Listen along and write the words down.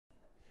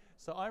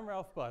So I'm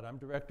Ralph Budd. I'm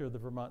director of the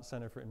Vermont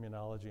Center for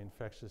Immunology and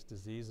Infectious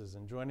Diseases,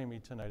 and joining me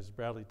tonight is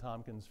Bradley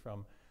Tompkins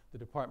from the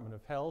Department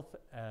of Health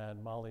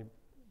and Molly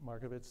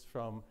Markovitz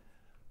from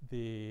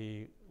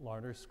the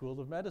Larner School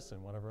of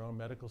Medicine, one of our own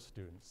medical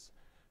students.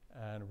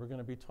 And we're going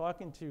to be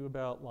talking to you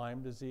about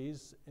Lyme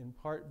disease, in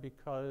part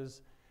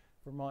because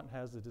Vermont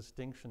has the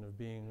distinction of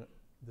being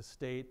the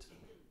state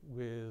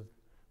with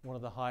one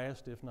of the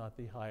highest, if not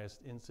the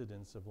highest,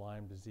 incidence of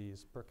Lyme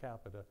disease per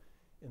capita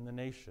in the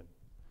nation.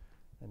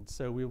 And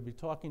so we'll be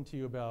talking to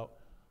you about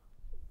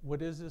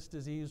what is this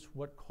disease,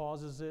 what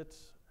causes it,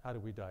 how do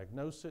we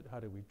diagnose it,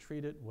 how do we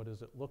treat it, what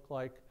does it look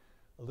like,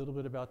 a little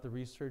bit about the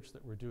research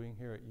that we're doing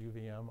here at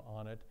UVM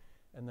on it,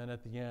 and then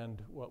at the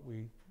end, what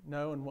we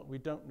know and what we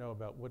don't know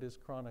about what is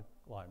chronic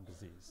Lyme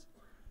disease.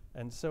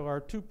 And so our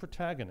two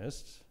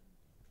protagonists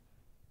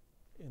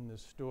in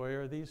this story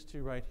are these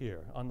two right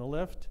here. On the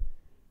left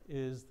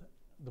is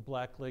the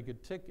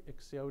black-legged tick,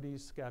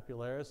 Ixodes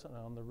scapularis, and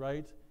on the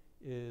right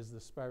is the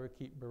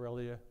spirochete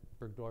Borrelia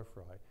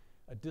burgdorferi,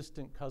 a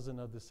distant cousin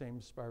of the same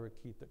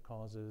spirochete that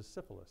causes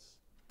syphilis.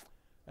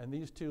 And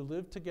these two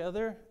live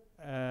together,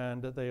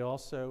 and they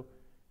also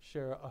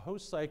share a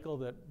host cycle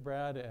that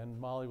Brad and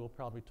Molly will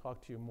probably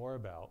talk to you more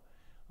about,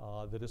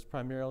 that is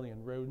primarily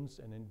in rodents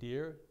and in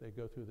deer. They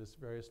go through this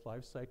various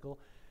life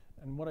cycle.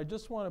 And what I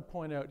just want to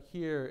point out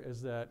here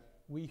is that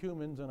we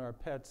humans and our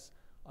pets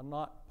are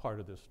not part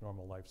of this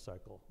normal life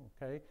cycle,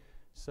 okay?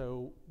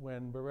 So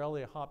when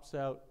Borrelia hops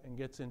out and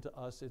gets into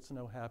us, it's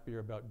no happier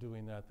about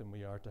doing that than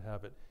we are to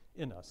have it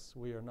in us.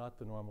 We are not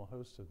the normal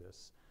host of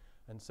this.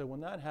 And so when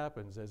that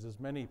happens, as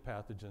is many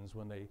pathogens,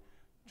 when they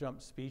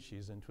jump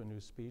species into a new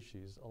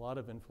species, a lot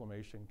of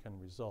inflammation can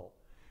result.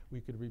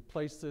 We could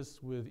replace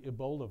this with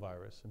Ebola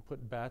virus and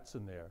put bats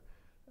in there.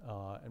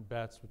 And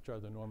bats, which are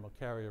the normal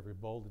carrier of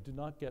Ebola, do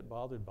not get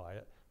bothered by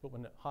it. But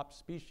when it hops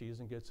species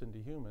and gets into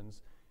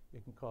humans,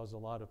 it can cause a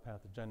lot of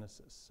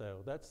pathogenesis. So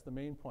that's the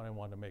main point I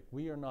want to make.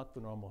 We are not the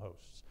normal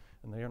hosts,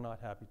 and they are not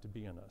happy to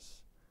be in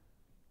us.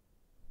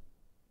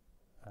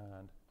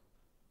 And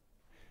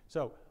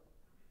so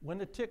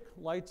when a tick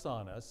lights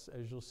on us,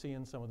 as you'll see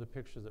in some of the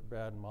pictures that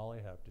Brad and Molly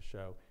have to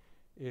show,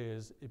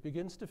 is it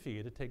begins to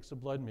feed. It takes a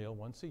blood meal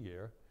once a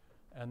year,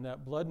 and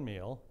that blood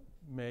meal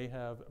may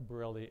have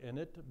Borrelia in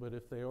it, but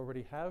if they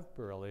already have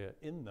Borrelia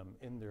in them,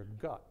 in their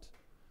gut,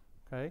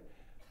 okay,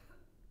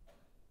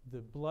 the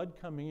blood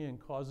coming in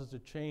causes a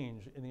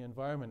change in the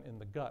environment in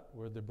the gut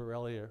where the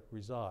Borrelia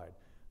reside.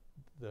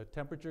 The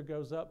temperature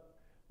goes up,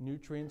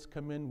 nutrients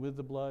come in with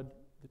the blood,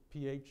 the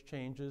pH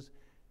changes,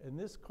 and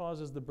this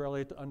causes the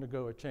Borrelia to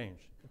undergo a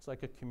change. It's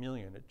like a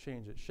chameleon. It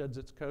changes, it sheds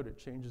its coat, it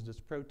changes its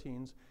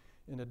proteins,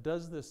 and it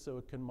does this so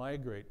it can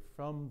migrate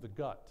from the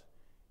gut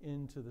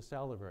into the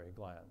salivary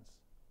glands.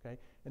 Okay?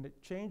 And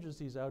it changes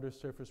these outer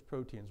surface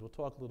proteins. We'll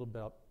talk a little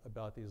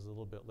about these a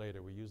little bit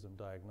later. We use them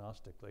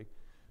diagnostically.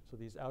 So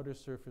these outer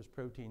surface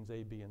proteins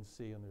A, B, and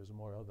C, and there's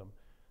more of them,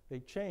 they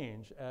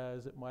change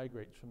as it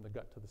migrates from the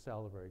gut to the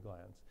salivary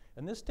glands.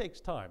 And this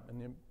takes time. And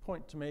the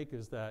point to make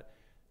is that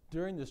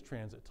during this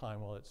transit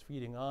time while it's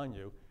feeding on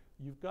you,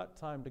 you've got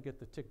time to get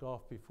the tick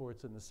off before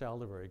it's in the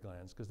salivary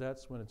glands, because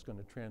that's when it's going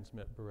to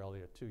transmit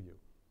Borrelia to you.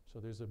 So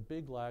there's a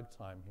big lag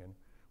time here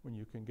when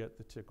you can get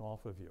the tick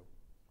off of you.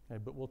 Okay,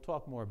 but we'll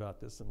talk more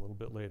about this in a little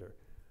bit later.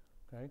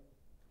 Okay?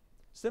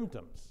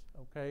 Symptoms.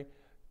 Okay?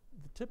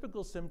 The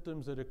typical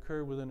symptoms that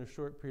occur within a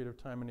short period of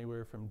time,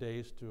 anywhere from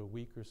days to a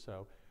week or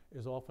so,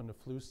 is often a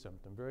flu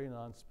symptom, very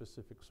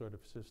nonspecific sort of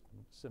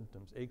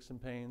symptoms, aches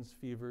and pains,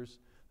 fevers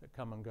that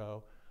come and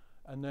go.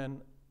 And then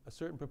a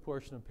certain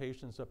proportion of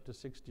patients, up to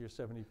 60 or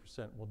 70%,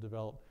 will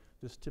develop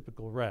this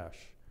typical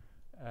rash.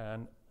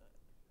 And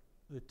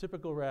the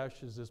typical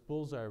rash is this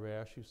bullseye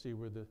rash you see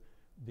where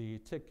the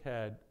tick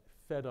had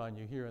fed on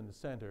you here in the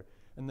center.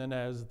 And then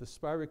as the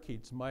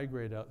spirochetes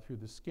migrate out through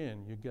the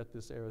skin, you get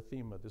this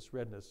erythema, this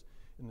redness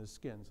in the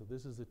skin. So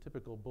this is a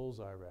typical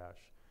bullseye rash.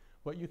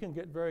 But you can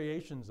get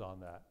variations on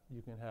that.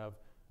 You can have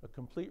a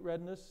complete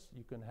redness.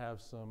 You can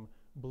have some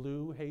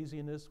blue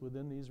haziness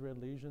within these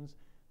red lesions.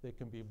 They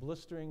can be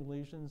blistering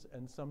lesions,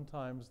 and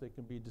sometimes they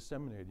can be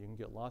disseminated. You can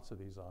get lots of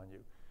these on you.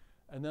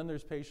 And then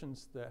there's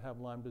patients that have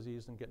Lyme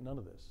disease and get none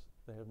of this.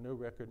 They have no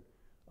record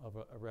of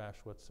a rash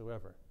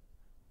whatsoever.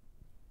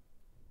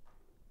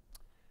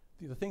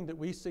 The thing that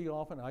we see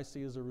often, I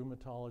see as a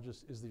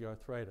rheumatologist, is the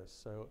arthritis.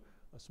 So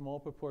a small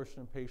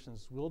proportion of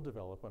patients will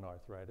develop an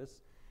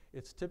arthritis.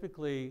 It's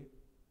typically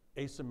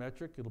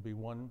asymmetric. It'll be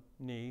one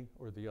knee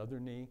or the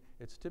other knee.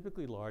 It's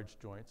typically large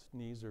joints.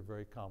 Knees are a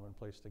very common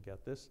place to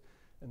get this.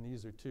 And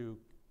these are two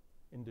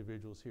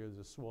individuals here. There's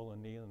a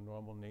swollen knee and a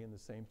normal knee, and the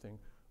same thing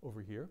over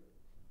here.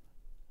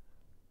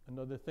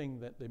 Another thing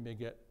that they may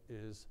get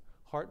is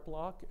heart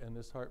block, and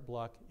this heart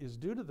block is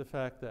due to the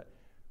fact that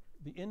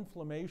the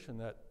inflammation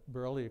that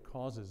Borrelia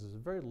causes is a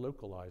very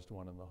localized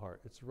one in the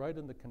heart. It's right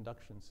in the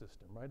conduction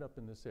system, right up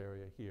in this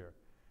area here.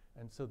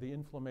 And so the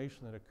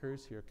inflammation that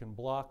occurs here can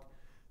block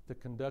the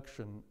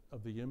conduction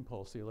of the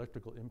impulse, the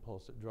electrical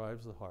impulse that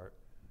drives the heart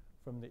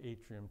from the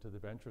atrium to the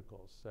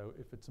ventricles. So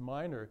if it's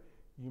minor,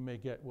 you may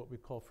get what we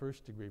call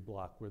first-degree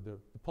block, where the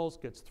pulse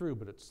gets through,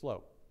 but it's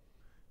slow.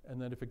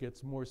 And then if it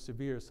gets more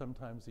severe,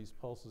 sometimes these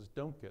pulses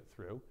don't get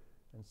through,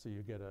 and so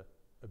you get a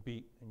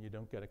beat and you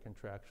don't get a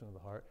contraction of the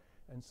heart.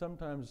 And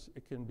sometimes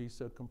it can be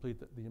so complete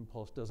that the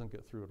impulse doesn't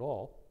get through at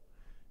all,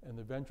 and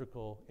the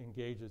ventricle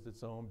engages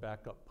its own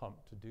backup pump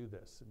to do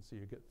this, and so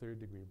you get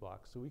third-degree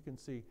block. So we can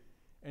see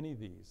any of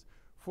these.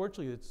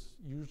 Fortunately, it's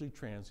usually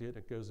transient.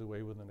 It goes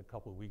away within a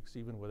couple of weeks,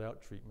 even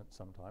without treatment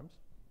sometimes.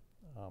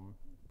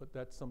 But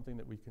that's something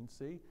that we can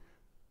see.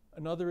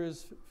 Another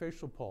is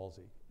facial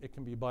palsy. It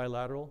can be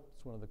bilateral.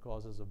 It's one of the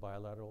causes of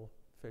bilateral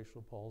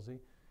facial palsy.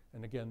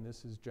 And again,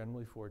 this is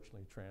generally,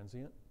 fortunately,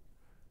 transient.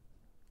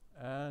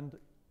 And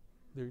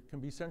there can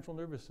be central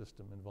nervous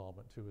system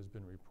involvement, too, has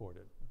been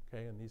reported.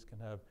 Okay? And these can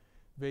have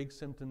vague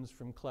symptoms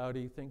from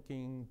cloudy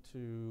thinking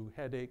to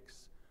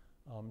headaches,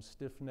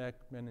 stiff neck,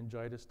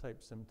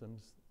 meningitis-type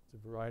symptoms. It's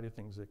a variety of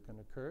things that can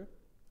occur.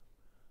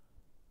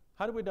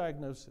 How do we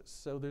diagnose this?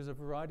 So there's a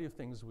variety of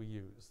things we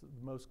use.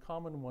 The most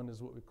common one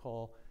is what we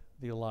call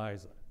the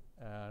ELISA.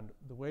 And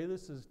the way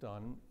this is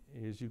done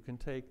is you can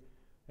take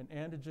an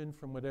antigen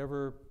from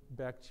whatever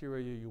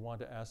bacteria you want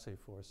to assay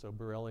for, so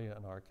Borrelia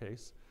in our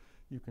case.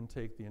 You can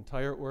take the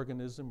entire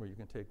organism, or you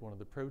can take one of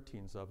the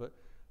proteins of it,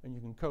 and you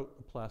can coat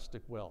a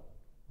plastic well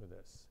with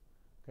this.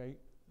 Okay?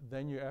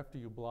 Then after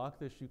you block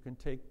this, you can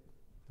take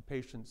the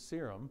patient's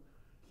serum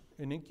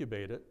and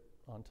incubate it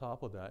on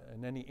top of that,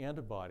 and any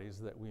antibodies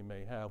that we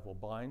may have will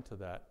bind to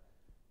that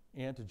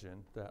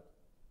antigen, that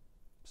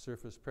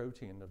surface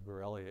protein of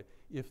Borrelia,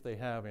 if they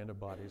have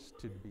antibodies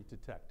to be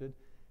detected.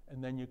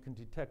 And then you can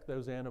detect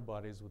those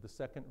antibodies with a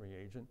second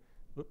reagent,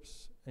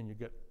 and you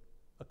get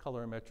a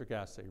colorimetric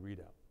assay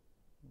readout.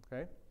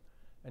 Okay?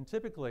 And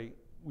typically,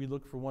 we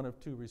look for one of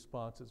two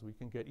responses. We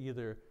can get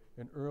either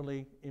an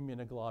early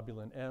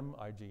immunoglobulin M,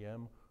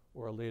 IgM,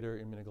 or a later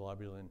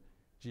immunoglobulin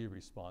G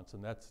response,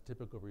 and that's the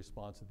typical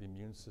response of the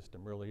immune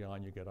system. Early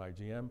on, you get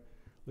IgM.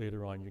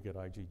 Later on, you get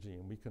IgG,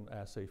 and we can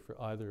assay for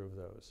either of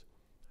those.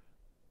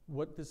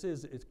 What this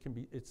is,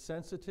 it's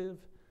sensitive,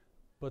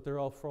 but they're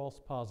all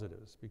false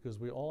positives, because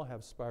we all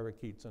have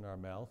spirochetes in our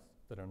mouth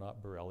that are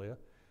not Borrelia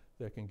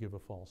that can give a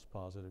false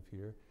positive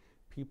here.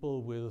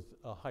 People with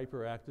a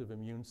hyperactive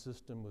immune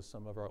system with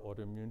some of our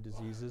autoimmune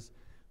diseases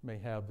may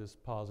have this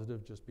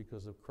positive just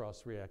because of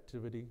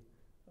cross-reactivity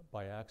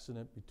by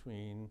accident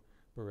between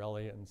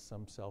Borrelia and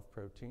some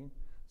self-protein.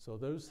 So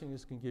those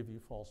things can give you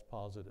false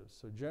positives.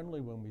 So generally,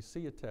 when we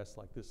see a test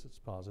like this that's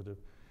positive,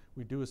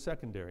 we do a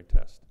secondary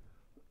test.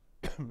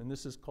 And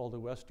this is called a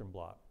Western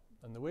blot.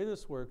 And the way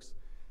this works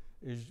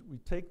is we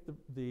take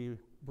the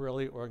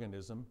Borrelia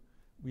organism,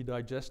 we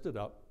digest it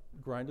up,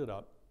 grind it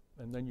up,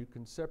 and then you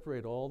can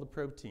separate all the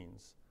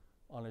proteins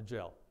on a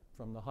gel,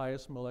 from the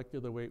highest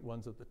molecular weight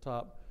ones at the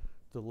top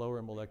to the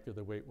lower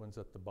molecular weight ones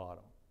at the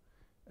bottom.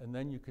 And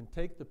then you can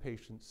take the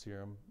patient's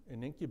serum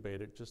and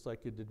incubate it, just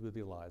like you did with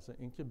ELISA,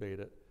 incubate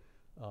it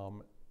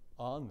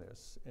on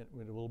this, and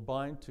it will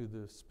bind to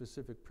the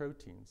specific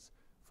proteins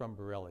from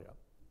Borrelia.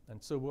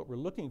 And so what we're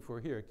looking for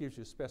here, it gives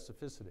you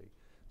specificity.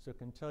 So it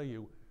can tell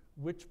you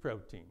which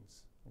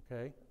proteins,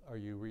 okay, are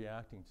you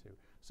reacting to.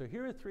 So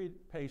here are 3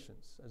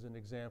 patients, as an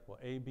example,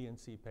 A, B, and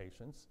C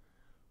patients.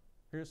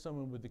 Here's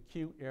someone with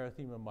acute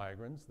erythema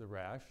migrans, the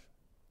rash.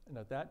 And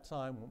at that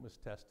time, when it was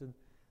tested,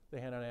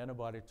 they had an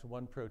antibody to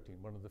one protein,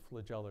 one of the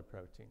flagellar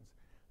proteins.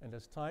 And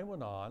as time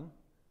went on,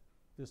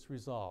 this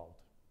resolved,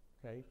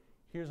 okay?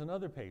 Here's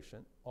another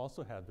patient,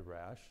 also had the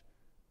rash.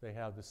 They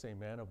have the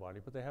same antibody,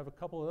 but they have a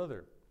couple of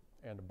other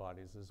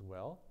antibodies as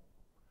well,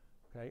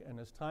 okay? And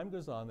as time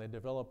goes on, they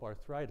develop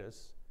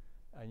arthritis,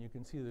 and you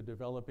can see they're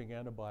developing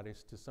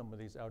antibodies to some of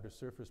these outer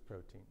surface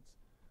proteins,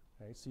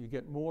 okay? So you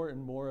get more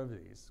and more of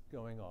these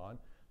going on.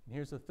 And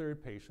here's a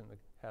third patient that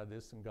had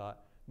this and got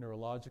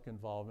neurologic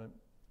involvement.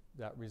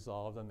 That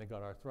resolved, and they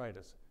got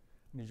arthritis.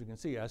 And as you can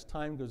see, as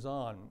time goes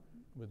on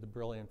with the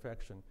Borrelia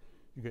infection,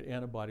 you get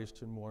antibodies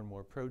to more and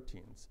more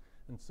proteins.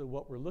 And so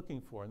what we're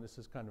looking for, and this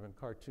is kind of in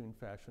cartoon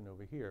fashion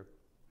over here,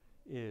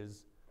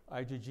 is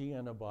IgG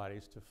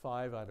antibodies to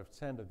 5 out of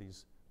 10 of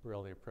these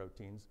Borrelia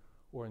proteins,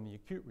 or in the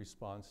acute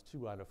response,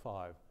 2 out of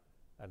 5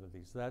 out of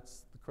these.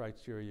 That's the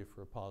criteria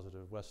for a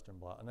positive Western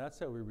blot, and that's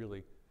how we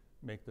really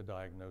make the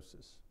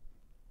diagnosis.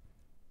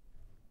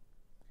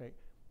 Okay.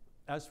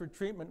 As for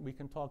treatment, we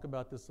can talk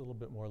about this a little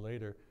bit more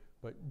later,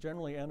 but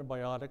generally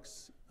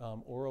antibiotics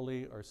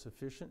orally are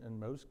sufficient in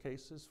most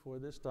cases for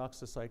this.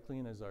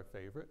 Doxycycline is our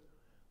favorite.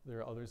 There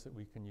are others that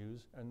we can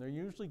use, and they're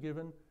usually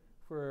given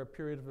for a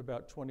period of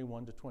about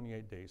 21 to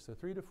 28 days. So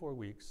 3 to 4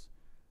 weeks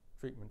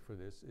treatment for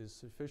this is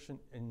sufficient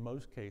in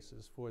most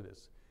cases for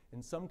this.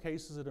 In some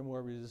cases that are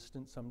more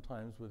resistant,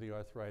 sometimes with the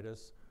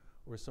arthritis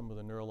or some of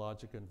the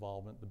neurologic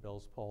involvement, the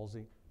Bell's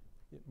palsy,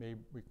 it may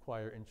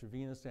require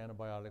intravenous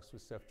antibiotics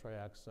with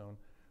ceftriaxone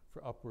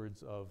for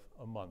upwards of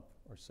a month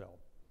or so.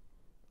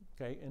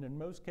 Okay, and in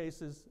most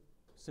cases,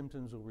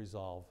 symptoms will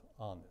resolve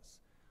on this.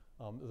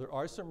 There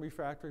are some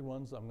refractory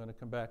ones. I'm going to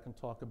come back and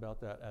talk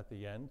about that at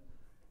the end,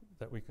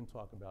 that we can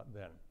talk about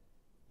then.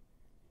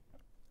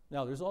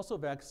 Now, there's also a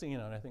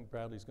vaccine, and I think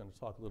Bradley's going to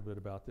talk a little bit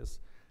about this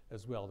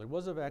as well. There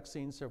was a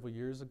vaccine several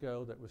years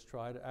ago that was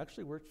tried. It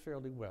actually worked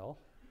fairly well,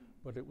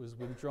 but it was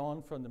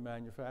withdrawn from the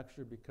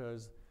manufacturer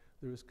because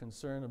there was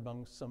concern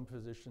among some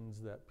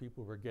physicians that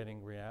people were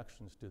getting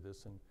reactions to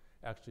this and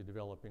actually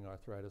developing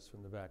arthritis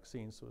from the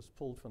vaccine, so it was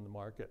pulled from the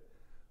market.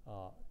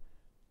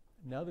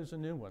 Now there's a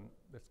new one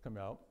that's come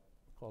out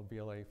called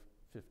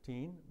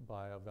VLA15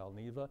 by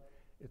Valneva.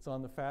 It's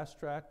on the fast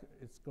track.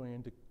 It's going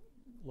into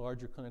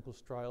larger clinical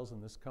trials in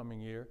this coming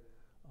year,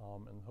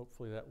 and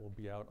hopefully that will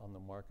be out on the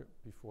market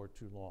before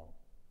too long.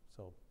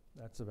 So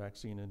that's a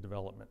vaccine in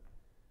development.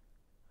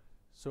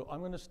 So I'm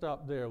going to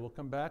stop there. We'll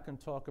come back and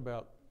talk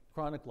about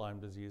chronic Lyme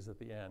disease at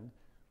the end,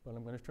 but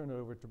I'm going to turn it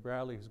over to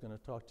Bradley, who's going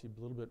to talk to you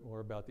a little bit more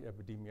about the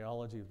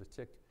epidemiology of the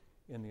tick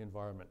in the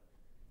environment.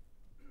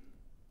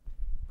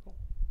 Cool.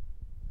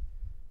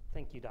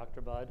 Thank you,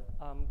 Dr. Budd.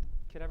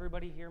 Could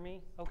everybody hear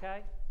me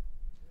okay?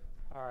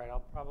 All right, I'll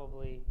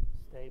probably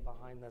stay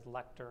behind this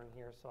lectern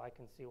here so I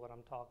can see what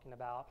I'm talking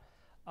about.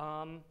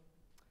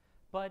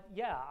 But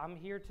yeah, I'm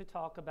here to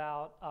talk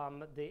about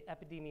the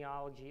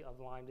epidemiology of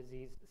Lyme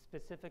disease,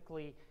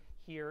 specifically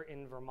here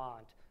in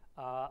Vermont.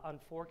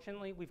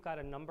 Unfortunately, we've got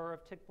a number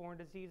of tick-borne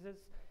diseases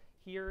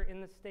here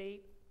in the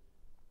state,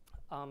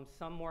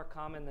 some more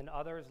common than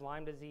others.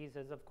 Lyme disease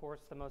is, of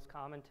course, the most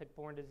common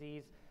tick-borne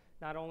disease,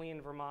 not only in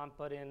Vermont,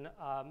 but in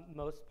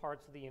most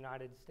parts of the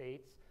United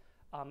States.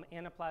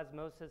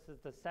 Anaplasmosis is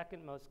the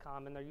second most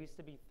common. There used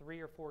to be 3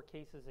 or 4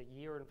 cases a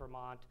year in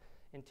Vermont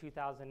in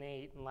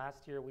 2008, and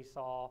last year we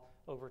saw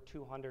over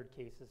 200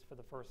 cases for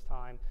the first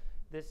time.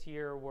 This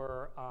year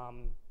we're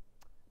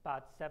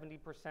about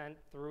 70%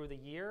 through the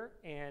year,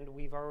 and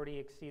we've already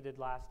exceeded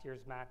last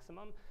year's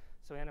maximum.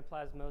 So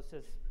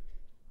anaplasmosis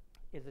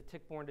is a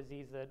tick-borne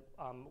disease that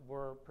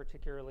we're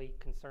particularly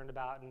concerned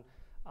about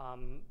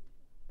and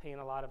paying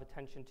a lot of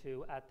attention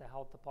to at the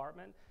health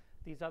department.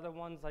 These other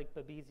ones like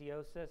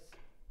babesiosis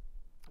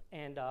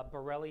and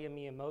Borrelia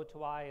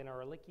miyamotoi and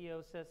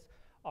ehrlichiosis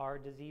are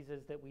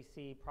diseases that we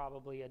see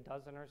probably a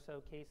dozen or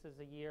so cases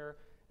a year.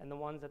 And the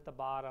ones at the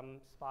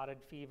bottom, spotted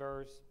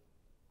fevers,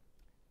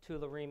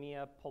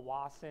 tularemia,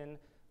 powassan,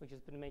 which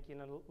has been making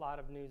a lot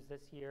of news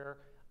this year,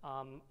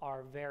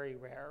 are very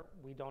rare.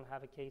 We don't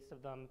have a case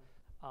of them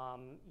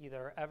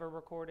either ever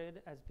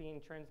recorded as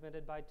being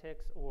transmitted by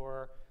ticks,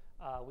 or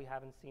we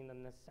haven't seen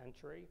them this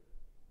century.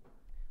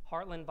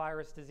 Heartland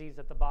virus disease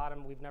at the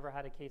bottom, we've never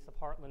had a case of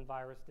Heartland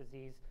virus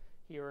disease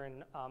here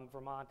in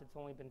Vermont. It's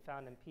only been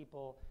found in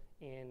people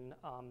in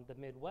the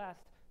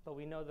Midwest, but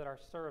we know that our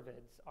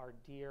cervids, our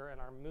deer,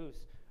 and our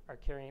moose are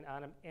carrying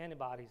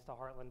antibodies to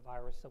Heartland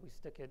virus, so we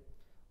stick it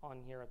on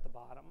here at the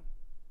bottom.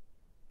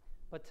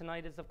 But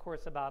tonight is, of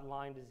course, about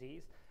Lyme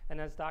disease. And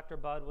as Dr.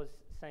 Budd was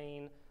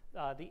saying,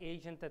 the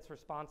agent that's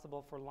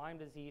responsible for Lyme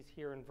disease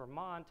here in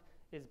Vermont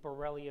is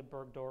Borrelia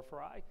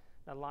burgdorferi.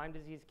 Now, Lyme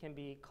disease can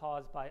be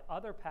caused by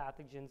other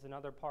pathogens in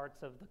other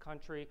parts of the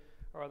country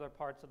or other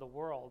parts of the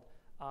world.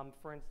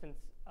 For instance,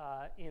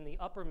 in the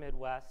upper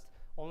Midwest,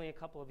 only a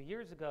couple of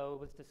years ago, it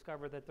was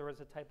discovered that there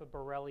was a type of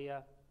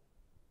Borrelia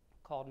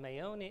called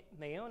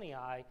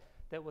Mayonii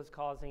that was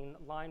causing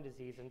Lyme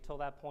disease. Until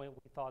that point,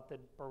 we thought that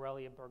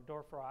Borrelia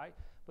burgdorferi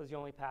was the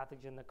only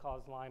pathogen that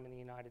caused Lyme in the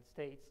United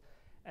States.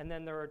 And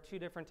then there are 2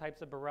 different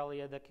types of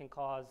Borrelia that can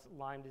cause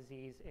Lyme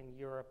disease in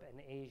Europe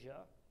and Asia.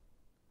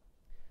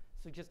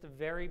 So just a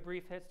very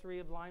brief history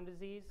of Lyme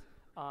disease.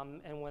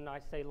 And when I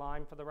say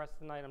Lyme for the rest of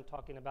the night, I'm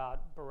talking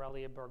about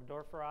Borrelia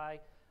burgdorferi.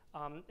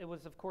 It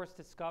was, of course,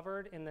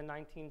 discovered in the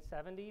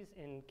 1970s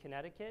in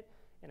Connecticut,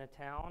 in a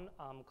town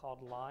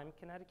called Lyme,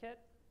 Connecticut.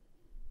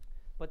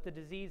 But the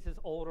disease is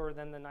older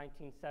than the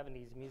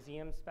 1970s.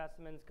 Museum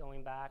specimens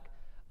going back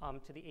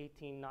to the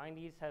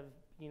 1890s have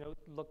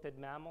looked at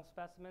mammal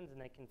specimens,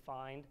 and they can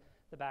find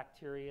the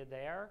bacteria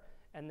there.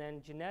 And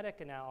then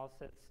genetic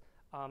analysis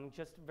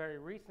just very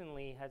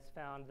recently has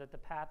found that the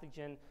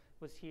pathogen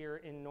was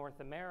here in North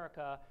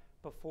America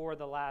before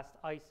the last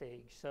ice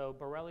age. So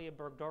Borrelia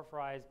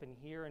burgdorferi has been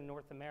here in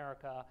North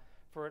America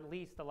for at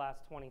least the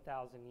last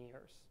 20,000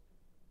 years.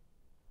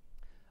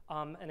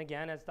 And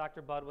again, as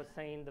Dr. Budd was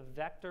saying, the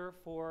vector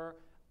for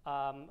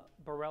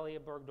Borrelia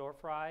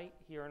burgdorferi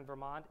here in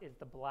Vermont is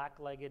the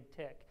black-legged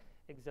tick,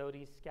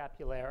 Ixodes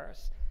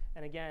scapularis.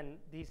 And again,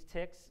 these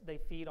ticks, they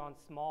feed on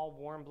small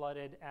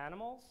warm-blooded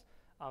animals.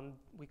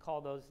 We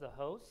call those the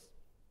hosts.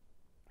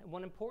 And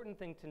one important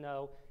thing to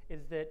know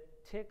is that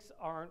ticks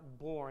aren't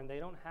born, they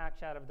don't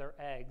hatch out of their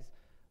eggs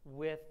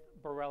with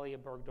Borrelia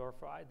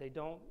burgdorferi.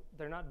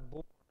 They're not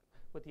born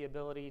with the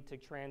ability to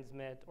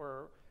transmit,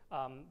 or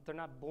they're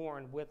not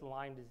born with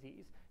Lyme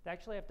disease. They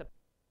actually have to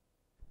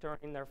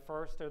during their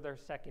first or their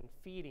second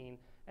feeding,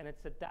 and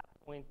it's at that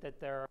point that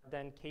they're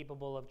then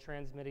capable of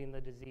transmitting the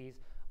disease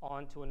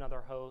onto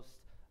another host,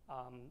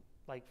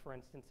 like for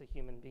instance a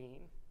human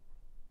being.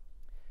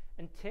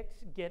 And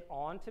ticks get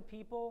onto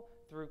people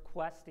through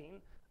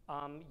questing.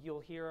 You'll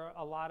hear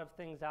a lot of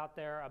things out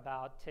there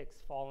about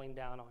ticks falling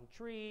down on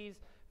trees,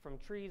 from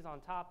trees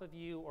on top of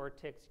you, or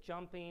ticks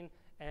jumping,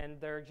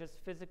 and they're just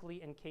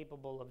physically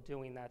incapable of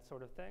doing that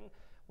sort of thing.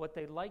 What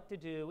they like to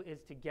do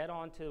is to get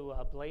onto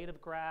a blade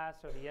of grass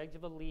or the edge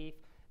of a leaf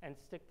and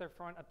stick their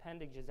front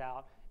appendages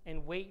out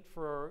and wait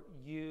for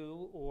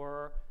you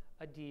or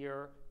a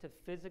deer to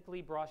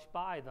physically brush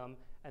by them,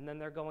 and then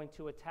they're going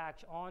to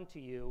attach onto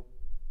you,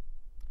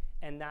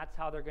 and that's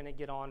how they're going to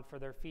get on for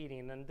their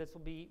feeding. And this will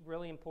be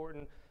really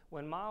important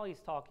when Molly's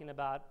talking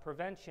about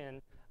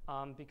prevention,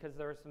 because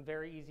there are some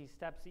very easy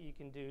steps that you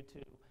can do to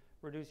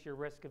reduce your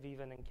risk of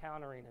even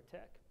encountering a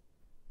tick.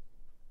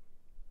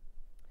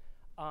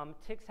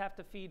 Ticks have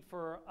to feed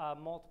for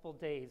multiple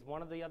days.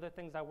 One of the other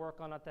things I work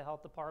on at the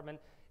health department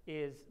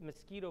is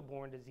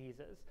mosquito-borne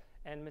diseases.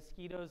 And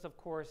mosquitoes, of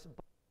course,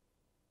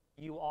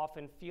 you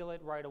often feel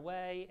it right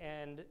away,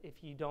 and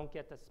if you don't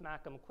get to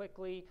smack them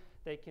quickly,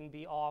 they can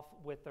be off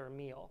with their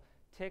meal.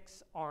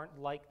 Ticks aren't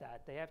like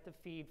that. They have to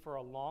feed for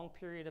a long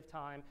period of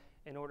time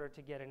in order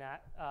to get an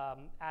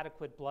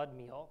adequate blood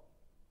meal.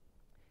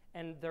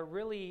 And they're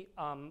really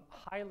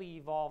highly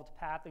evolved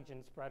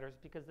pathogen spreaders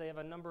because they have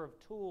a number of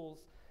tools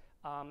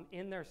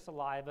in their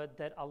saliva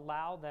that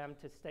allow them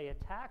to stay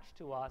attached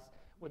to us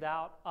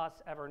without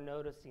us ever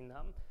noticing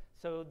them.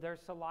 So their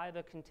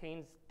saliva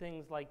contains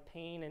things like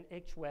pain and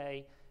itch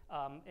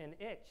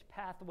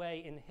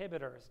pathway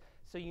inhibitors,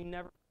 so you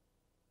never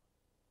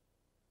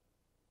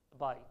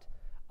bite.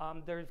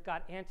 They've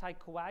got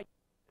anticoagulants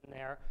in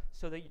there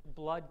so that your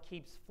blood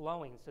keeps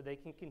flowing so they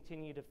can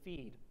continue to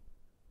feed.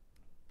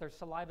 Their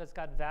saliva's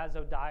got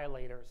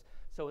vasodilators,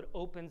 so it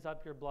opens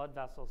up your blood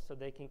vessels so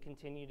they can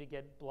continue to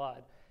get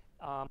blood.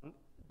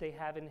 They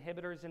have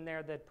inhibitors in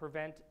there that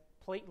prevent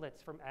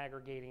platelets from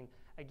aggregating,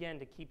 again,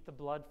 to keep the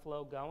blood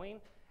flow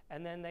going.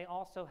 And then they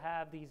also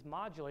have these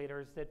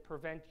modulators that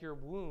prevent your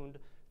wound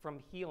from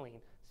healing,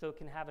 so it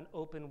can have an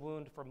open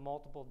wound for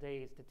multiple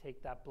days to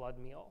take that blood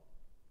meal.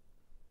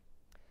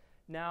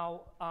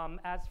 Now,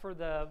 as for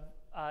the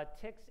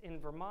ticks in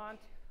Vermont,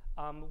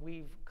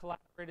 we've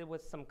collaborated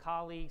with some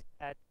colleagues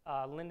at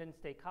Linden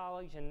State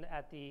College and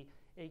at the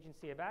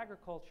Agency of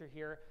Agriculture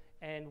here,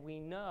 and we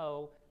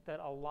know that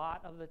a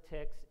lot of the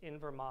ticks in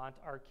Vermont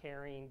are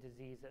carrying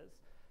diseases.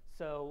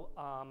 So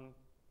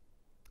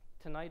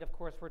tonight, of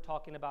course, we're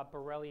talking about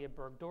Borrelia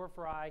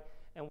burgdorferi,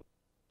 and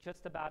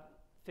just about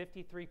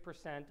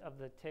 53% of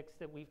the ticks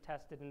that we've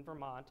tested in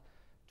Vermont,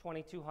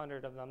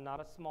 2,200 of them, not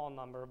a small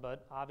number,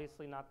 but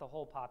obviously not the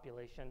whole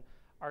population,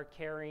 are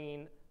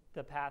carrying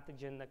the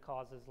pathogen that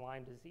causes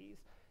Lyme disease.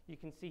 You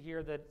can see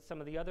here that some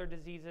of the other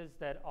diseases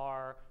that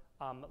are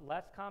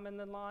less common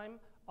than Lyme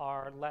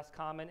are less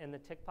common in the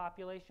tick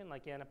population,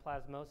 like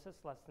anaplasmosis,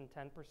 less than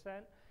 10%,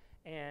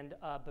 and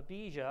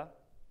babesia,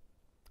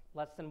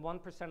 less than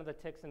 1% of the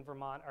ticks in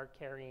Vermont are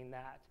carrying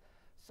that.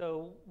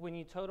 So when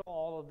you total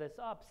all of this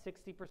up,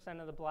 60%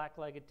 of the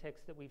black-legged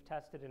ticks that we've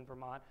tested in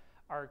Vermont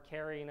are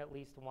carrying at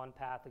least one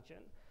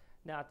pathogen.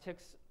 Now,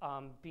 ticks,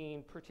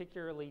 being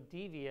particularly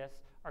devious,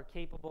 are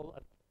capable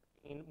of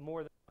carrying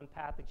more than one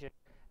pathogen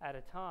at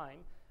a time.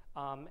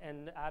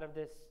 And out of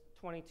this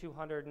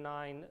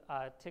 2,209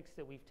 ticks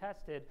that we've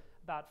tested,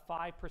 about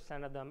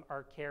 5% of them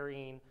are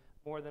carrying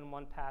more than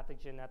one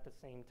pathogen at the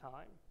same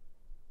time.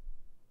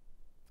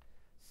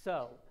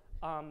 So,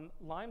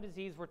 Lyme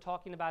disease, we're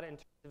talking about it in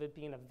terms of it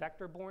being a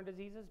vector-borne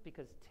diseases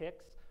because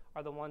ticks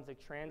are the ones that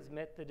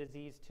transmit the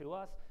disease to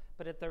us.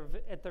 But at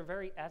their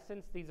very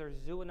essence, these are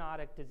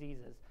zoonotic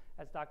diseases.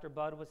 As Dr.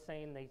 Budd was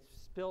saying, they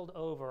spilled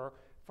over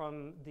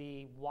from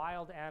the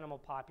wild animal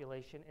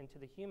population into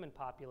the human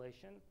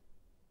population.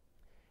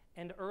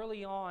 And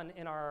early on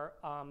in our,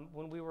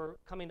 when we were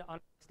coming to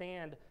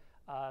understand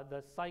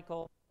the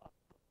cycle of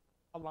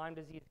how Lyme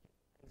disease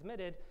is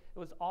transmitted, it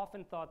was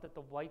often thought that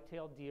the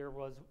white-tailed deer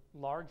was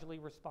largely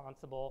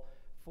responsible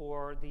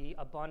for the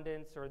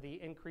abundance or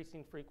the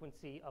increasing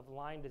frequency of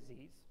Lyme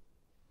disease.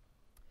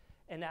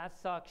 And as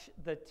such,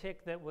 the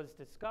tick that was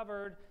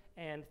discovered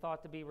and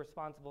thought to be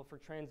responsible for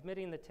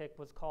transmitting the tick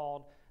was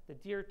called the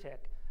deer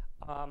tick.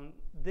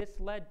 This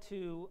led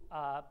to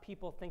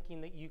people thinking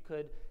that you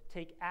could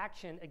take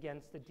action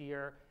against the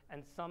deer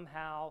and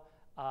somehow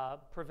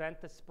prevent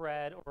the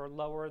spread or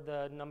lower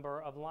the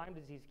number of Lyme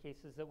disease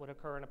cases that would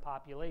occur in a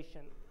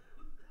population.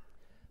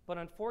 But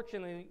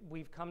unfortunately,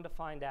 we've come to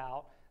find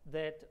out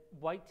that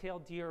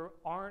white-tailed deer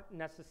aren't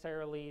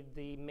necessarily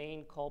the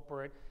main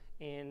culprit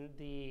in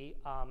the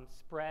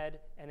spread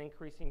and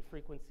increasing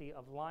frequency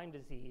of Lyme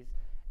disease,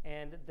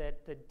 and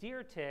that the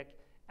deer tick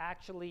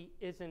actually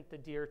isn't the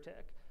deer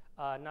tick.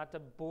 Not to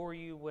bore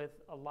you with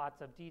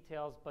lots of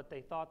details, but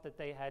they thought that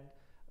they had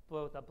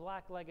both a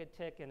black-legged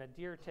tick and a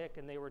deer tick,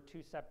 and they were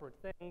two separate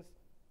things.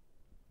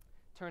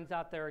 Turns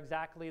out they're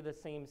exactly the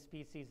same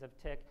species of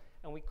tick,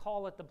 and we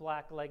call it the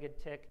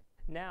black-legged tick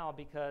now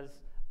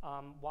because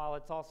while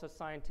it's also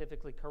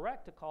scientifically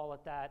correct to call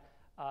it that,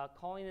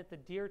 calling it the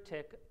deer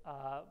tick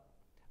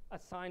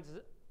assigns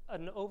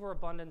an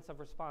overabundance of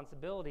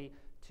responsibility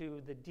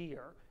to the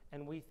deer,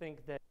 and we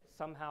think that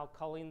somehow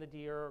culling the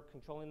deer or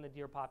controlling the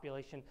deer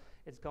population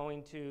is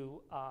going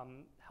to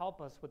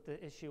help us with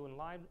the issue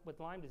with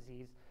Lyme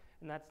disease,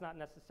 and that's not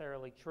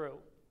necessarily true.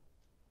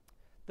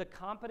 The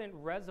competent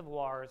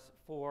reservoirs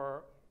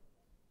for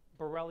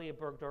Borrelia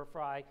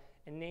burgdorferi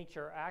in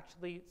nature are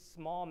actually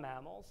small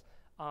mammals.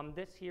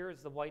 This here is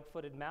the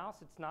white-footed mouse.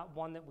 It's not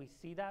one that we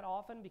see that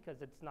often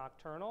because it's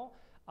nocturnal,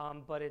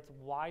 but it's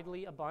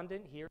widely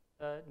abundant here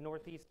in the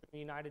northeastern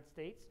United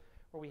States,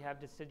 where we have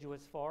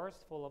deciduous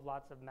forests full of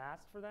lots of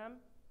mast for them.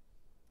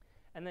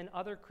 And then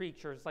other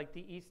creatures like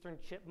the eastern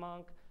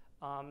chipmunk,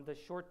 the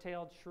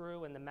short-tailed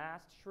shrew and the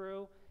masked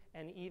shrew,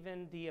 and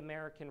even the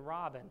American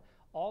robin.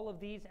 All of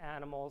these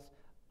animals,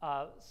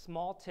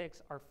 small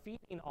ticks are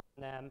feeding on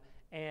them,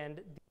 and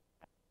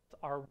these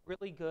are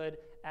really good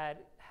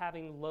at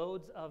having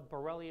loads of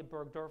Borrelia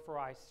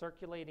burgdorferi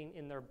circulating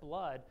in their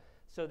blood,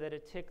 so that a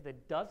tick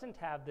that doesn't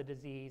have the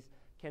disease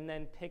can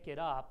then pick it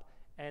up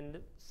and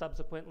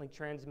subsequently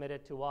transmit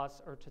it to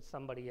us or to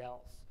somebody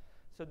else.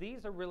 So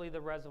these are really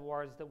the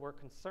reservoirs that we're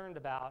concerned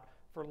about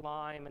for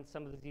Lyme and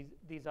some of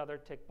these other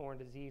tick-borne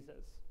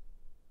diseases.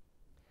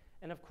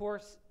 And of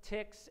course,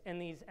 ticks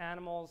and these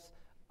animals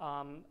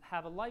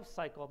have a life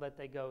cycle that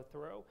they go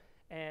through.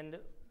 And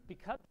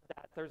because of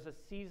that, there's a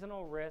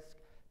seasonal risk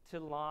to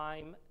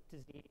Lyme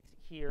disease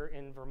here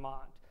in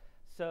Vermont.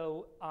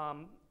 So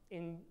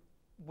in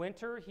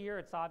winter here,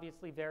 it's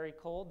obviously very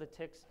cold. The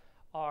ticks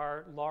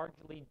are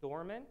largely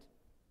dormant.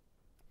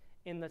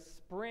 In the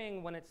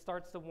spring, when it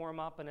starts to warm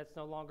up and it's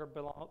no longer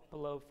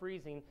below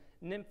freezing,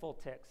 nymphal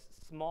ticks,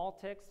 small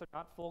ticks, they're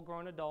not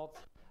full-grown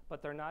adults,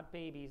 but they're not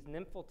babies.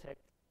 Nymphal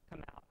ticks come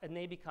out and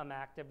they become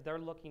active. They're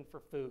looking for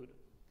food.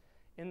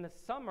 In the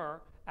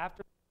summer,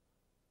 after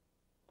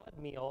the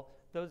blood meal,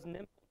 those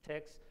nymphal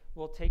ticks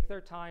will take their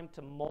time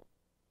to molt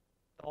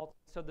adults,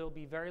 so there'll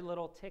be very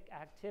little tick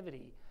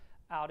activity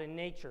out in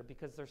nature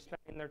because they're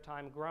spending their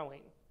time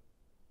growing.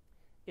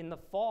 In the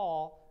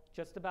fall,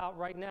 just about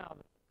right now,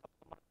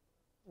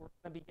 we're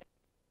going to be getting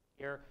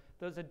here,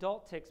 those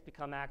adult ticks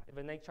become active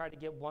and they try to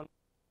get one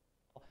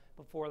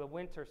before the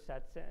winter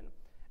sets in.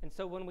 And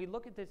so when we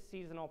look at this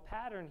seasonal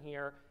pattern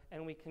here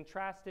and we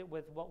contrast it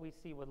with what we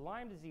see with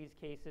Lyme disease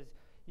cases,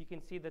 you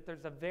can see that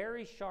there's a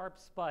very sharp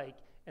spike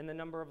in the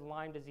number of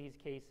Lyme disease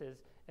cases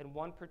in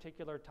one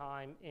particular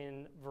time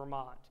in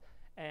Vermont.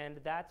 And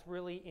that's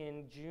really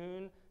in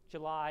June,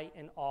 July,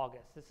 and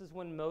August. This is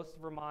when most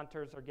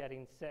Vermonters are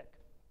getting sick.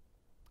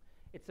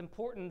 It's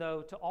important,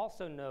 though, to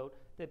also note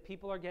that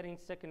people are getting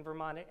sick in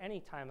Vermont at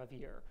any time of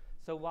year.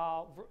 So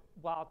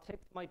while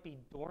ticks might be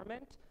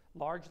dormant,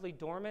 largely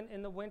dormant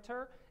in the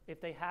winter,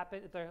 if they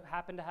happen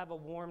to have a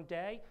warm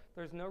day,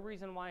 there's no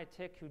reason why a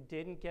tick who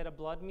didn't get a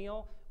blood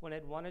meal when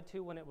it wanted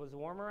to when it was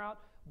warmer out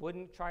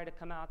wouldn't try to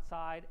come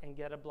outside and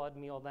get a blood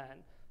meal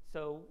then.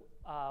 So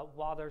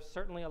while there's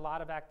certainly a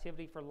lot of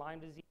activity for Lyme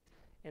disease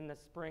in the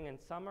spring and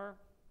summer,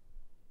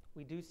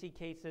 we do see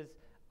cases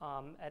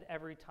at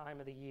every time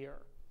of the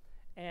year.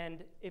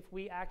 And if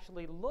we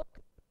actually look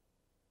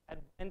at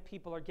when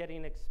people are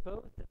getting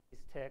exposed to these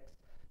ticks,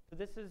 so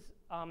this is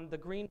the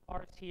green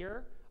bars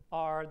here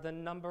are the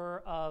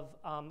number of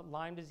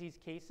Lyme disease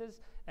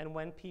cases and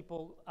when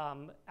people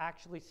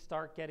actually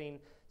start getting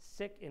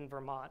sick in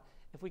Vermont.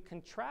 If we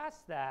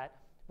contrast that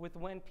with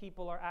when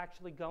people are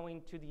actually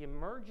going to the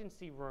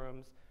emergency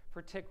rooms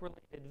for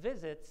tick-related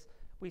visits,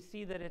 we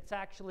see that it's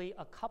actually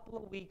a couple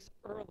of weeks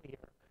earlier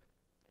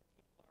that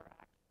people are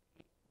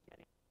actually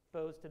getting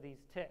exposed to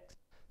these ticks.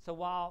 So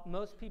while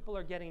most people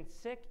are getting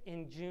sick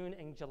in June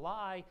and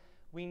July,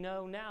 we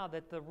know now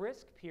that the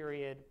risk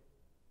period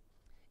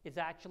is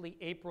actually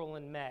April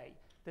and May.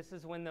 This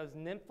is when those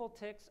nymphal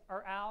ticks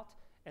are out,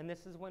 and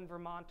this is when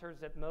Vermonters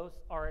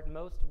are at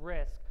most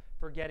risk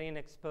for getting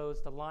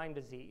exposed to Lyme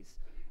disease.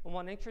 And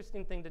one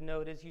interesting thing to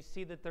note is you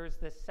see that there's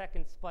this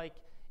second spike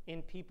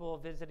in people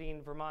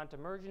visiting Vermont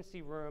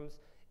emergency rooms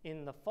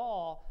in the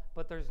fall,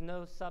 but there's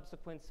no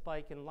subsequent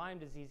spike in Lyme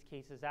disease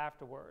cases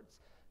afterwards.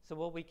 So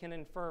what we can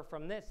infer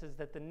from this is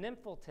that the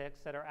nymphal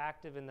ticks that are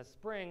active in the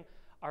spring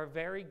are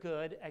very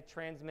good at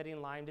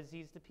transmitting Lyme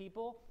disease to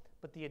people,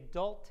 but the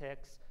adult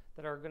ticks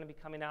that are going to be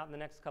coming out in the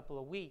next couple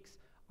of weeks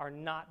are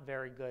not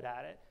very good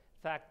at it.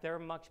 In fact, they're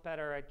much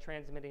better at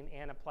transmitting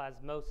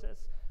anaplasmosis.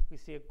 We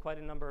see quite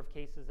a number of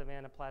cases of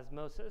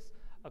anaplasmosis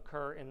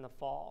occur in the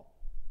fall.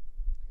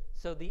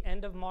 So the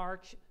end of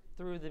March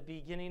through the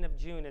beginning of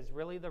June is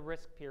really the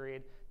risk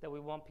period that we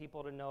want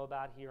people to know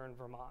about here in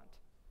Vermont.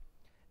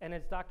 And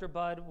as Dr.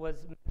 Budd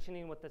was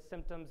mentioning with the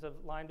symptoms of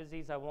Lyme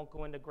disease, I won't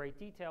go into great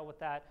detail with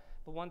that,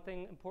 but one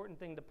important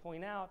thing to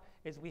point out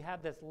is we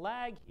have this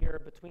lag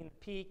here between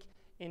the peak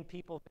in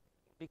people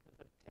because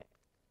of ticks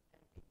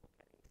and people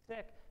getting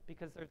sick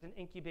because there's an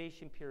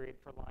incubation period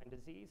for Lyme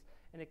disease,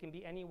 and it can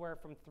be anywhere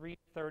from 3 to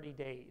 30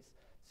 days.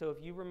 So if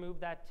you remove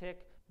that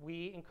tick,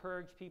 we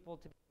encourage people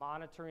to be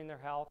monitoring their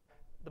health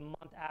the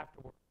month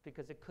afterwards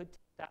because it could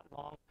take that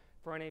long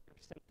for any of your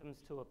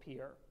symptoms to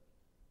appear.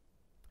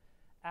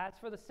 As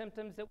for the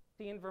symptoms that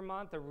we see in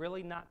Vermont, they're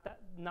really not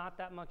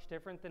that much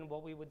different than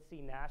what we would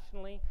see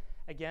nationally.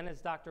 Again,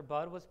 as Dr.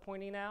 Budd was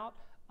pointing out,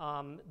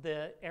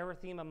 the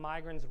erythema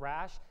migrans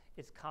rash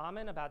is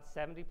common. About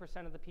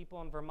 70% of the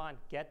people in Vermont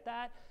get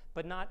that,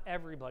 but not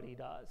everybody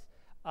does.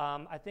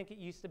 I think it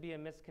used to be a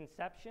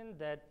misconception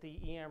that the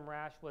EM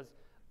rash was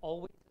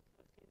always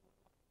associated with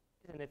Lyme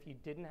disease, and if you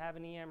didn't have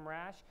an EM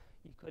rash,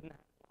 you couldn't have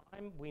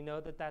Lyme. We know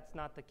that that's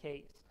not the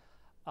case.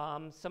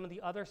 Some of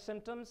the other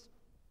symptoms,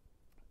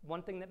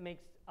 one thing that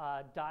makes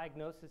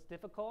diagnosis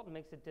difficult and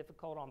makes it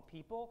difficult on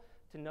people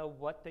to know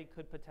what they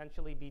could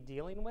potentially be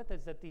dealing with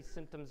is that these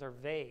symptoms are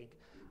vague.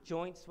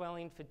 Joint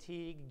swelling,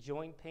 fatigue,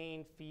 joint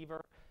pain,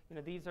 fever,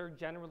 these are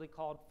generally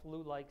called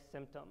flu-like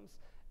symptoms.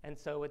 And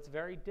so it's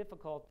very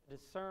difficult to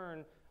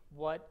discern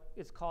what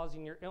is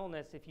causing your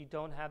illness if you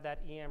don't have that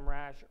EM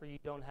rash or you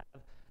don't have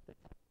the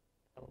test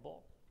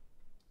available.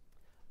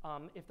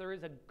 If there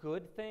is a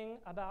good thing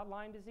about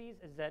Lyme disease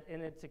is that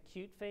in its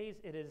acute phase,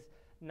 it is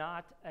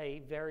not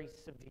a very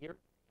severe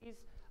disease.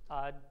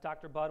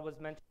 Dr. Budd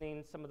was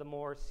mentioning some of the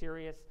more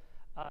serious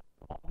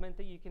involvement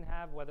that you can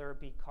have, whether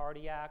it be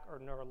cardiac or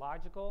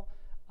neurological.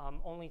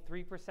 Only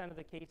 3% of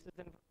the cases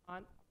in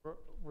Vermont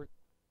require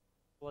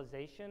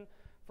hospitalization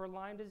for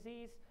Lyme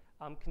disease.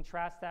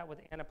 Contrast that with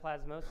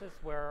anaplasmosis,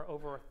 where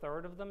over a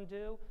third of them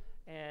do.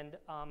 And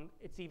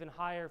it's even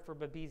higher for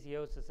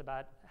babesiosis.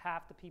 About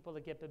half the people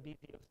that get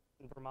babesiosis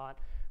in Vermont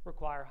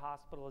require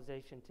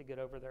hospitalization to get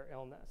over their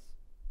illness.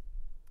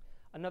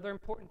 Another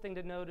important thing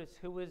to note is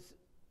who is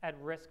at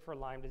risk for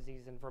Lyme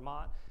disease in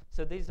Vermont.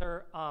 So these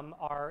are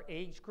our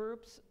age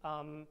groups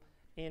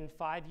in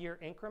 5-year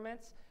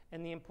increments.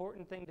 And the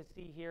important thing to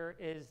see here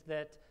is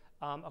that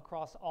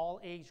across all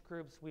age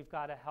groups, we've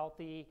got a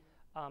healthy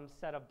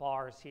set of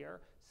bars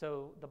here.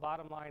 So the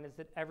bottom line is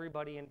that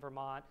everybody in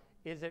Vermont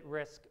is at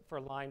risk for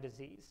Lyme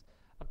disease.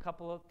 A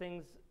couple of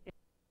things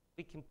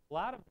we can pull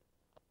out of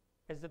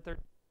it is that there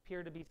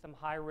appear to be some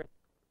high risk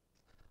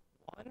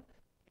groups. One,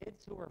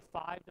 kids who are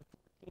 5 to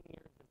 14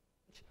 years of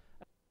age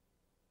have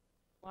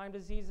Lyme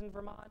disease in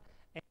Vermont,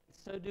 and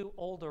so do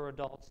older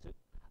adults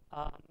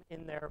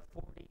in their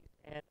 40s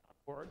and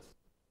upwards.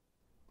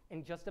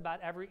 In just about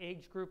every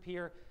age group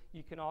here,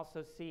 you can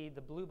also see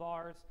the blue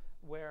bars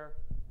where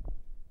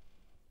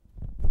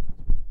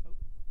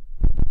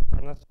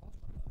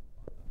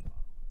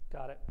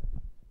got it.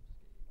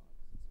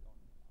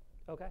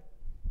 Okay.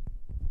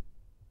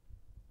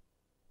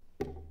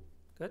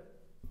 Good.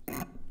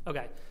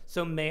 Okay,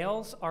 so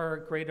males are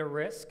at greater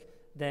risk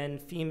than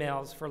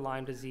females for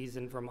Lyme disease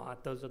in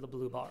Vermont. Those are the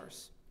blue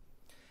bars.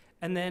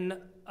 And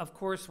then, of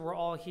course, we're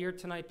all here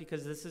tonight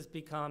because this has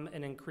become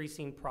an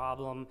increasing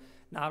problem,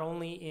 not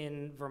only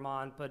in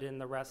Vermont, but in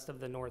the rest of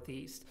the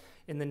Northeast.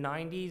 In the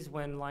 90s,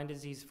 when Lyme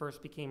disease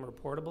first became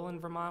reportable in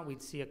Vermont,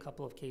 we'd see a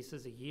couple of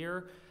cases a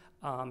year.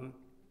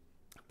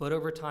 But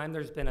over time,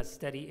 there's been a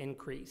steady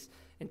increase.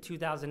 In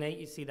 2008,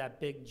 you see that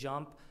big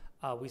jump.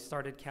 We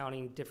started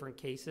counting different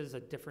cases, a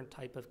different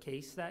type of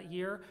case that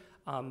year.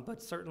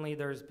 But certainly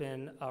there's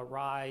been a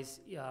rise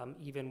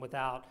even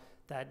without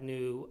that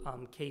new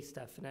case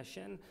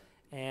definition.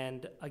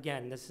 And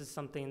again, this is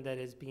something that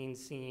is being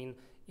seen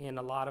in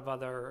a lot of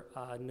other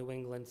New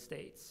England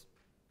states.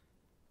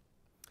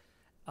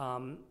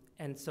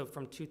 And so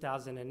from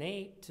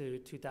 2008 to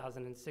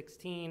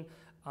 2016,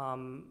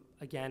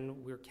 again,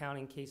 we're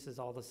counting cases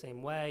all the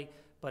same way,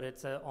 but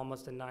it's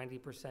almost a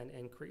 90%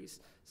 increase.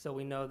 So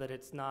we know that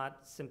it's not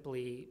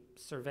simply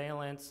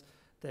surveillance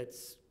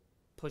that's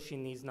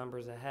pushing these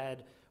numbers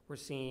ahead. We're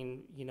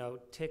seeing,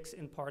 ticks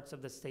in parts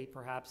of the state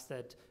perhaps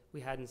that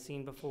we hadn't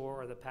seen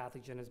before, or the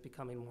pathogen is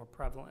becoming more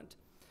prevalent.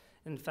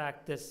 In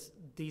fact,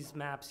 these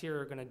maps here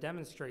are going to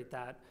demonstrate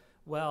that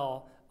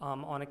well.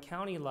 On a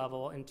county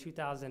level, in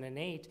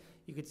 2008,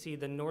 you could see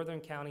the northern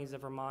counties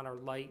of Vermont are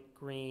light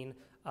green,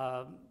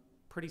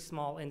 pretty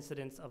small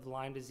incidence of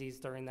Lyme disease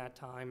during that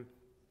time.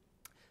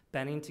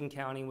 Bennington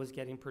County was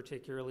getting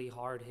particularly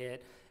hard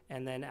hit,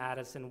 and then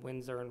Addison,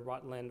 Windsor, and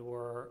Rutland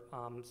were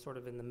sort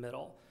of in the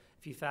middle.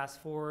 If you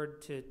fast forward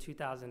to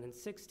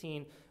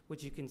 2016,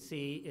 what you can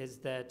see is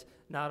that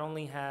not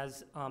only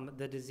has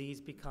the disease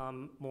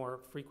become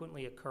more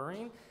frequently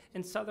occurring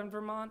in southern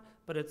Vermont,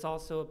 but it's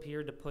also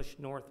appeared to push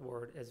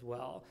northward as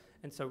well.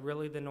 And so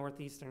really the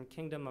northeastern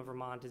kingdom of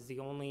Vermont is the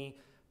only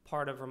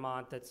part of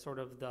Vermont that's sort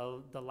of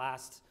the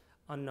last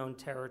unknown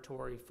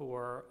territory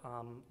for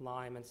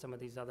Lyme and some of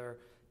these other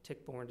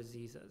tick-borne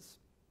diseases.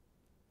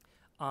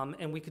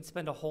 And we could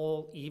spend a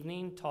whole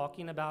evening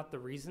talking about the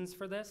reasons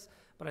for this,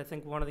 but I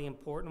think one of the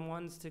important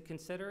ones to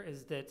consider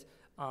is that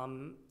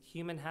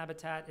human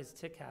habitat is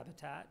tick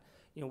habitat.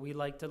 We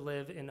like to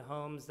live in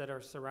homes that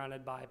are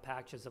surrounded by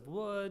patches of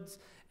woods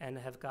and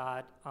have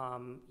got,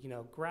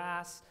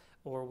 grass,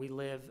 or we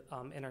live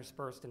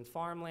interspersed in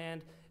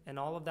farmland, and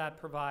all of that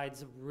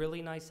provides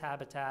really nice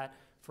habitat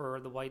for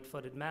the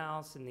white-footed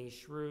mouse and these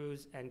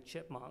shrews and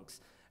chipmunks.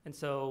 And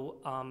so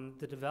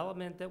the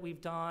development that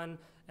we've done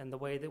and the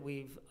way that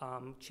we've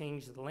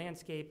changed the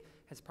landscape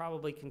has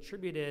probably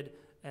contributed,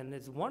 and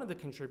is one of the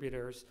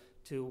contributors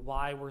to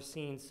why we're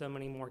seeing so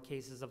many more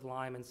cases of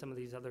Lyme and some of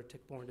these other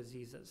tick-borne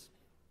diseases.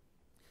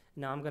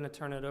 Now I'm going to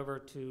turn it over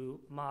to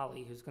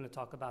Molly, who's going to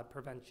talk about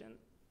prevention.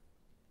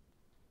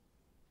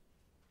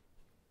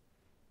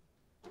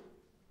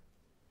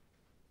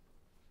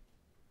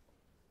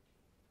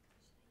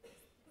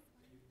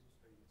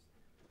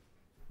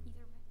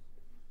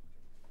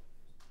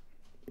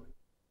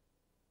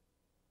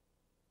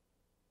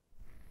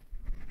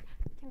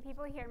 Can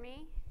people hear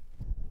me?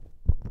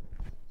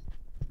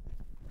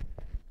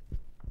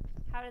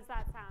 How does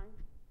that sound?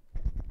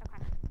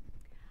 Okay.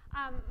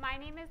 My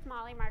name is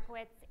Molly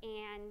Markowitz,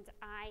 and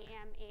I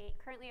am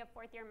currently a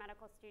fourth-year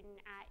medical student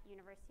at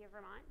University of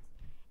Vermont.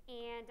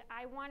 And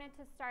I wanted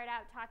to start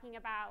out talking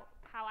about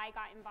how I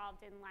got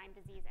involved in Lyme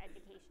disease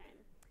education.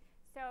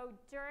 So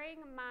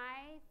during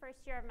my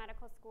first year of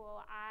medical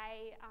school,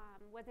 I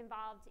was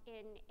involved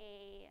in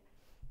a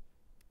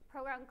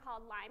program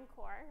called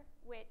LymeCore,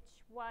 which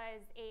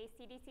was a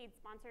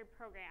CDC-sponsored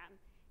program.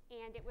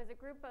 And it was a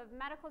group of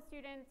medical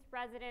students,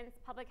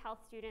 residents, public health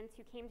students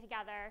who came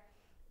together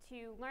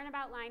to learn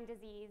about Lyme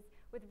disease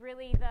with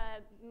really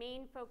the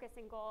main focus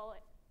and goal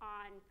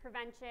on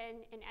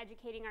prevention and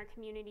educating our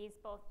communities,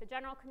 both the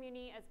general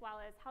community as well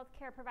as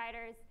healthcare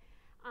providers,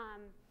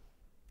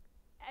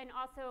 and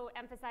also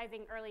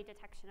emphasizing early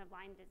detection of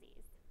Lyme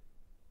disease.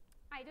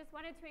 I just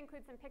wanted to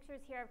include some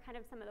pictures here of kind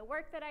of some of the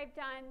work that I've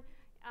done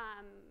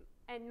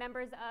and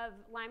members of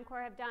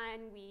LymeCore have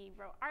done. We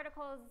wrote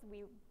articles,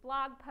 we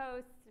blog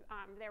posts,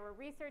 there were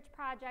research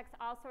projects,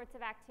 all sorts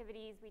of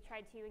activities. We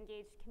tried to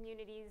engage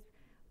communities,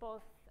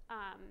 both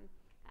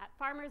at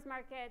farmers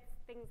markets,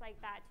 things like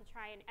that, to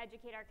try and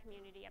educate our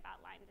community about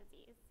Lyme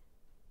disease.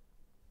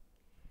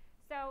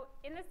 So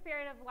in the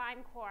spirit of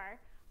LymeCore,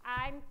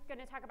 I'm going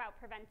to talk about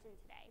prevention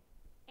today.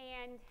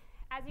 And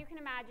as you can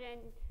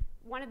imagine,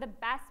 one of the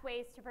best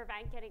ways to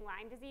prevent getting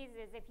Lyme disease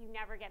is if you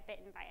never get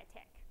bitten by a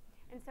tick.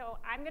 And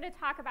so I'm going to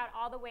talk about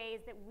all the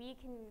ways that we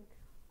can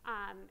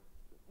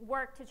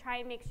work to try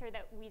and make sure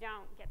that we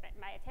don't get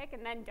bitten by a tick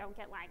and then don't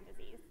get Lyme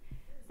disease.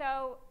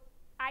 So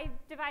I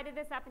divided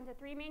this up into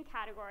three main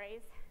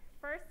categories.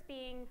 First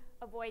being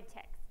avoid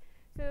ticks.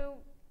 So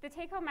the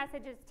take-home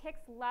message is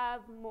ticks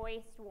love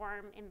moist,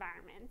 warm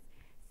environments.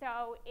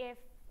 So if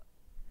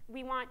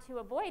we want to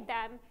avoid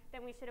them,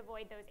 then we should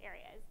avoid those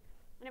areas.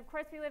 And of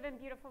course, we live in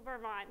beautiful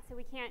Vermont, so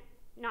we can't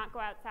not go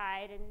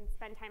outside and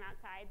spend time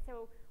outside.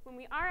 So when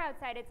we are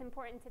outside, it's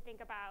important to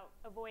think about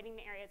avoiding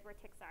the areas where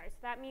ticks are. So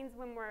that means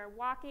when we're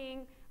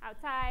walking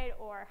outside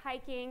or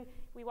hiking,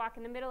 we walk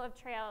in the middle of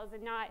trails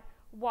and not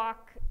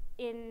walk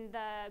in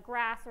the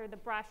grass or the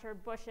brush or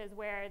bushes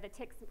where the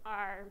ticks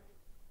are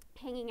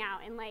hanging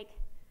out. And like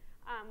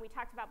we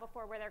talked about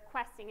before, where they're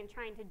questing and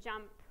trying to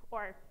jump,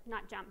 or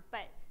not jump,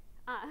 but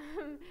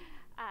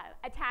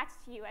attach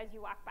to you as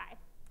you walk by.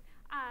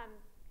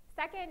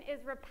 Second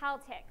is repel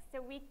ticks.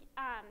 So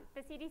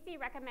the CDC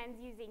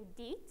recommends using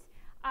DEET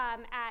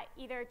at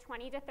either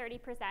 20 to 30%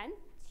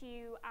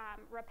 to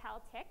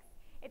repel ticks.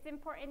 It's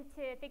important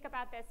to think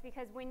about this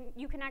because when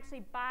you can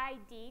actually buy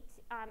DEET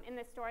in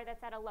the store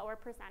that's at a lower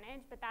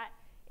percentage, but that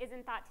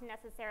isn't thought to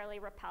necessarily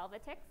repel the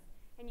ticks.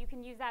 And you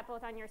can use that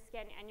both on your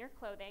skin and your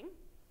clothing.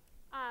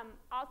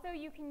 Also,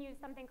 you can use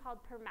something called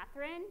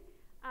permethrin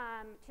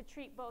to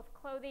treat both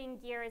clothing,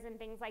 gears, and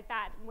things like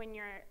that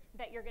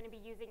that you're going to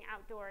be using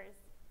outdoors.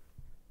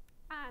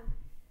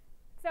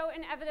 So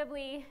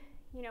inevitably,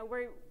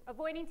 we're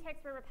avoiding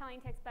ticks, we're repelling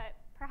ticks, but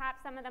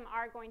perhaps some of them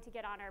are going to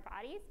get on our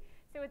bodies.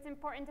 So it's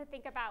important to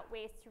think about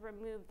ways to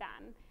remove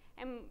them.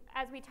 And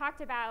as we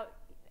talked about,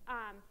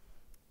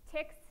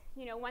 ticks,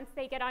 once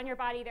they get on your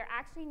body, they're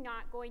actually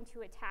not going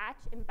to attach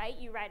and bite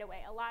you right away.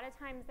 A lot of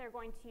times they're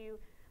going to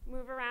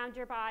move around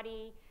your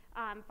body,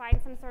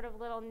 find some sort of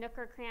little nook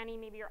or cranny,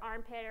 maybe your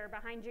armpit or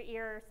behind your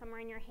ear or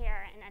somewhere in your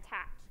hair, and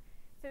attach.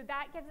 So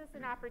that gives us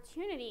an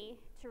opportunity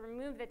to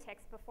remove the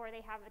ticks before they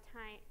have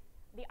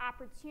the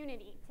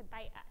opportunity to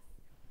bite us.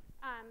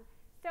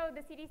 So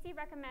the CDC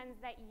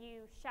recommends that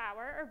you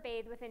shower or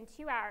bathe within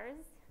 2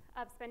 hours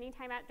of spending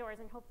time outdoors,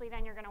 and hopefully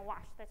then you're going to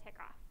wash the tick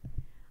off.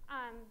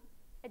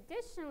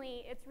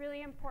 Additionally, it's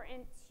really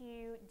important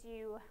to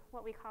do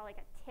what we call like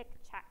a tick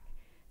check.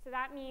 So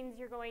that means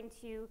you're going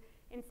to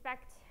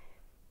inspect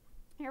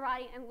your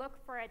body and look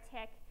for a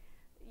tick.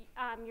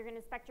 You're going to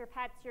inspect your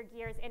pets, your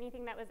gears,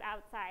 anything that was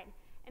outside.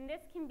 And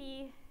this can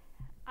be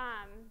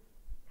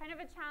kind of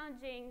a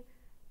challenging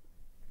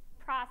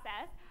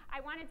process. I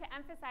wanted to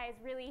emphasize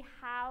really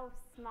how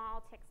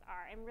small ticks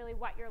are and really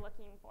what you're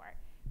looking for.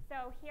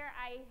 So here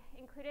I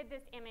included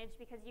this image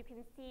because you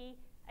can see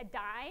a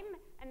dime,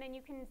 and then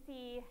you can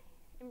see,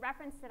 in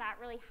reference to that,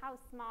 really how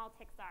small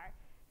ticks are.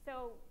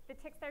 So the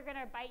ticks that are going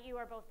to bite you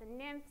are both the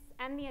nymphs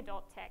and the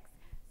adult ticks.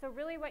 So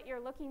really what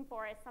you're looking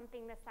for is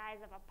something the size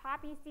of a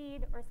poppy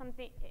seed, or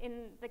something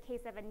in the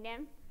case of a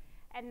nymph,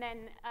 and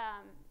then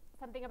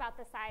something about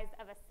the size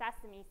of a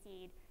sesame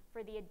seed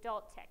for the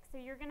adult tick. So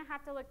you're going to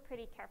have to look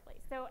pretty carefully.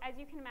 So as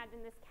you can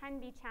imagine, this can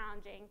be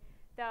challenging,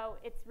 though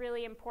it's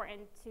really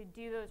important to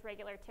do those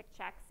regular tick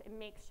checks and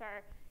make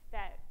sure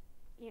that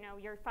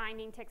you're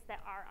finding ticks that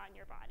are on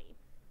your body.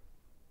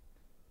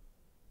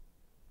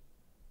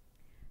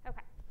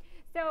 Okay,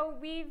 so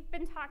we've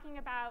been talking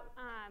about,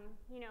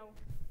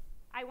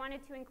 I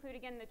wanted to include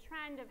again the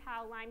trend of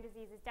how Lyme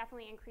disease is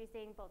definitely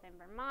increasing both in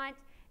Vermont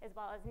as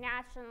well as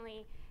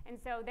nationally. And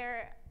so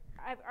there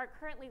are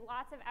currently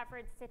lots of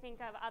efforts to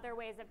think of other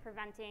ways of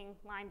preventing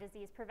Lyme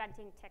disease,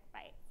 preventing tick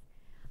bites.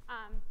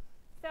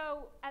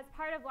 So as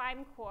part of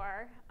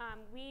LymeCore,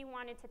 we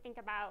wanted to think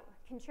about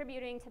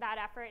contributing to that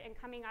effort and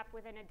coming up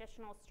with an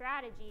additional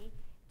strategy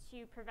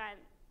to prevent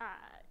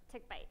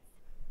tick bites.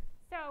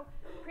 So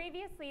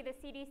previously, the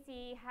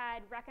CDC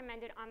had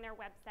recommended on their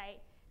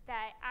website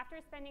that after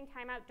spending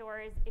time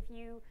outdoors, if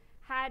you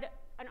had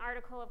an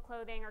article of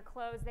clothing or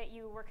clothes that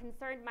you were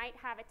concerned might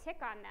have a tick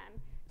on them,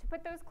 to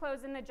put those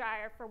clothes in the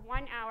dryer for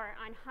 1 hour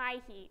on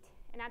high heat.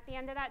 And at the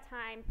end of that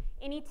time,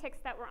 any ticks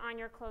that were on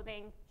your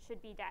clothing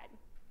should be dead.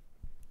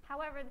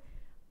 However,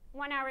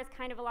 1 hour is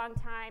kind of a long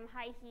time.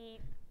 High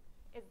heat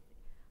is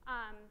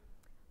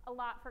a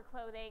lot for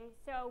clothing.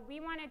 So we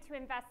wanted to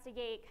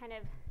investigate kind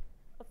of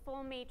a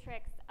full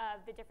matrix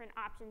of the different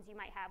options you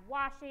might have: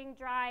 washing,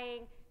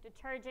 drying,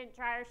 detergent,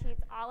 dryer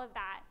sheets, all of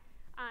that,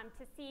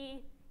 to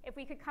see if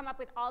we could come up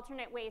with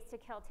alternate ways to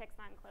kill ticks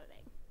on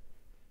clothing.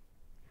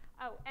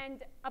 Oh,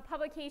 and a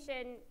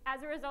publication,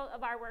 as a result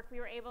of our work, we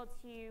were able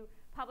to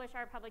publish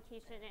our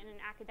publication in an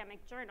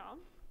academic journal,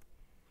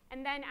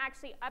 and then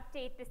actually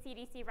update the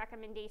CDC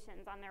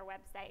recommendations on their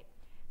website.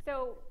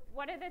 So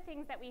one of the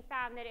things that we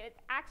found that it's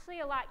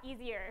actually a lot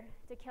easier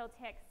to kill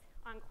ticks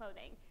on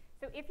clothing.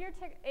 So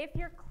if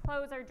your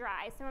clothes are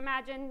dry, so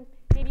imagine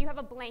maybe you have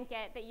a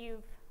blanket that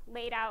you've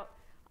laid out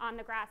on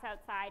the grass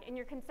outside, and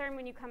you're concerned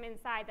when you come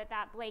inside that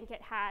that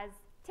blanket has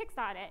ticks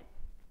on it.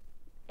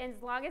 And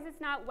as long as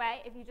it's not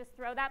wet, if you just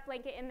throw that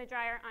blanket in the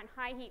dryer on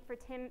high heat for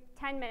 10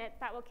 minutes,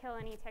 that will kill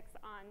any ticks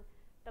on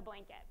the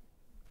blanket.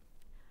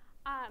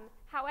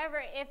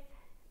 However, if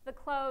the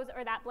clothes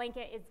or that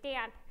blanket is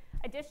damp,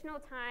 additional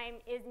time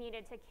is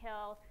needed to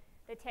kill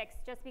the ticks,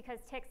 just because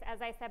ticks,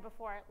 as I said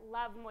before,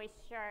 love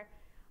moisture.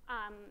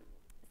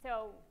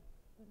 So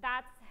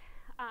that's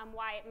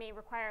why it may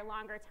require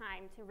longer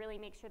time to really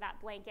make sure that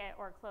blanket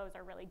or clothes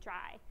are really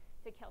dry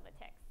to kill the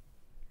ticks.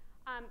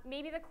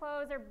 Maybe the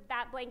clothes or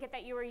that blanket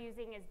that you were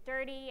using is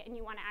dirty and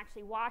you want to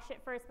actually wash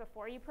it first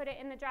before you put it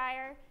in the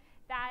dryer.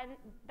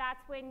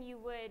 That's when you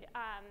would,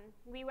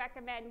 we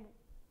recommend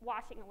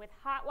washing it with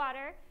hot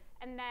water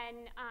and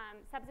then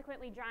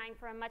subsequently drying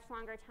for a much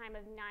longer time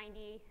of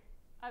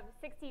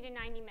 60 to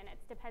 90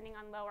 minutes, depending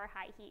on low or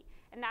high heat.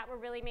 And that will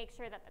really make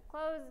sure that the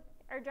clothes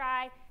are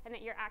dry and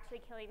that you're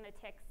actually killing the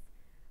ticks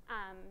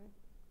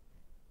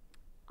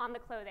on the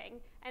clothing.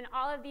 And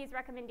all of these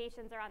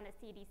recommendations are on the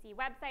CDC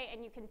website,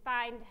 and you can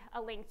find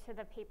a link to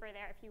the paper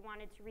there if you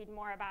wanted to read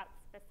more about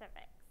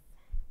specifics.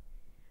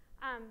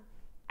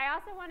 I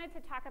also wanted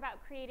to talk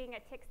about creating a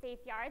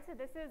tick-safe yard. So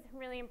this is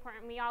really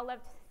important. We all love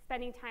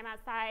spending time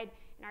outside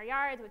in our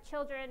yards with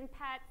children,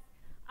 pets,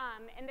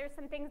 and there's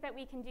some things that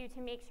we can do to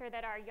make sure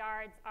that our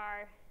yards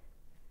are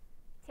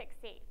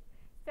tick-safe.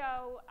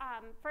 So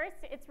first,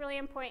 it's really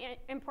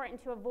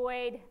important to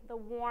avoid the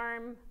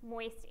warm,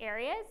 moist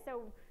areas.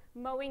 So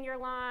mowing your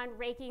lawn,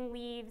 raking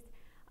leaves,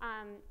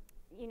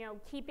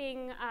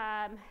 keeping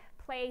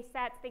play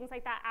sets, things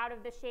like that out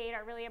of the shade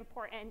are really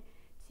important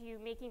to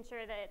making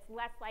sure that it's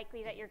less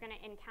likely that you're going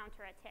to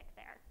encounter a tick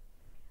there.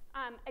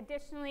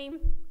 Additionally,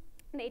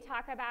 they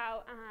talk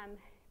about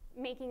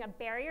making a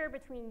barrier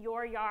between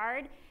your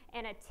yard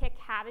and a tick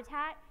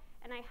habitat.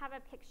 And I have a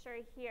picture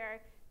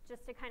here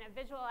just to kind of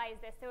visualize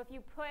this. So if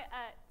you put,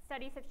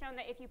 studies have shown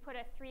that if you put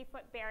a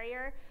 3-foot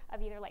barrier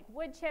of either like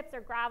wood chips or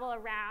gravel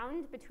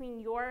around between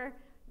your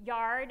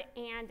yard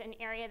and an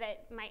area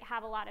that might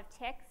have a lot of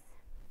ticks,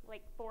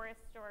 like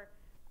forest or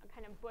a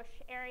kind of bush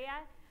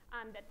area,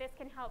 that this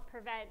can help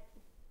prevent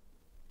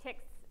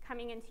ticks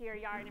coming into your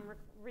yard and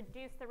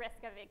reduce the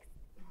risk of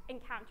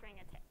encountering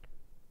a tick.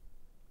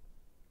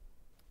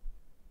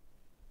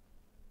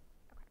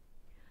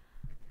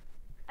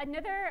 Okay.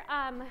 Another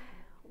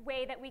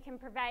way that we can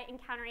prevent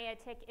encountering a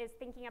tick is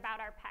thinking about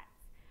our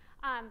pets.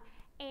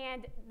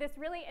 And this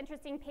really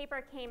interesting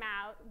paper came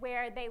out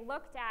where they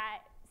looked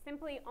at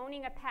simply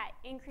owning a pet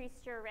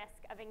increased your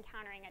risk of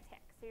encountering a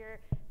tick. So your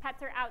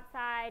pets are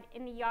outside,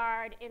 in the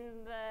yard,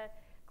 in the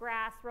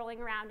grass, rolling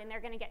around, and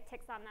they're going to get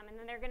ticks on them. And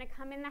then they're going to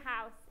come in the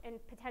house and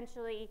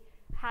potentially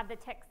have the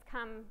ticks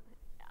come,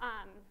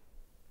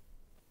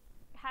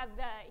 have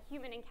the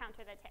human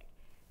encounter the tick.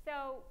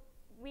 So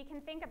we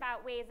can think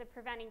about ways of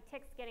preventing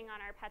ticks getting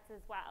on our pets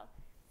as well.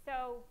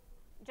 So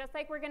just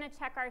like we're going to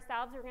check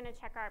ourselves, we're going to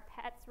check our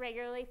pets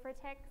regularly for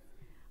ticks,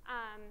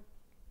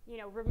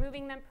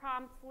 removing them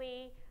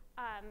promptly.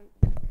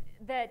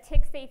 The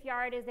tick-safe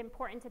yard is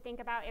important to think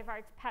about if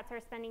our pets are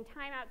spending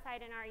time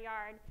outside in our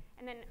yard.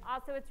 And then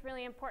also it's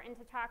really important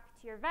to talk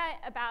to your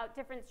vet about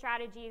different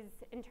strategies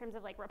in terms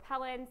of like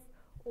repellents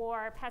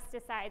or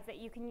pesticides that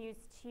you can use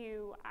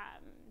to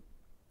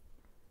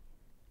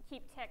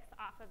keep ticks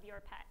off of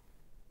your pet.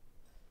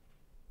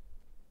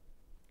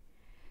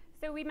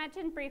 So we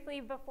mentioned briefly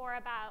before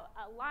about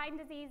a Lyme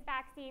disease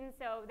vaccine.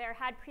 So there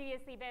had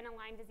previously been a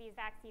Lyme disease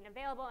vaccine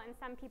available, and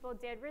some people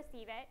did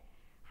receive it.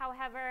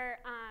 However,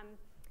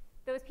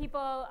 those people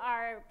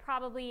are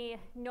probably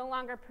no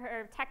longer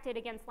protected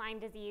against Lyme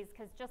disease,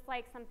 because just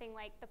like something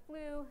like the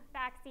flu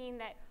vaccine,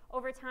 that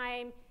over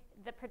time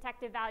the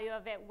protective value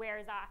of it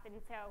wears off. And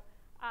so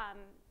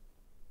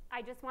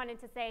I just wanted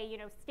to say,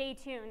 stay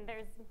tuned.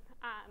 There's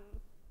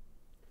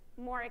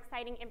more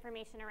exciting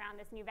information around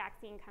this new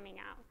vaccine coming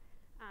out,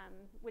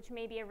 which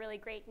may be a really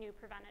great new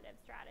preventative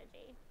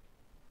strategy.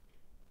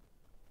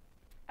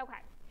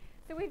 Okay,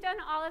 so we've done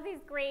all of these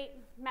great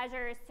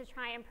measures to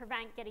try and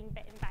prevent getting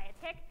bitten by a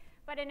tick,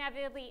 but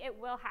inevitably it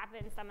will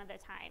happen some of the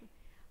time.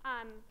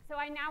 So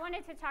I now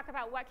wanted to talk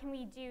about what can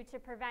we do to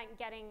prevent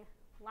getting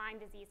Lyme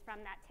disease from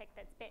that tick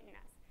that's bitten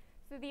us.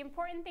 So the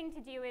important thing to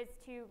do is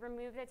to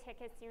remove the tick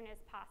as soon as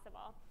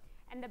possible.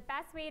 And the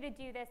best way to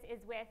do this is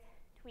with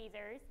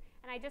tweezers.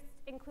 And I just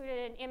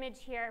included an image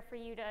here for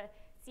you to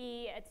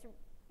see. It's,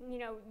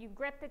 you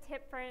grip the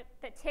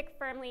tick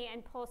firmly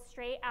and pull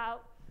straight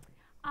out.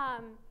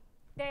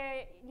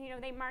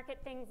 They market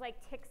things like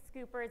tick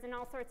scoopers and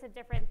all sorts of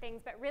different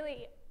things, but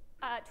really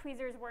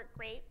tweezers work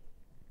great.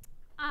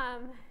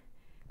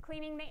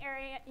 Cleaning the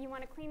area, you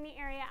want to clean the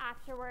area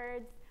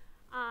afterwards.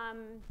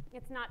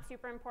 It's not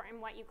super important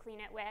what you clean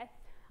it with.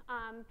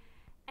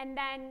 And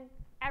then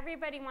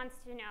everybody wants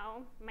to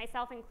know,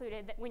 myself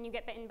included, that when you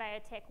get bitten by a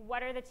tick,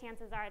 what are the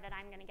chances are that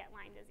I'm going to get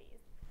Lyme disease?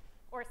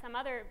 Or some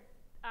other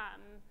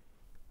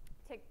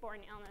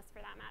tick-borne illness for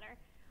that matter.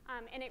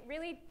 And it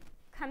really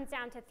comes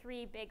down to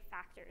three big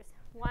factors.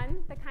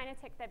 One, the kind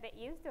of tick that bit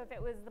you. So if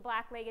it was the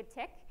black-legged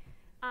tick,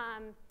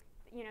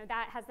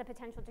 that has the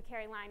potential to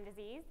carry Lyme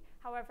disease.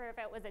 However, if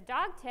it was a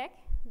dog tick,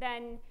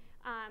 then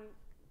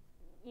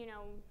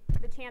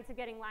the chance of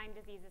getting Lyme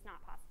disease is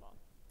not possible.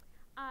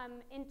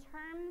 In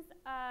terms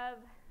of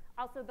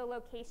also the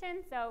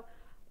location, so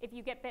if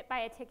you get bit by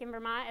a tick in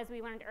Vermont, as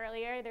we learned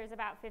earlier, there's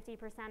about 50%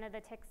 of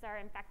the ticks are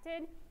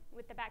infected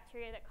with the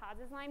bacteria that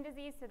causes Lyme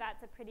disease, so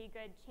that's a pretty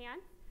good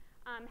chance.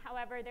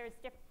 However, there's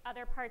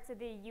other parts of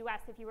the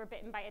US, if you were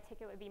bitten by a tick,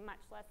 it would be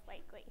much less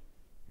likely.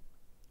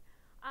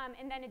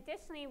 And then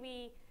additionally,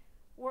 we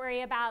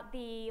worry about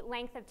the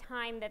length of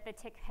time that the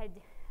tick had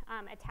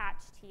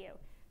attached to you.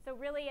 So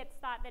really, it's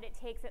thought that it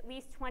takes at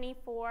least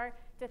 24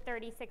 to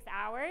 36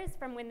 hours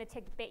from when the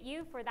tick bit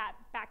you for that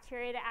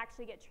bacteria to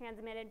actually get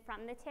transmitted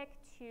from the tick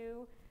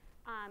to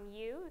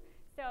you.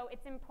 So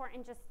it's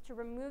important just to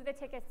remove the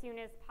tick as soon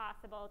as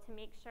possible to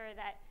make sure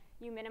that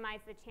you minimize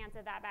the chance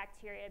of that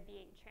bacteria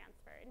being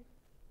transferred.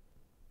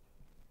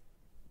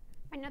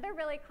 Another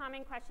really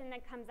common question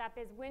that comes up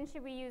is, when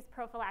should we use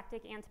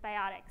prophylactic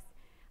antibiotics?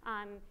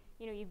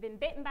 You've been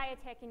bitten by a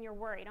tick and you're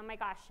worried, oh my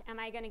gosh, am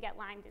I going to get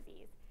Lyme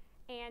disease?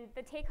 And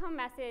the take-home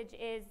message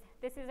is,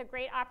 this is a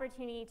great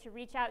opportunity to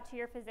reach out to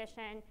your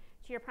physician,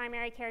 to your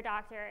primary care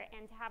doctor,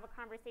 and to have a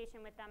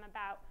conversation with them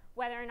about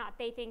whether or not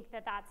they think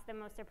that that's the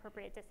most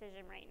appropriate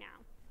decision right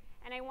now.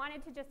 And I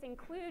wanted to just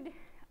include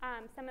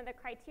some of the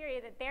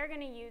criteria that they're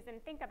going to use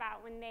and think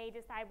about when they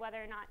decide whether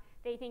or not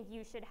they think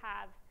you should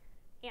have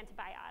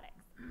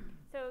antibiotics.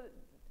 So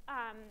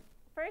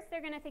first,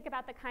 they're going to think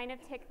about the kind of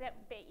tick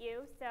that bit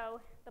you. So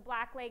the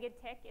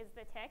black-legged tick is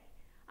the tick.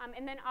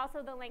 And then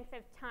also the length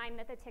of time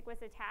that the tick was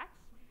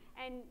attached.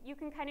 And you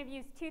can kind of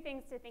use two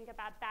things to think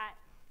about that.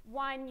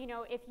 One,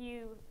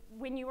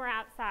 when you were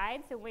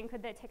outside, so when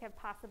could the tick have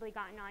possibly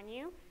gotten on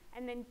you?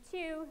 And then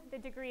two, the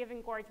degree of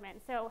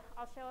engorgement. So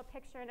I'll show a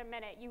picture in a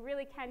minute. You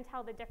really can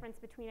tell the difference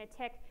between a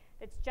tick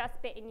that's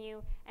just bitten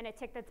you and a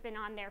tick that's been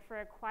on there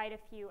for quite a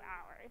few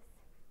hours.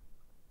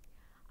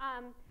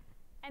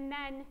 And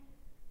then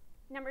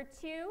number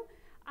two,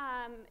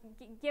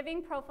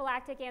 giving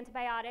prophylactic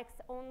antibiotics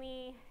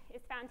only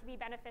is found to be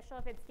beneficial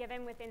if it's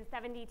given within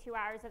 72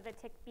 hours of the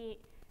tick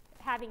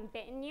having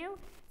bitten you.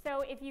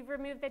 So if you've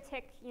removed the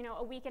tick,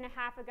 a week and a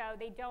half ago,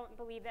 they don't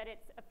believe that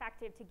it's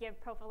effective to give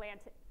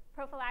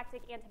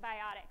prophylactic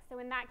antibiotics. So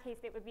in that case,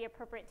 it would be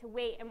appropriate to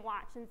wait and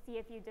watch and see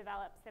if you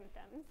develop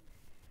symptoms.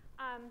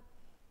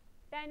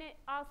 Then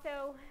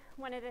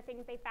one of the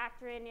things they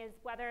factor in is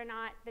whether or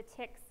not the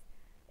ticks,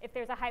 if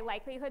there's a high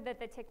likelihood that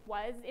the tick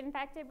was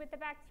infected with the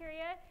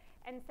bacteria.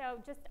 And so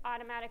just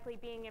automatically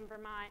being in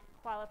Vermont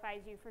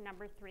qualifies you for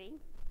number 3,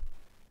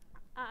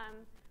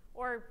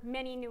 or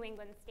many New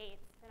England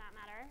states for that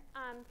matter.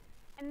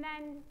 And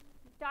then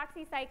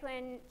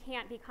doxycycline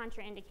can't be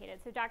contraindicated.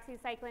 So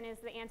doxycycline is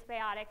the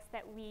antibiotics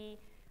that we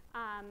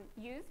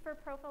use for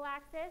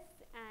prophylaxis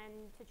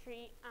and to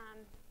treat,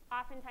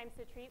 oftentimes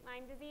to treat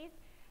Lyme disease.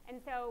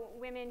 And so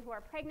women who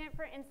are pregnant,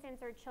 for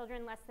instance, or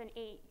children less than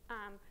 8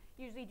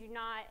 usually do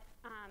not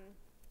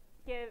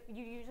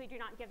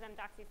give them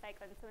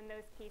doxycycline. So in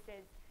those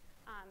cases,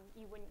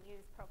 you wouldn't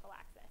use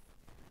prophylaxis.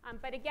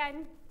 But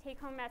again,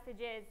 take-home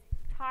message is,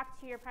 talk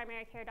to your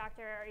primary care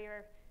doctor or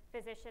your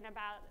physician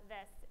about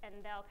this, and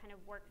they'll kind of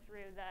work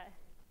through the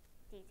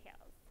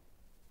details.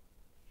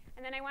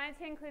 And then I wanted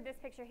to include this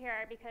picture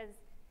here because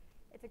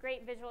it's a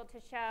great visual to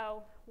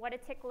show what a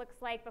tick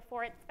looks like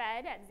before it's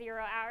fed at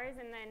 0 hours,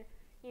 and then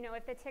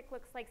if the tick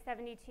looks like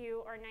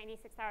 72 or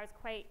 96 hours,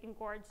 quite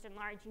engorged and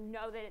large, you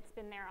know that it's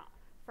been there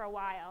for a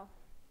while.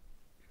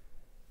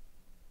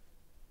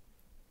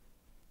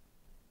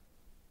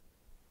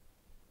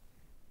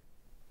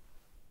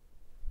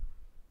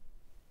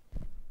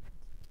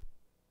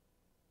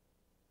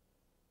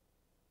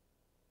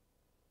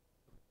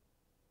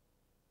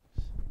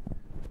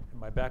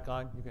 Am I back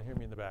on? You can hear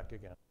me in the back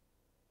again.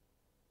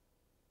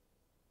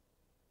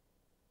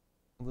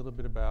 a little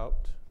bit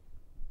about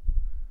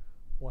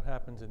what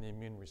happens in the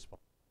immune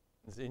response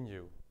in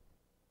you.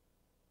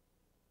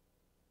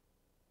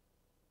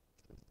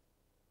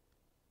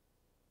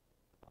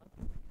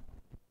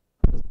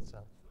 Doesn't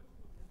sound.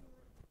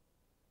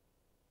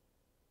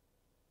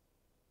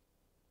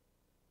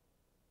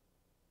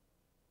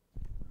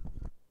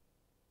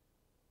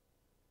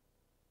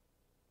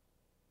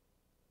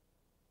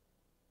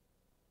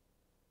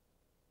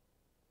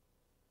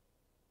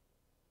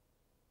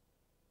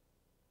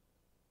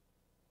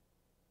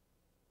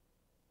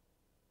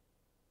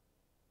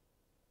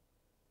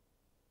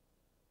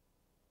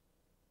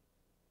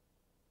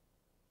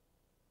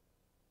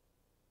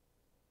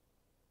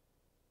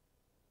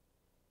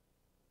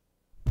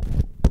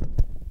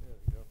 There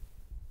we go.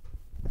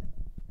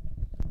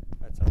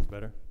 That sounds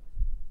better.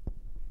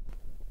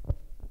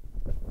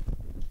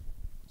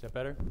 Is that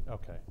better?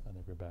 Okay, I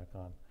think we're back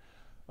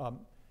on.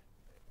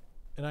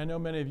 And I know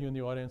many of you in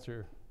the audience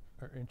are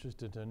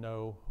interested to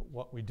know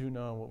what we do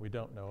know and what we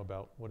don't know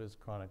about what is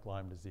chronic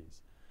Lyme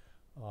disease.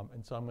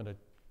 And so I'm going to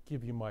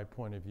give you my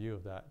point of view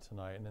of that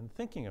tonight. And in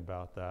thinking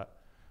about that,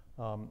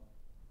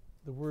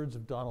 the words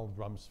of Donald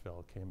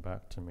Rumsfeld came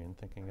back to me in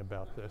thinking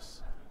about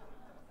this.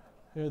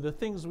 You know, the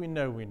things we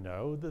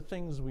know, the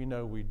things we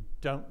know we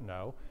don't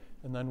know,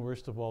 and then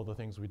worst of all, the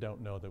things we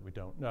don't know that we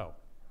don't know.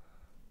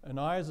 And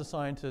I, as a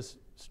scientist,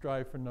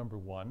 strive for number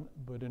one,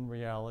 but in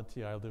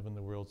reality, I live in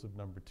the worlds of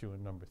number two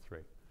and number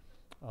three.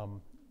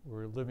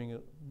 We're living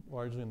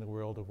largely in the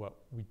world of what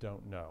we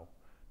don't know,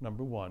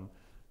 number one.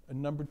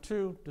 And number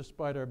two,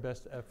 despite our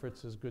best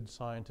efforts as good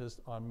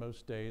scientists, on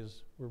most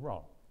days, we're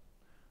wrong.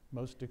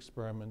 Most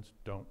experiments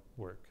don't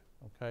work,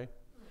 okay?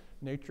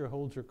 Nature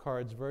holds her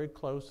cards very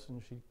close,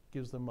 and she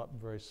gives them up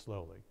very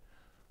slowly.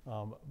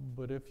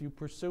 But if you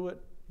pursue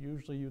it,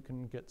 usually you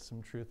can get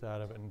some truth out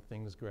of it and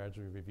things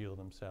gradually reveal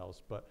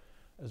themselves. But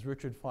as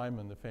Richard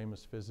Feynman, the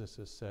famous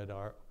physicist, said,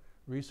 our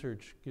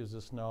research gives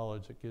us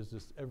knowledge, it gives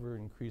us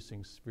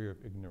ever-increasing sphere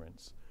of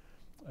ignorance.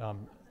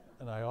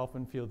 And I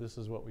often feel this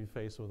is what we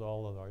face with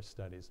all of our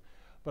studies.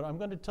 But I'm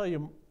going to tell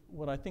you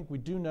what I think we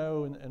do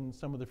know and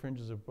some of the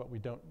fringes of what we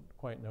don't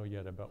quite know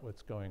yet about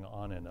what's going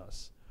on in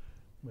us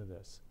with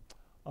this.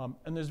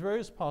 And there's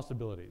various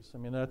possibilities. I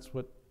mean, that's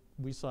what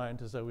we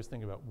scientists always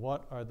think about.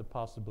 What are the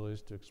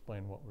possibilities to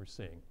explain what we're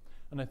seeing?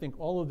 And I think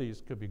all of these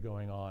could be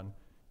going on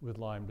with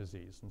Lyme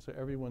disease. And so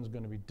everyone's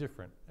going to be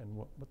different in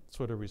what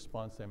sort of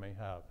response they may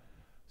have.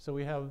 So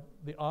we have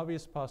the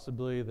obvious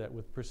possibility that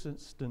with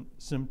persistent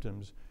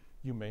symptoms,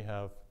 you may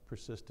have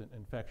persistent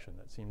infection.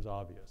 That seems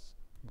obvious,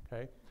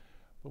 okay?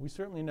 But we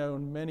certainly know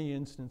in many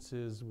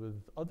instances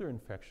with other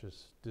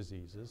infectious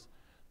diseases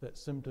that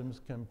symptoms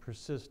can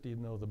persist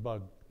even though the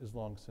bug is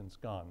long since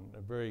gone.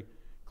 Very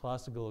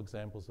classical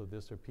examples of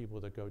this are people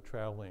that go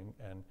traveling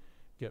and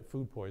get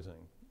food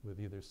poisoning with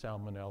either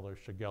salmonella or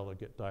shigella,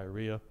 get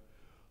diarrhea.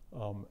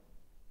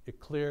 It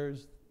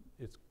clears,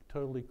 it's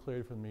totally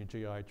cleared from the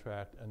GI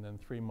tract, and then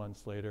 3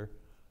 months later,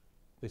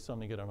 they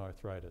suddenly get an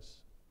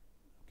arthritis.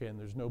 Okay, and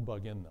there's no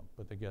bug in them,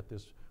 but they get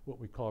this, what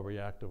we call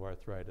reactive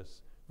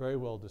arthritis, very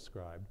well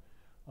described.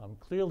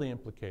 Clearly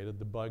implicated,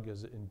 the bug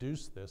has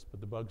induced this, but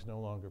the bug's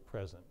no longer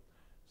present.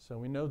 So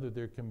we know that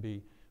there can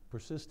be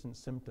persistent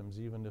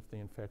symptoms even if the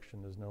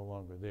infection is no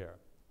longer there.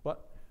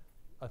 But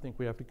I think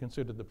we have to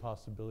consider the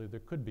possibility there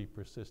could be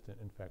persistent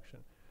infection.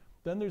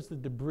 Then there's the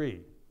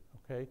debris,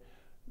 okay?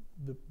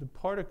 The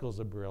particles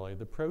of Borrelia,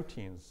 the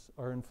proteins,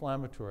 are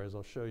inflammatory, as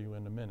I'll show you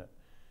in a minute.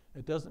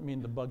 It doesn't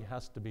mean the bug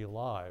has to be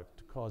alive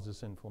to cause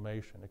this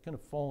inflammation. It can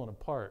have fallen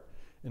apart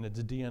in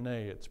its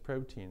DNA, its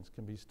proteins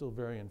can be still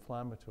very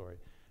inflammatory.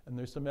 And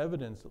there's some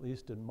evidence, at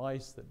least in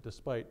mice, that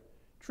despite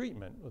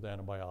treatment with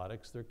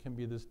antibiotics, there can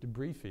be this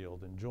debris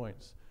field in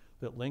joints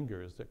that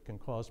lingers that can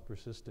cause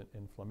persistent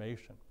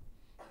inflammation.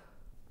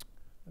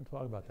 And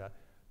talk about that.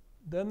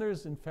 Then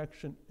there's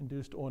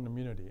infection-induced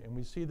autoimmunity, and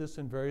we see this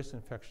in various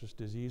infectious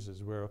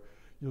diseases where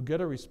you'll get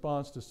a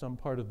response to some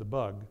part of the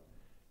bug,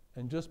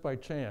 and just by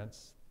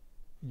chance,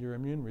 your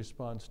immune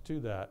response to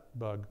that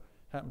bug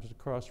happens to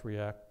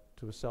cross-react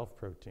to a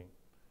self-protein.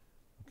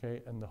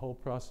 Okay, and the whole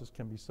process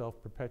can be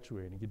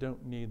self-perpetuating. You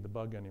don't need the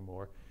bug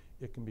anymore.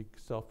 It can be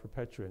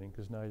self-perpetuating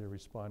because now you're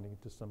responding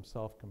to some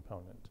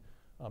self-component.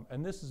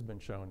 And this has been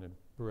shown in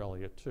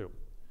Borrelia too.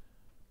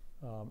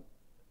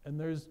 And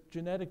there's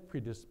genetic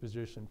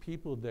predisposition.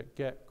 People that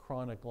get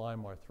chronic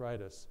Lyme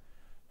arthritis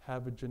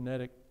have a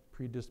genetic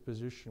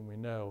predisposition, we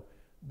know,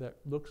 that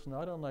looks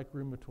not unlike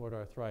rheumatoid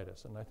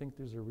arthritis. And I think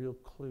there's a real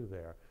clue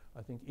there.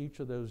 I think each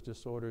of those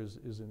disorders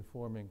is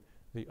informing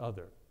the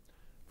other.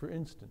 For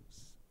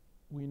instance,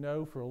 we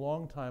know for a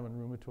long time in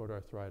rheumatoid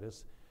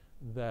arthritis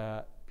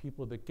that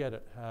people that get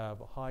it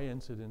have a high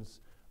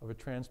incidence of a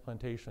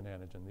transplantation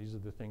antigen. These are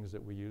the things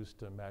that we use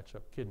to match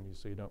up kidneys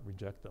so you don't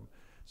reject them.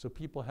 So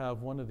people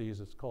have one of these,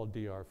 it's called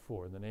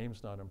DR4. The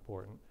name's not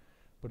important,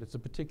 but it's a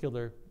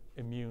particular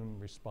immune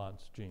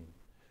response gene.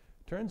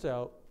 Turns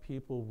out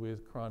people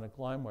with chronic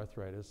Lyme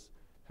arthritis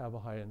have a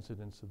high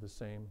incidence of the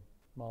same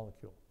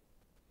molecule,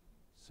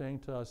 saying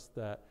to us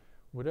that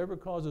Whatever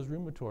causes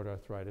rheumatoid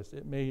arthritis,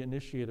 it may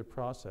initiate a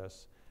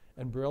process,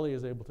 and Borrelia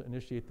is able to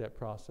initiate that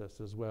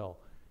process as well.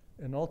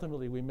 And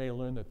ultimately, we may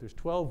learn that there's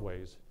 12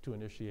 ways to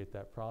initiate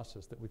that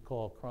process that we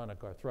call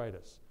chronic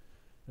arthritis.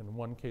 In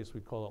one case,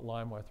 we call it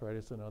Lyme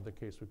arthritis. In another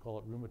case, we call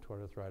it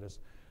rheumatoid arthritis.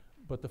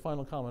 But the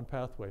final common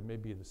pathway may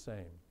be the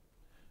same.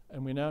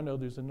 And we now know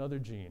there's another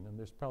gene, and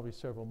there's probably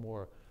several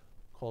more,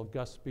 called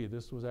GUS-B.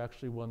 This was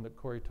actually one that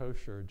Corey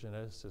Tosher, a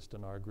geneticist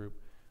in our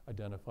group,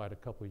 identified a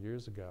couple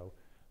years ago,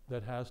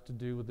 that has to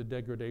do with the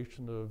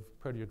degradation of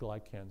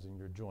proteoglycans in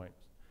your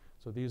joints.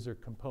 So these are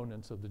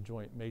components of the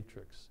joint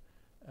matrix.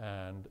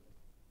 And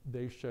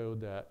they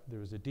showed that there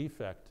was a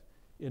defect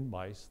in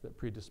mice that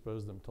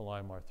predisposed them to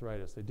Lyme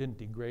arthritis. They didn't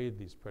degrade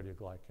these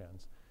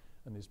proteoglycans.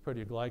 And these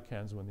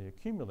proteoglycans, when they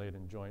accumulate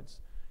in joints,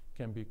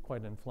 can be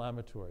quite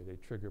inflammatory. They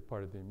trigger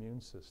part of the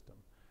immune system.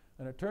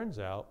 And it turns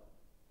out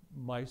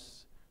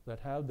mice that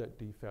have that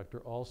defect are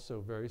also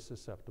very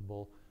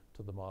susceptible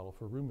to the model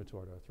for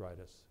rheumatoid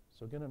arthritis.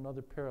 So again,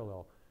 another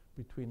parallel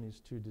between these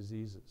two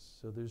diseases.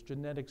 So there's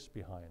genetics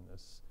behind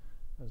this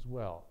as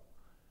well.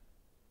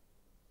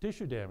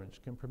 Tissue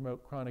damage can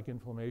promote chronic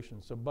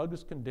inflammation. So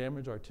bugs can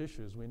damage our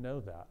tissues, we know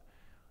that.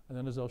 And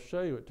then as I'll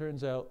show you, it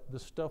turns out the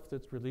stuff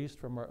that's released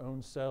from our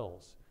own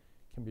cells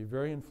can be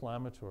very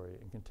inflammatory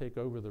and can take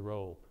over the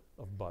role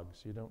of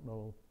bugs. You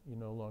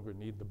no longer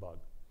need the bug.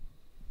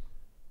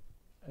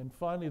 And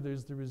finally,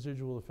 there's the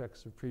residual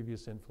effects of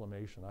previous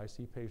inflammation. I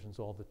see patients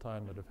all the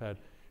time that have had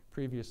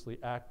previously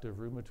active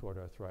rheumatoid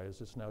arthritis.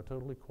 It's now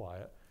totally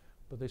quiet,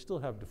 but they still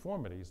have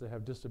deformities, they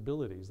have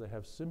disabilities, they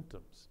have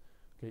symptoms,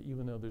 okay,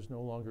 even though there's no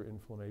longer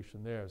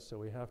inflammation there. So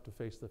we have to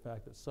face the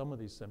fact that some of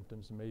these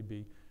symptoms may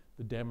be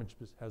the damage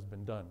has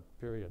been done,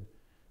 period.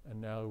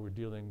 And now we're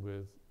dealing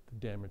with the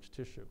damaged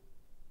tissue,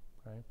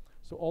 okay?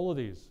 So all of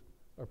these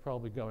are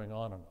probably going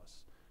on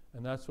us.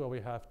 And that's why we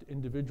have to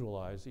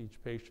individualize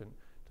each patient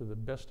to the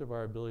best of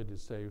our ability to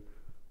say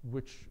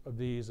which of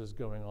these is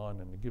going on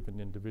in a given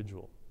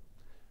individual.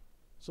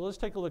 So let's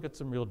take a look at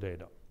some real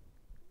data.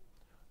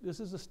 This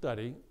is a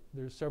study.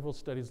 There's several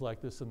studies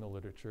like this in the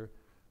literature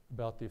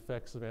about the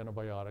effects of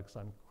antibiotics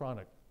on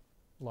chronic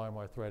Lyme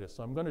arthritis.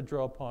 So I'm going to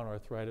draw upon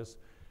arthritis.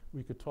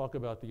 We could talk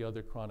about the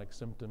other chronic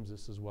symptoms.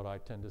 This is what I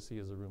tend to see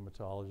as a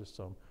rheumatologist,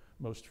 so I'm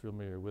most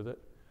familiar with it.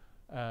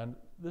 And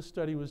this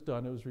study was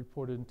done. It was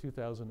reported in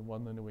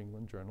 2001 in the New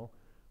England Journal.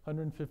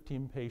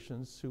 115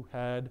 patients who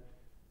had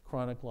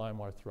chronic Lyme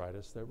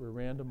arthritis that were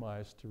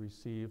randomized to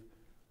receive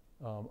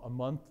a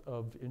month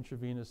of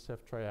intravenous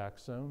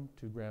ceftriaxone,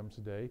 2 grams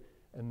a day,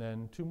 and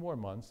then 2 more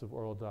months of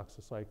oral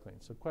doxycycline.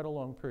 So quite a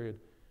long period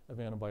of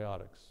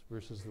antibiotics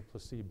versus the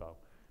placebo.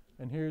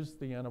 And here's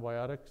the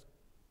antibiotics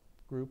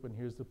group, and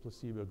here's the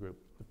placebo group.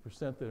 The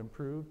percent that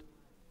improved,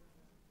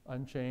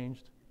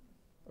 unchanged,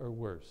 or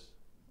worse,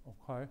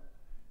 okay?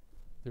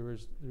 There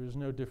is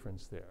no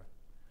difference there.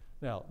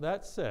 Now,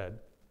 that said,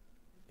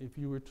 if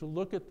you were to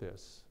look at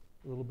this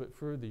a little bit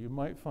further, you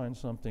might find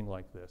something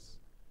like this,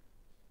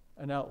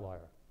 an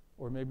outlier,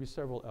 or maybe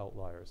several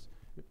outliers.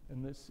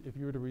 And this, if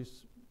you were to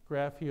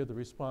graph here the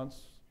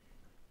response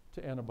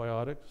to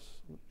antibiotics,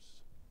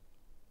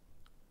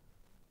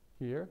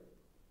 here,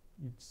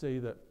 you'd say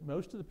that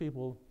most of the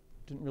people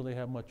didn't really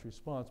have much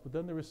response, but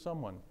then there was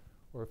someone,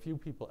 or a few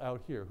people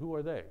out here. Who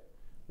are they?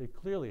 They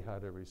clearly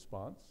had a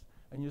response.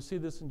 And you see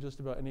this in just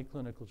about any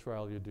clinical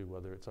trial you do,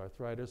 whether it's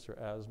arthritis or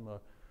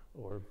asthma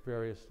or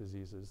various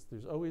diseases.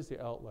 There's always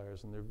the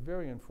outliers, and they're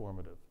very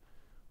informative,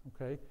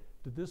 okay?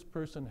 Did this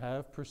person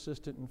have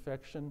persistent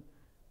infection?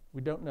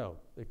 We don't know.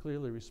 They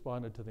clearly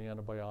responded to the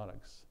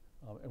antibiotics.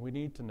 And we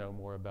need to know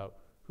more about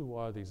who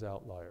are these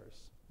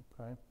outliers,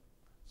 okay?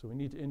 So we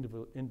need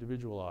to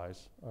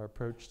individualize our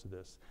approach to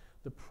this.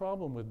 The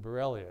problem with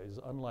Borrelia is,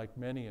 unlike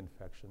many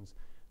infections,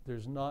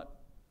 there's not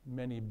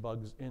many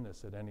bugs in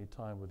us at any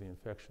time with the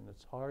infection.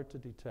 It's hard to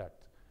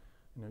detect.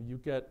 You know, you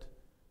get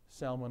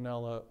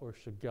Salmonella or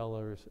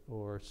Shigella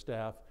or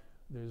Staph,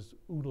 there's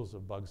oodles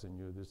of bugs in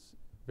you. It's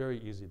very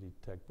easy to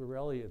detect.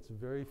 Borrelia, it's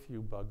very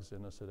few bugs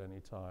in us at any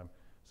time,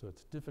 so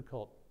it's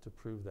difficult to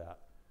prove that,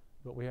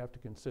 but we have to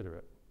consider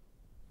it.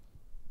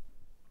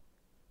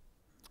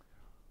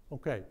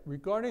 Okay,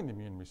 regarding the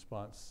immune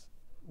response,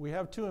 we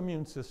have 2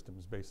 immune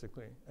systems,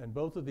 basically, and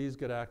both of these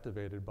get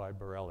activated by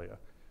Borrelia,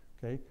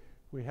 okay?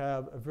 We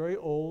have a very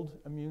old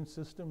immune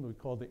system we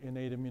call the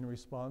innate immune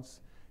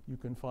response. You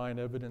can find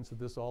evidence of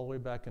this all the way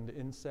back into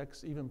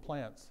insects. Even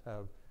plants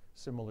have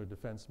similar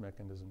defense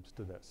mechanisms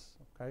to this,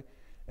 okay?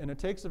 And it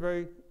takes a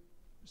very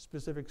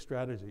specific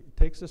strategy. It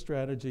takes a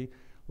strategy,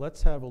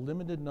 let's have a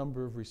limited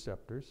number of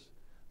receptors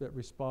that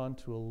respond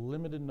to a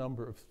limited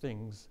number of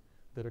things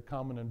that are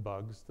common in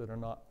bugs that are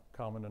not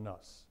common in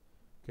us,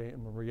 okay?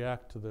 And we'll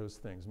react to those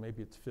things.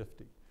 Maybe it's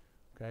 50.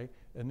 Okay?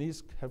 And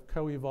these have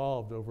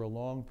co-evolved over a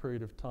long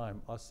period of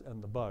time, us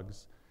and the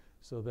bugs,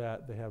 so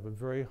that they have a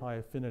very high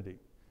affinity.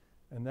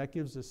 And that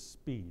gives us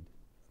speed.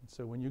 And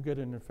so when you get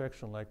an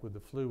infection like with the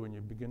flu and you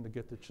begin to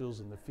get the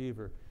chills and the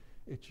fever,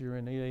 it's your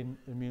innate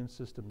immune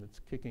system that's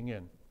kicking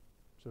in.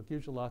 So it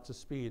gives you lots of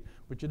speed,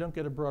 but you don't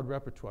get a broad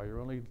repertoire. You're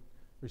only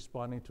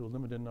responding to a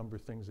limited number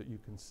of things that you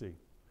can see.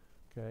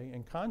 Okay?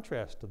 In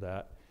contrast to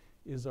that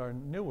is our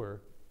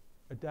newer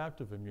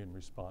adaptive immune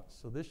response.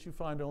 So this you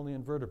find only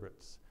in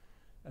vertebrates.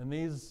 And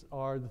these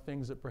are the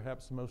things that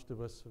perhaps most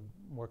of us have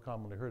more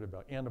commonly heard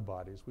about,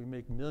 antibodies. We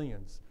make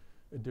millions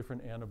of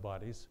different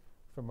antibodies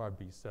from our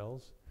B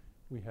cells.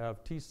 We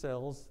have T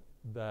cells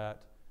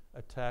that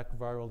attack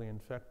virally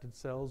infected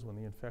cells when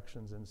the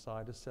infection's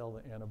inside a cell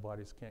that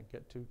antibodies can't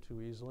get to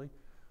too easily.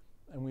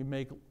 And we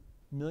make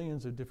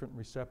millions of different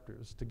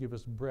receptors to give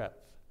us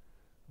breadth.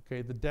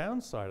 Okay, the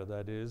downside of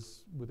that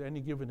is with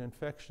any given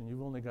infection,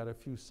 you've only got a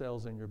few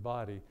cells in your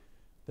body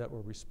that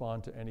will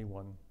respond to any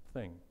one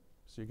thing.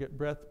 So you get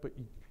breadth, but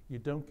you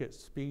don't get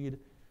speed,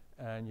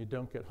 and you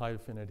don't get high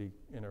affinity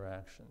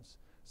interactions.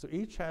 So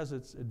each has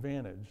its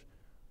advantage,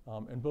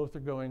 and both are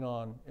going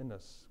on in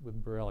us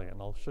with Borrelia.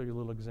 And I'll show you a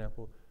little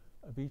example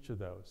of each of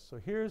those. So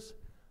here's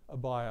a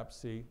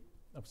biopsy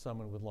of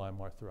someone with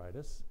Lyme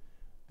arthritis.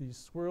 These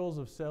swirls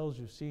of cells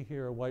you see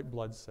here are white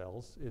blood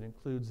cells. It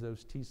includes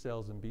those T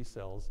cells and B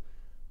cells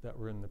that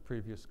were in the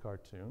previous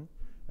cartoon.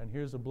 And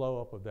here's a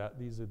blow-up of that.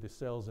 These are the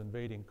cells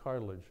invading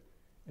cartilage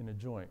in a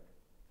joint.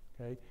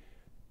 Okay?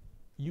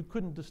 You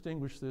couldn't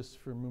distinguish this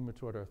from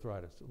rheumatoid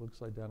arthritis. It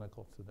looks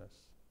identical to this.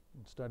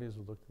 And studies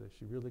have looked at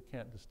this. You really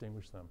can't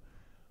distinguish them.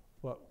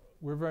 But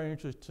we're very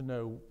interested to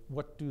know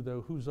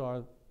whose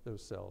are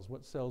those cells?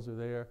 What cells are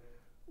there?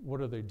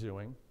 What are they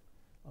doing?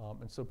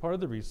 And so part of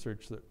the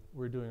research that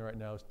we're doing right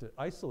now is to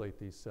isolate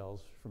these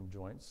cells from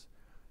joints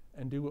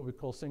and do what we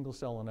call single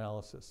cell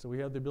analysis. So we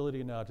have the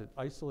ability now to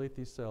isolate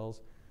these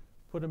cells,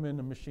 put them in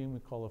a machine we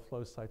call a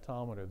flow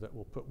cytometer that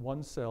will put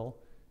one cell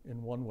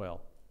in one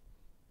well.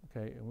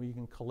 Okay, and we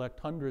can collect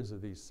hundreds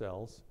of these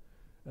cells,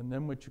 and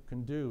then what you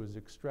can do is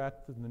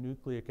extract the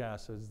nucleic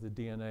acids, the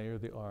DNA or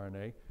the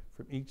RNA,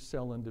 from each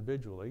cell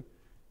individually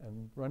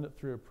and run it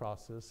through a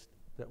process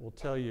that will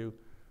tell you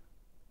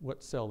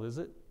what cell is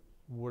it,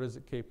 what is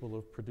it capable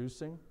of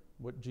producing,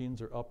 what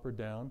genes are up or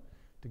down,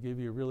 to give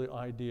you a really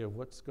idea of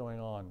what's going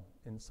on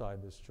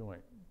inside this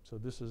joint. So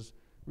this is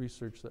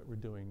research that we're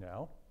doing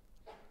now.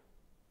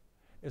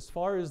 As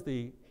far as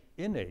the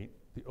innate,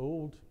 the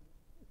old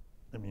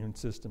immune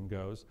system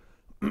goes,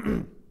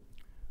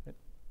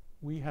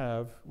 we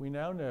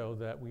now know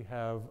that we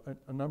have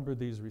a number of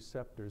these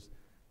receptors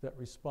that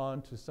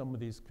respond to some of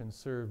these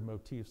conserved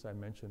motifs I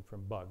mentioned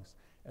from bugs.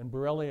 And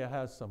Borrelia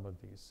has some of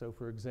these. So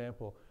for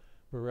example,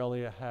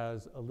 Borrelia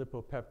has a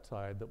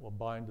lipopeptide that will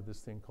bind to this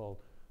thing called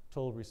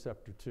toll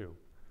receptor 2.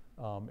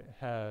 It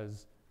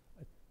has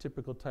a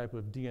typical type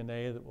of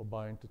DNA that will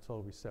bind to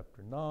toll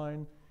receptor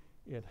 9.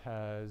 It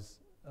has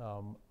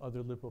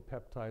other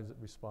lipopeptides that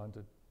respond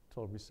to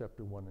toll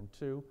receptor 1 and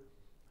 2,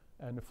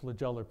 and a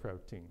flagellar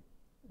protein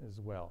as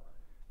well,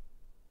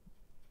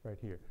 right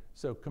here.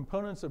 So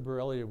components of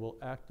Borrelia will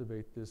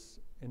activate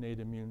this innate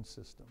immune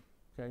system,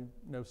 okay?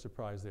 No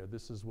surprise there.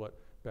 This is what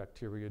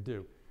bacteria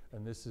do,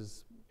 and this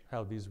is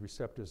how these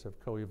receptors have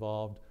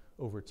co-evolved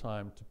over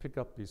time to pick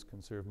up these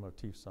conserved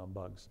motifs on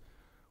bugs.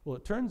 Well,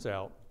 it turns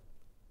out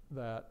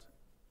that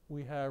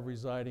we have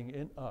residing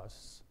in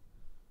us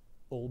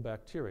old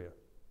bacteria,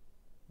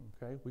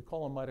 okay? We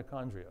call them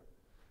mitochondria.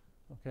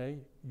 Okay,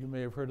 you may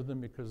have heard of them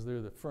because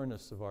they're the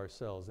furnace of our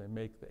cells. They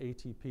make the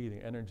ATP,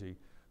 the energy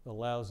that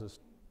allows us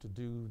to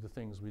do the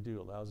things we do,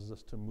 allows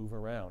us to move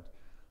around.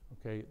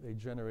 Okay, they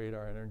generate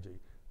our energy.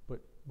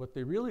 But what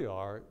they really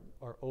are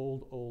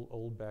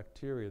old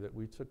bacteria that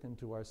we took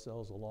into our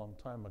cells a long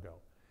time ago.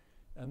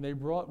 And they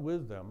brought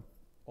with them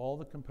all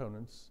the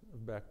components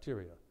of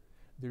bacteria.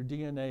 Their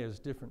DNA is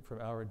different from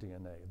our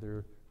DNA.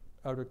 Their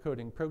outer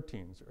coating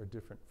proteins are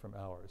different from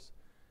ours.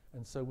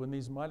 And so when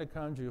these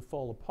mitochondria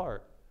fall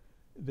apart,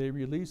 they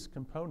release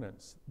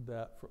components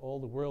that, for all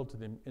the world to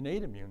the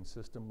innate immune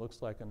system,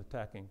 looks like an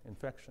attacking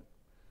infection.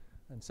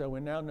 And so we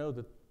now know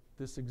that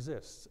this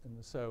exists.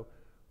 And so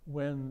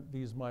when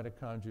these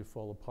mitochondria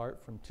fall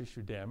apart from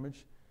tissue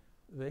damage,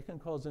 they can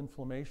cause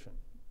inflammation.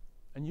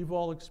 And you've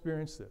all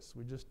experienced this.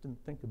 We just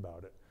didn't think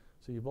about it.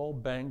 So you've all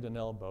banged an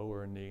elbow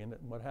or a knee, and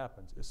what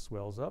happens? It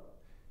swells up,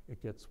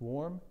 it gets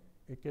warm,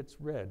 it gets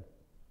red.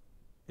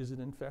 Is it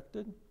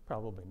infected?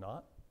 Probably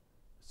not.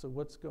 So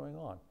what's going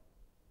on?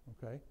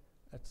 Okay?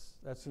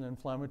 That's an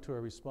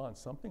inflammatory response.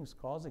 Something's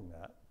causing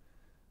that,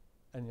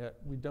 and yet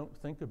we don't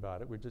think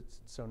about it.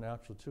 It's so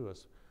natural to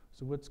us.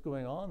 So what's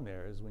going on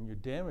there is when you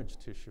damage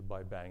tissue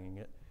by banging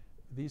it,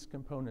 these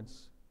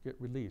components get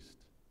released,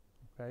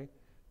 okay?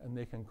 And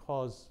they can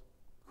cause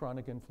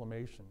chronic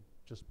inflammation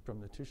just from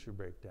the tissue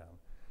breakdown.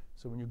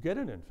 So when you get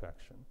an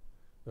infection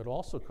that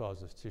also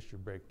causes tissue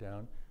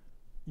breakdown,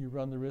 you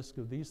run the risk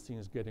of these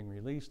things getting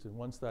released, and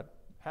once that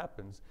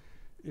happens,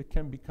 it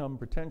can become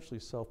potentially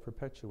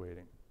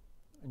self-perpetuating.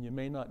 And you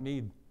may not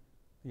need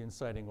the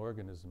inciting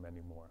organism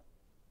anymore.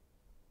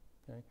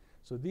 Okay?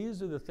 So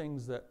these are the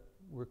things that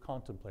we're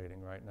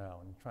contemplating right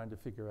now and trying to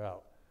figure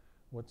out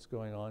what's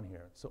going on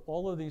here. So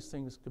all of these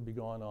things could be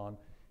going on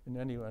in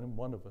any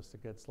one of us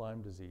that gets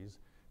Lyme disease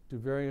to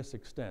various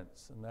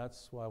extents. And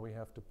that's why we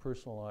have to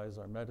personalize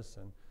our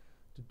medicine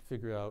to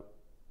figure out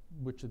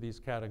which of these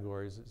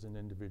categories is an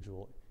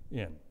individual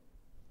in.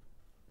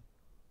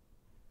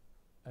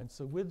 And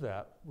so with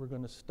that, we're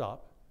going to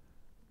stop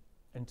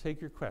and take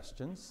your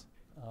questions.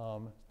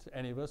 To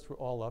any of us, we're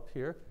all up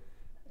here.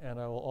 And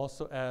I will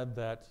also add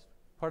that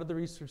part of the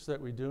research that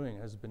we're doing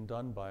has been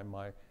done by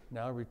my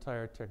now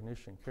retired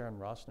technician, Karen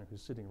Rossner,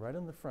 who's sitting right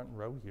in the front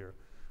row here,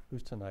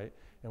 who's tonight.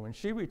 And when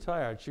she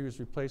retired, she was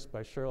replaced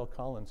by Cheryl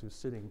Collins, who's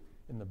sitting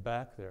in the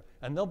back there.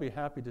 And they'll be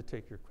happy to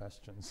take your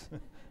questions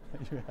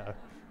that you have.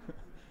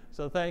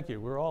 So thank you.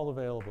 We're all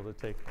available to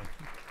take them.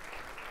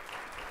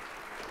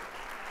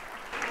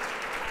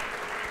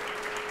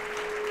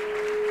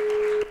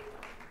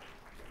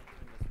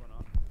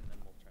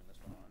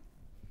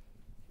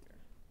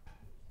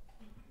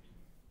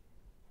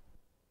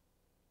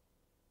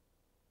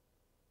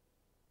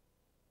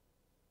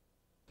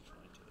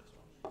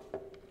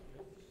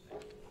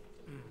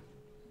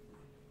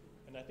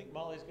 And I think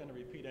Molly's going to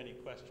repeat any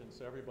questions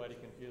so everybody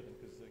can hear them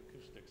because the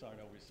acoustics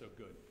aren't always so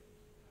good.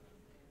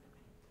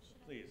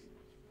 Please.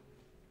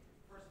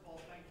 First of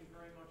all, thank you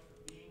very much for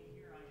being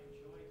here. I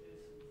enjoyed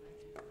this, and thank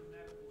you to the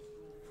medical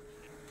school for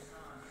taking this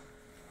on.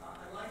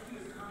 I'd like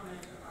you to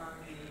comment on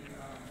the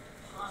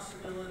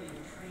possibility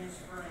of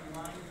transferring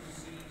Lyme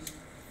disease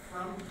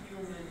from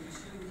human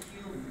to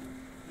human,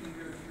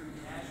 either through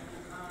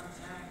casual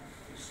contact,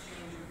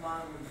 exchange of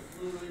bodily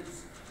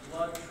fluids,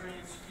 blood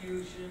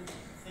transfusion,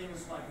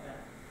 things like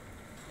that.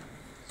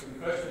 So the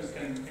question is,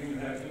 can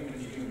you have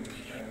human-to-human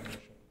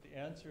transmission? The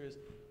answer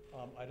is,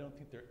 I don't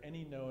think there are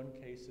any known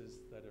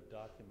cases that have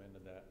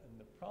documented that. And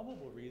the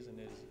probable reason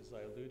is, as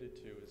I alluded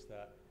to, is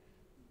that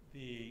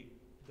the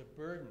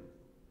burden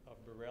of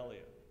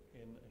Borrelia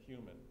in a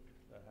human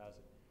that has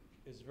it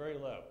is very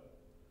low.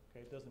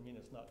 Okay, it doesn't mean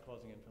it's not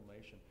causing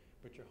inflammation,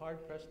 but you're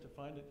hard-pressed to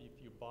find it if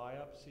you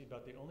biopsy.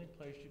 About the only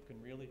place you can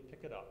really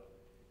pick it up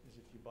is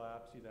if you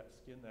biopsy that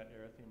skin, that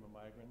erythema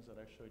migrans that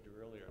I showed you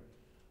earlier.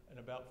 In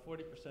about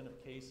 40% of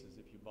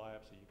cases, if you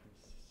biopsy, you can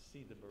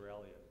see the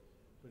Borrelia.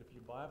 But if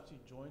you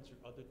biopsy joints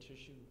or other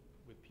tissue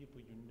with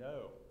people you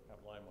know have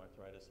Lyme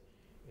arthritis,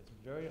 it's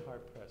very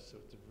hard-pressed, so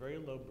it's a very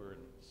low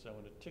burden. So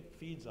when a tick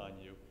feeds on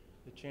you,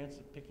 the chance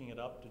of picking it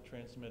up to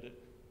transmit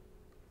it,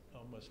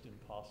 almost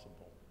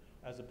impossible,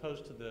 as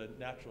opposed to the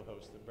natural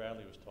hosts that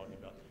Bradley was talking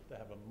about that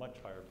have a much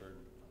higher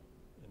burden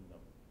in them.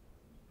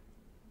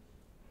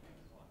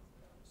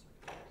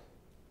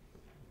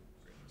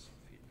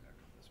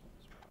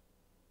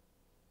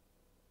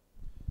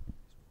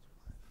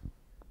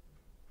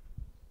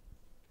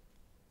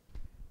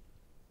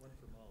 One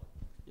for Molly.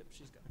 Yep,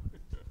 she's got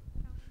it.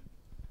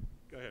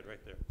 Go ahead,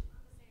 right there.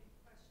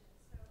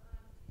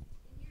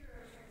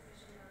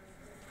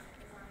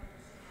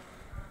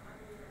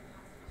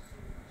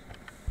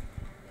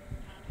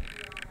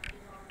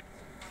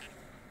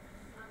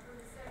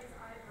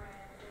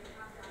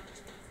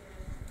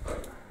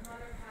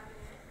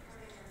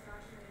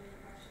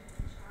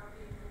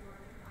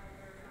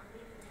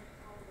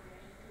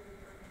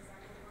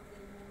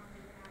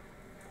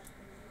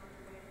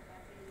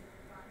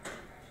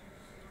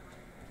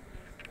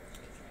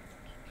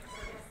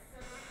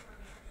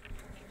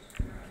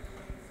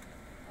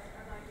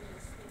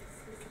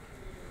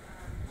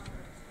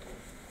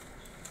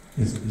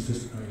 Is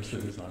this, oh, yes,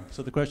 it is on.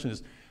 So the question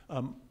is,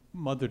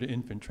 mother to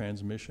infant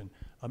transmission.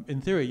 In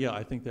theory, yeah,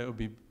 I think that would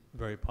be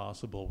very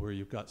possible where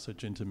you've got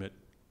such intimate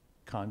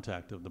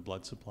contact of the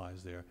blood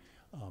supplies there.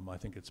 I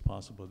think it's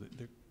possible that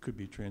there could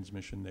be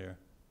transmission there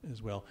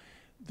as well.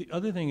 The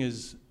other thing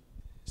is,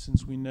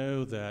 since we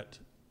know that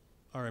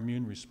our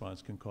immune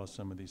response can cause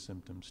some of these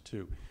symptoms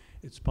too,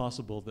 it's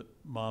possible that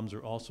moms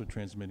are also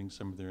transmitting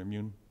some of their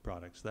immune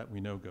products. That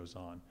we know goes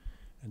on.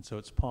 And so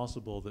it's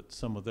possible that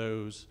some of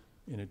those,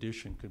 in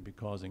addition, could be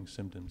causing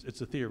symptoms.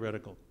 It's a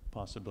theoretical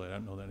possibility. I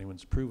don't know that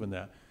anyone's proven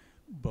that,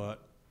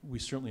 but we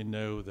certainly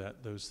know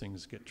that those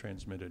things get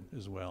transmitted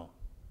as well.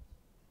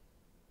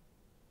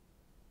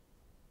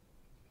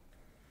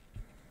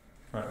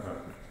 Right, right.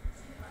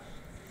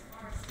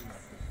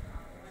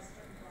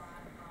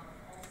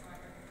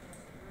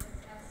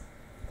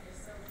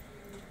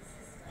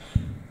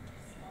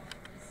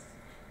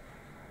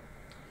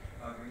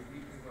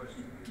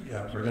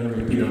 Yeah, we're going to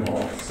repeat them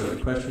all. So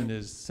the question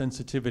is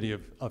sensitivity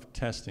of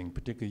testing,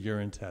 particularly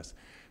urine tests.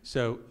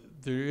 So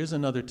there is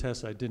another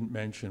test I didn't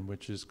mention,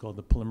 which is called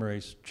the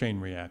polymerase chain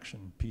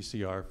reaction,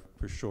 PCR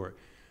for short.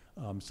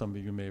 Some of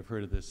you may have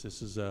heard of this.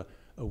 This is a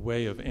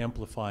way of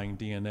amplifying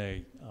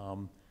DNA.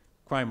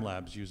 Crime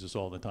labs use this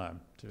all the time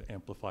to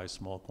amplify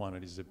small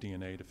quantities of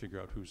DNA to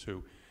figure out who's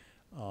who.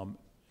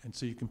 And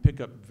so you can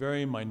pick up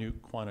very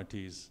minute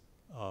quantities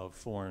of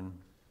foreign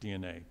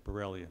DNA,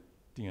 Borrelia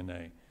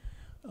DNA.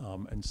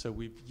 And so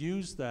we've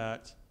used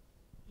that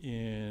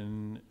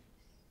in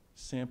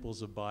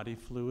samples of body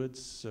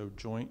fluids, so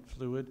joint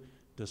fluid.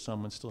 Does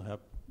someone still have,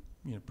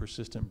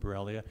 persistent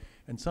Borrelia?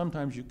 And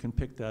sometimes you can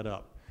pick that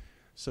up.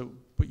 So,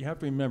 but you have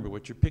to remember,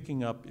 what you're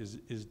picking up is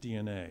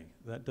DNA.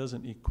 That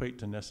doesn't equate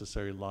to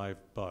necessarily live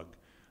bug.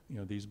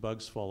 These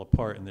bugs fall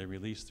apart and they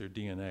release their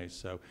DNA.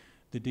 So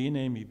the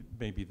DNA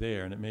may be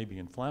there and it may be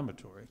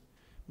inflammatory,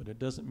 but it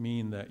doesn't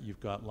mean that you've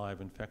got live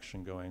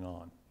infection going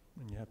on,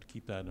 and you have to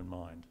keep that in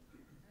mind.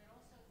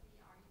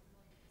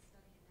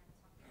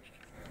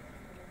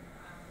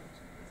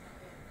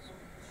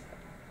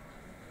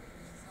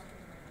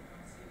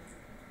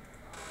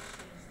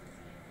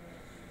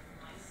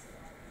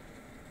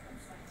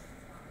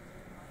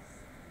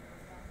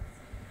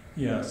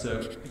 Yeah,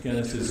 so again,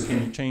 this is,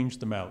 can you change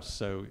the mouse?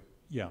 So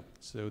yeah,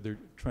 so they're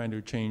trying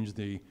to change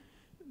the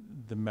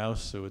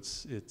mouse so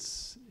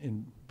its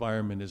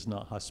environment is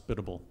not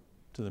hospitable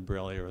to the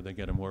Borrelia, or they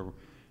get a more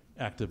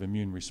active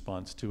immune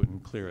response to it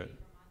and clear it.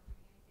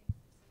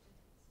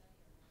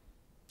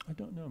 I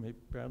don't know, maybe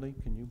Bradley,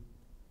 can you?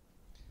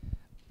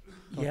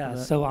 Yeah,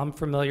 so I'm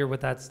familiar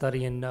with that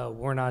study, and no,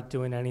 we're not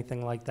doing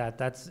anything like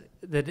that.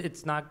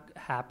 It's not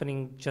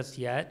happening just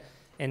yet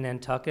in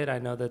Nantucket. I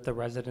know that the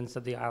residents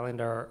of the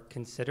island are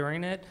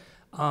considering it.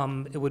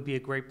 It would be a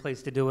great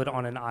place to do it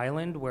on an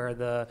island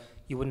where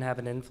you wouldn't have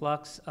an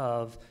influx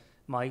of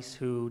mice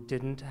who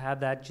didn't have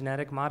that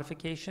genetic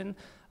modification.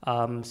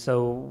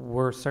 So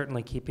we're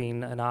certainly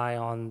keeping an eye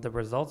on the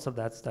results of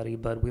that study,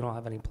 but we don't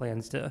have any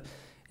plans to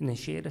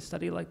initiate a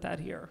study like that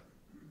here.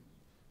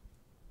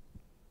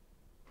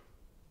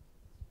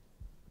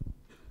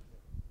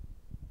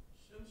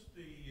 Since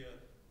the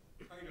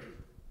titer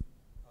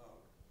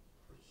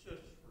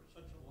persists for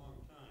such a long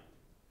time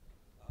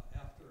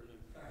after an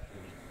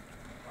infection,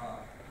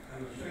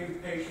 and the same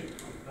patient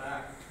comes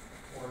back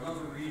for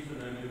another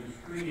reason, and in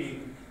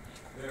screening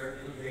there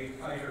is a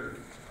titer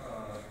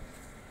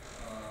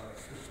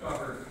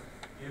discovered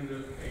in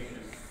this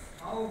patient,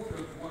 how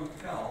does one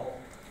tell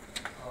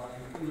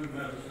in human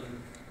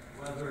medicine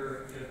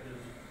whether it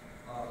is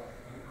an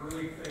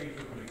early phase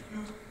of an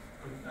acute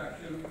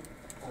infection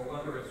or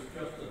whether it's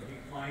just a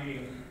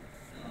declining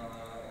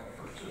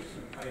or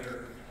persistent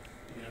titer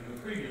in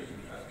the previous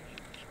infection?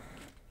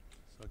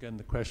 So again,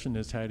 the question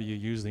is, how do you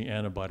use the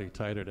antibody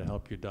titer to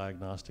help you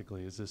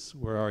diagnostically?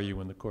 Where are you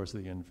in the course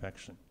of the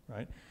infection,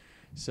 right?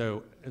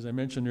 So as I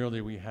mentioned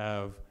earlier, we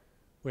have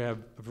a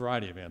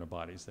variety of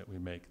antibodies that we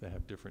make that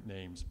have different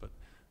names, but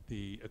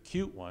the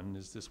acute one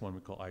is this one we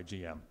call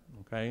IgM,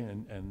 okay?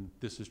 And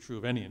this is true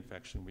of any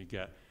infection we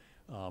get,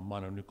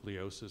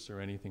 mononucleosis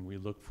or anything. We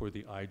look for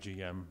the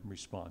IgM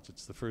response.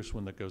 It's the first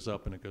one that goes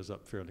up, and it goes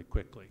up fairly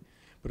quickly,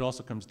 but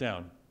also comes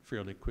down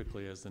fairly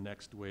quickly as the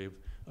next wave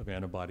of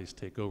antibodies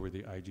take over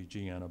the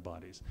IgG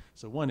antibodies.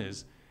 So one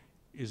is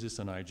this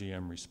an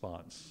IgM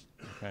response,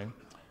 okay?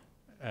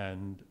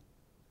 And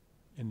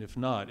if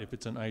not, if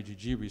it's an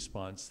IgG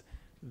response,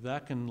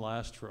 that can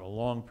last for a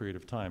long period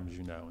of time, as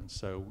you know, and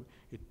so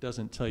it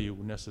doesn't tell you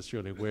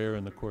necessarily where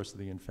in the course of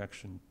the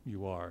infection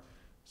you are.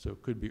 So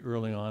it could be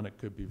early on, it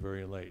could be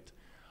very late.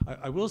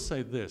 I will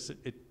say this,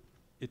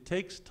 it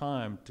takes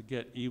time to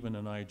get even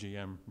an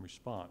IgM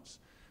response.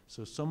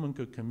 So someone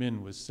could come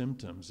in with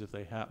symptoms if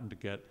they happen to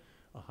get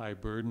a high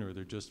burden or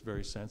they're just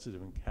very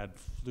sensitive and had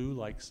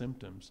flu-like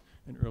symptoms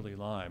in early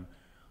Lyme,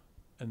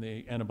 and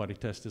the antibody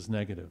test is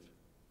negative,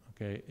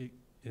 okay?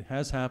 It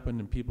has happened,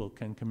 and people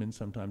can come in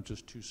sometimes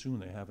just too soon.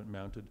 They haven't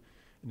mounted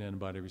an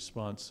antibody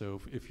response. So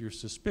if you're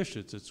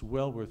suspicious, it's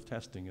well worth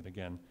testing it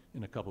again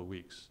in a couple of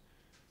weeks.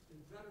 In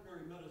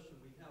veterinary medicine,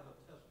 we have a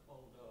test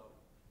called,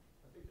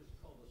 I think it's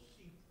called the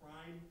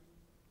C-prime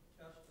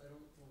test. I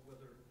don't know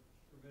whether it's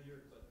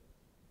familiar, but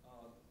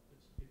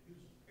it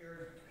uses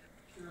paired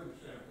serum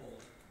samples,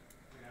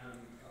 and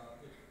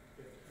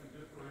it can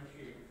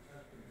differentiate,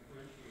 test can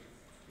differentiate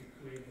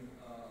between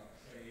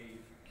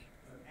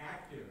an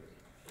active,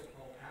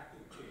 so-called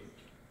active case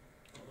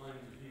of Lyme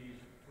disease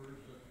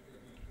versus a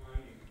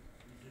declining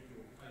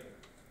residual titer.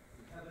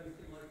 Do you have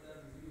anything like that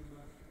in human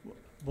medicine?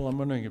 Well, I'm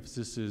wondering if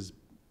this is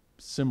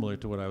similar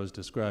to what I was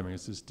describing.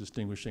 Is this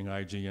distinguishing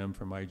IgM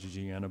from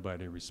IgG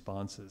antibody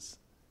responses?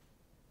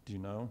 Do you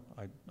know?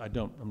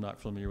 I'm not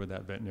familiar with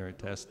that veterinary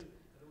test.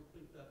 I don't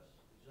think that's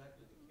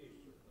exactly the case,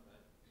 sir,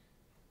 but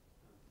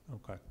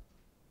Okay.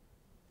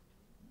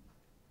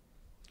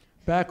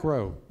 Back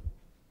row.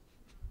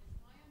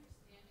 My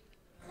understanding that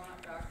the Vermont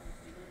doctors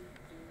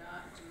do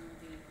not do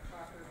the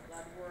proper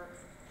blood work.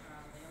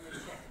 They only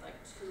check like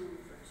two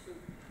for two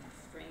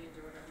strains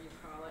or whatever you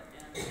call it,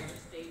 and other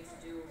states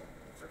do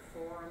for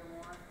 4 or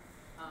more.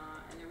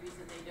 And the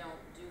reason they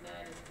don't do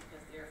that is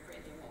because they're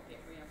afraid they won't get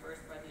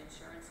reimbursed by the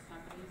insurance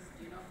companies.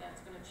 Do you know if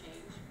that's going to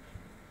change?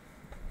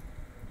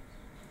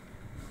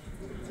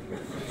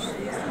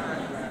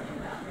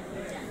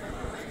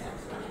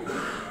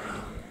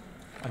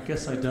 I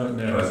guess I don't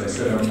know. As I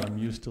said, I'm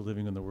used to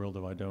living in the world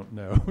of I don't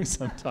know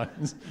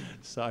sometimes,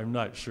 so I'm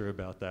not sure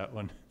about that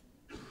one.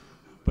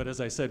 But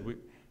as I said,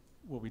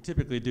 what we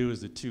typically do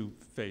is the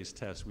 2-phase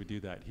test. We do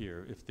that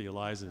here. If the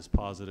ELISA is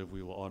positive,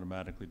 we will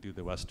automatically do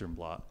the Western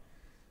blot.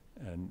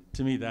 And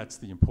to me, that's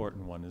the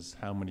important one, is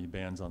how many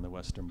bands on the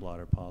Western blot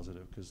are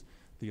positive, because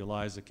the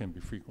ELISA can be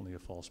frequently a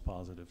false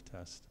positive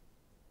test.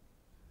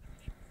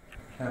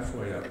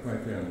 Halfway up,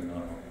 right there in the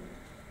novel.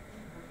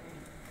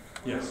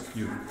 Yes,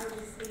 you. I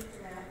would speak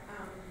to that.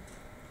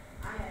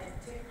 I had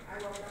a tick. I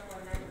woke up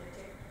one night with a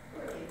tick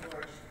really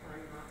large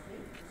climbing off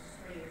me. This was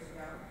 3 years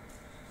ago.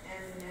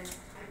 And then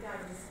I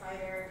got this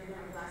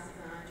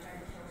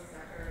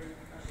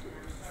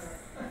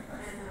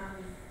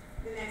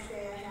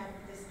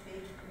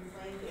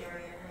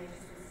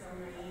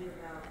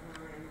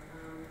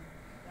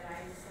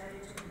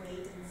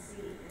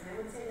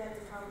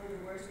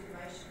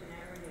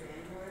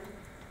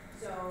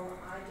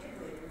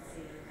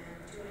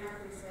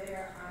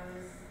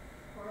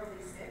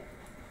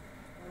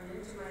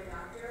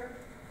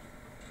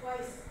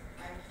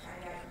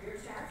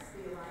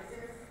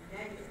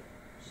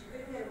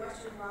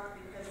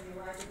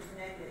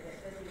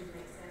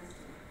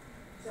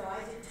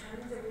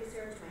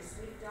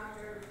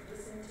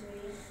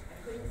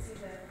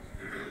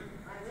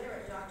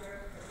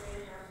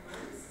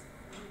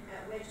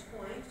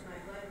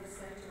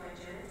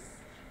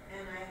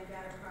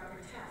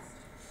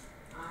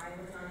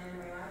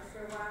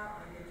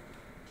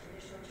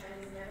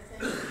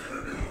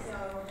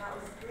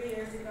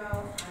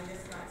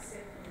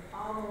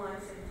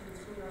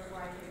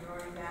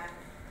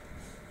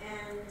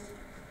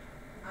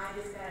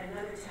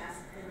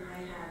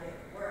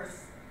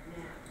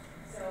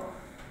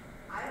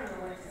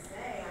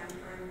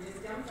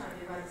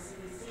but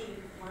CDC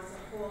wants to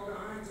hold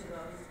on to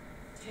those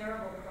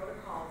terrible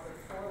protocols of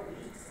 4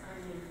 weeks. I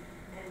mean,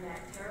 and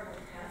that terrible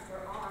test.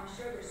 We're all, I'm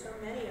sure there's so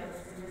many of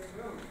us in this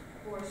room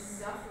who are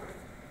suffering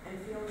and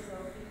feel as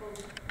though people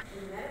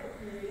in the medical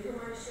community, who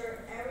I'm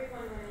sure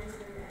everyone went into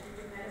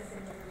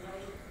medicine for the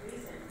right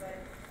reason,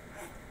 but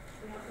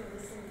we have to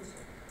listen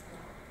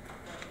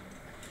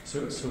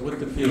to. So what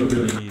the field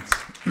really needs.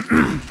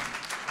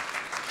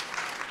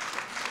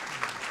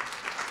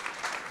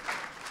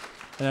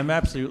 And I'm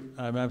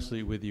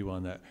absolutely with you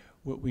on that.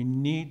 What we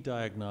need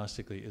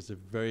diagnostically is a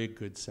very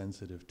good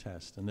sensitive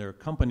test. And there are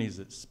companies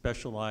that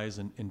specialize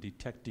in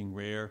detecting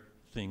rare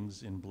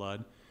things in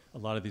blood. A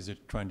lot of these are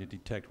trying to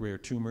detect rare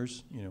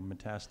tumors,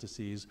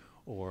 metastases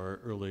or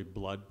early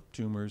blood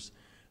tumors.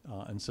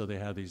 And so they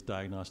have these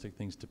diagnostic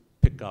things to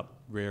pick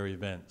up rare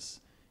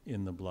events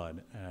in the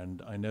blood.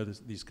 And I know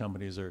these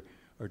companies are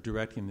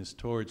directing this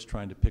towards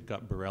trying to pick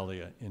up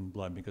Borrelia in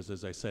blood because,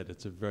 as I said,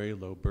 it's a very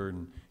low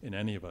burden in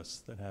any of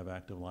us that have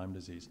active Lyme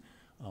disease.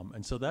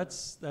 And so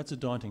that's a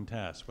daunting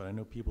task, but I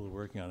know people are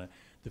working on it.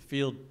 The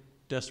field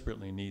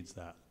desperately needs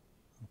that,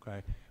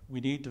 okay?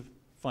 We need to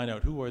find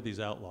out who are these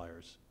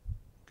outliers,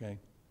 okay,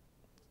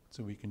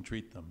 so we can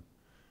treat them.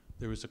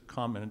 There was a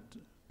comment,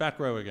 back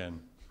row again.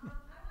 I want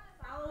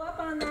to follow up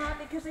on that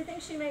because I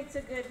think she makes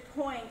a good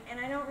point, and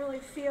I don't really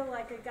feel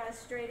like I got a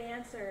straight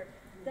answer.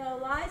 The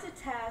ELISA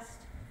test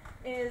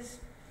is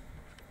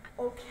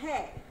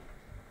okay.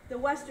 The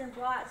Western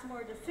blot's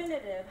more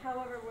definitive.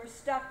 However, we're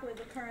stuck with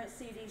the current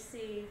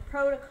CDC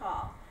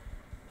protocol.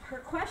 Her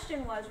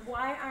question was,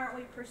 why aren't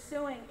we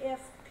pursuing,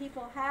 if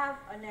people have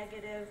a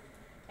negative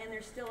and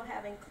they're still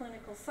having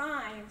clinical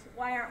signs,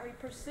 why aren't we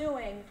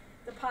pursuing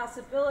the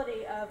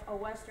possibility of a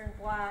Western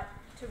blot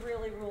to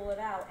really rule it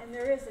out? And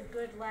there is a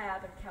good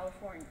lab in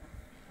California.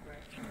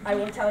 Right. I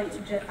will tell you,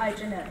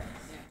 iGenetics.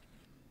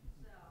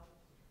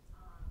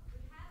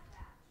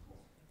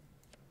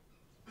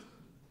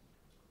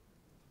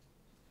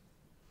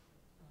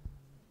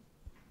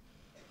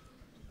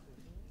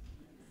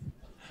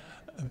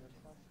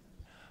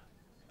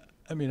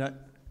 I mean,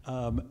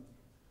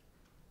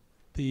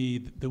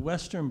 the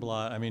Western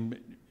blot, I mean,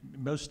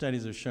 most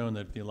studies have shown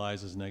that if the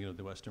ELISA is negative,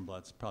 the Western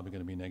blot's probably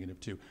going to be negative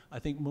too. I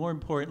think more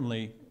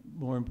importantly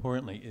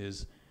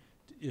is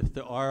if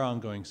there are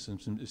ongoing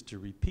symptoms is to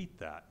repeat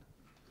that,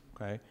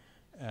 okay?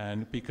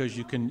 And because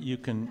you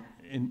can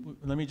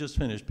let me just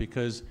finish,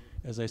 because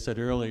as I said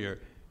earlier,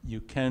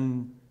 you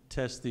can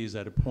test these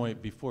at a point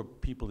before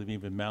people have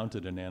even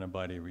mounted an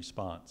antibody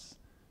response.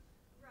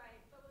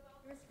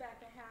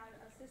 Respect, I had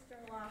a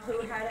sister-in-law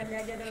who had a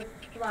negative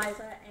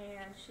ELISA,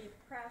 and she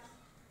pressed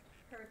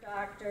her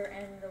doctor,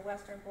 and the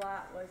Western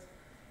blot was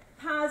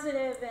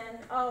positive, and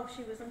oh,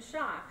 she was in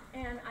shock.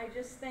 And I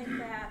just think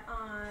that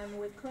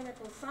with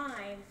clinical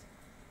signs,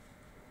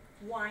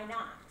 why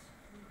not?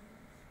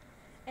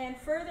 And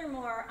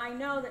furthermore, I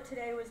know that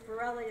today was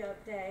Borrelia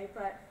Day,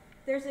 but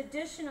there's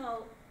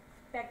additional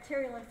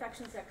bacterial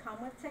infections that come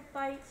with tick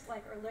bites,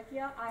 like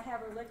Ehrlichia. I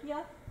have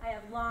Ehrlichia, I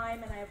have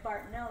Lyme, and I have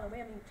Bartonella. We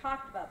haven't even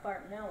talked about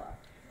Bartonella.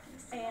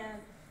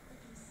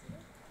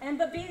 And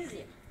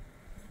Babesia.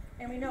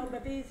 And we know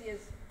Babesia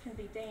can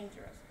be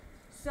dangerous.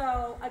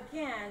 So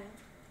again,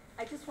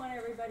 I just want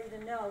everybody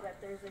to know that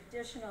there's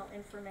additional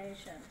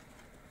information.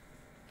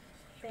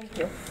 Thank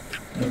you.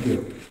 Thank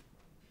you.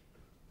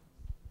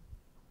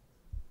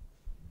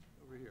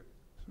 Over here.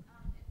 If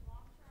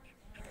long-term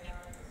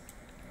antibiotics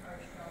are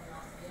shown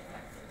not to be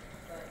effective,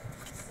 but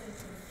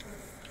symptoms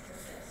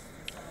persist,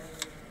 and somebody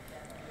would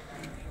get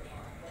them for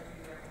long, what do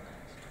you recommend?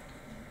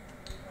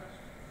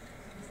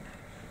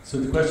 So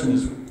the question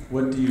is,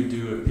 what do you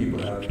do if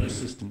people have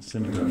persistent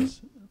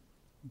symptoms,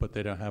 but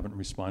they haven't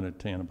responded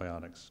to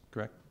antibiotics,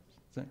 correct?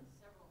 Several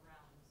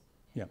rounds.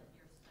 Yeah.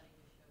 Your study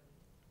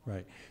showed.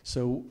 Right.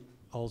 So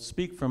I'll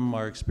speak from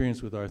our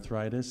experience with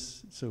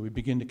arthritis. So we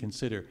begin to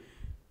consider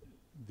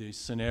the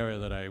scenario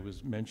that I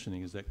was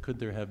mentioning, is that could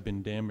there have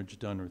been damage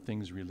done or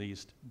things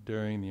released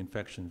during the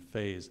infection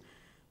phase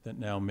that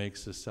now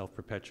makes us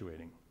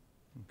self-perpetuating,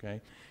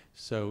 okay?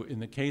 So in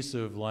the case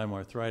of Lyme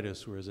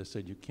arthritis, where, as I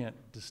said, you can't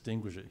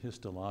distinguish it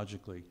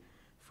histologically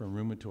from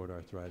rheumatoid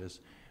arthritis,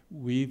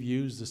 we've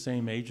used the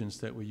same agents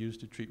that we use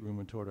to treat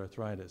rheumatoid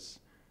arthritis,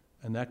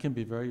 and that can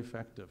be very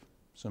effective.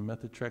 So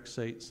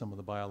methotrexate, some of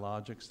the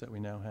biologics that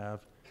we now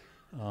have,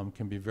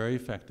 can be very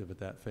effective at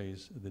that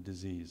phase of the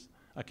disease.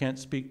 I can't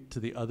speak to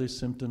the other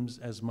symptoms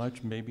as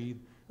much. Maybe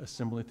a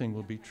similar thing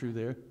will be true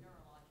there.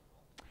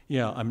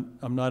 Yeah,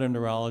 I'm not a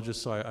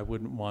neurologist, so I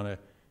wouldn't want to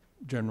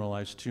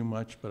generalize too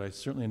much, but I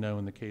certainly know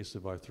in the case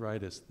of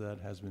arthritis that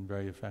has been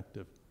very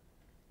effective.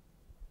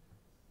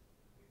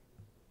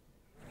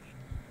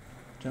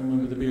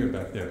 Gentleman with the beard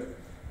back there.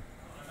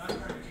 I'm not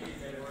trying to beat a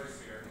dead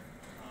horse here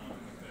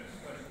with the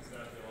questions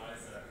about the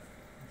ELISA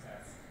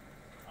test.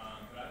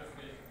 But I was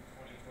bitten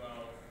in 2012. I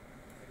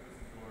think it was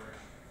in George.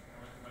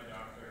 I went to my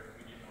doctor.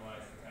 We did an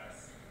ELISA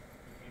test.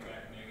 It came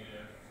back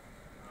negative.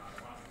 The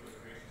hospital was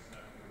gracious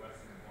enough to do a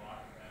Western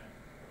blot then,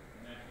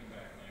 and that came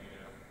back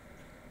negative.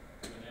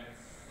 For the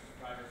next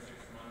 5 or 6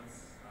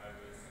 months, I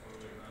was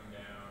totally run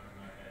down.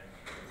 I had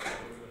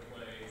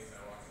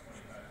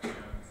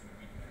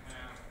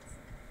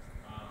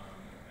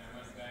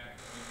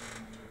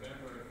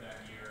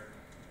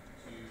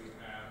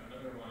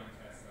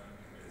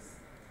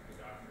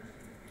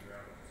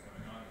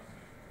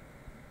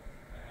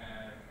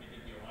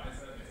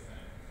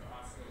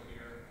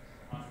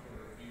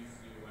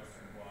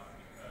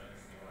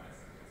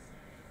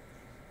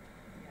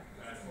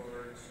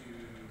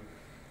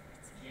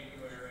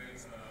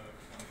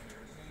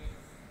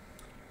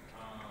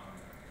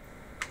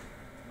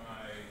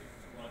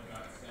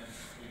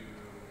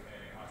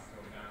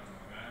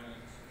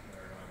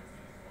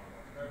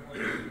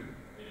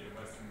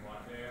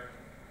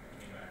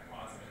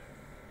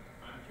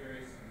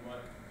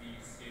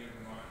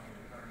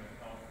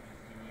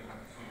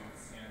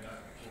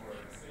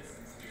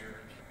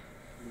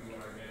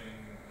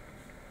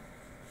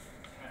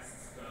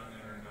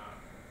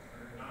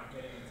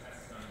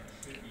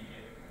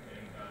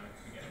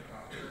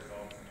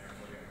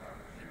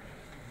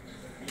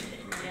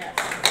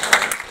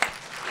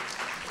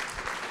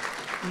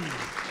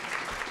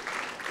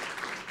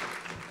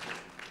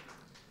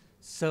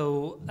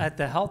So at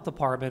the health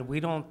department, we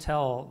don't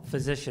tell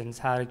physicians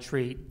how to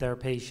treat their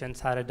patients,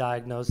 how to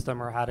diagnose them,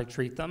 or how to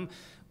treat them.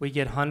 We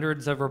get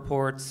hundreds of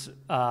reports,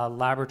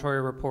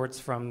 laboratory reports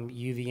from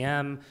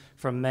UVM,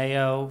 from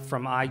Mayo,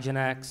 from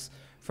IGeneX,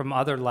 from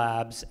other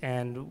labs,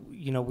 and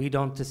we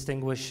don't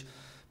distinguish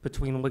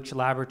between which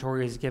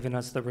laboratory is giving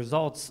us the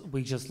results.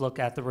 We just look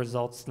at the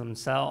results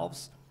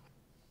themselves.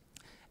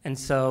 And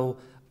so,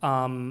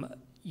 it's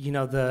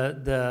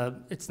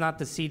not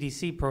the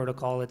CDC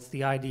protocol, it's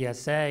the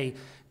IDSA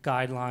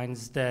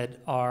guidelines that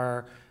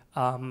are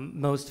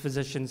most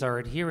physicians are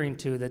adhering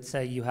to, that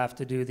say you have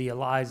to do the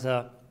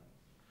ELISA,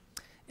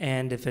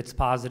 and if it's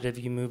positive,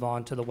 you move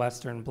on to the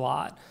Western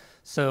blot.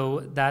 So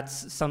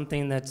that's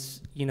something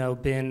that's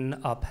been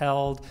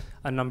upheld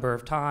a number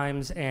of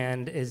times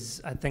and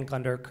is, I think,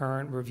 under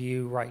current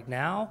review right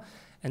now.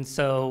 And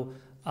so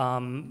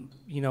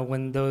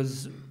when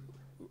those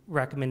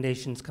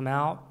recommendations come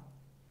out,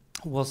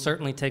 we'll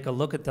certainly take a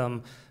look at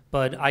them.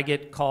 But I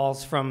get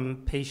calls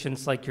from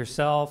patients like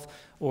yourself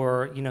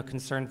or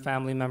concerned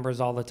family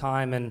members all the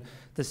time, and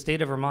the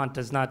state of Vermont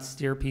does not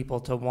steer people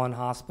to one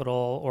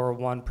hospital or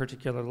one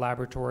particular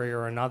laboratory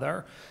or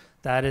another.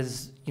 That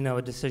is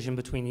a decision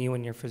between you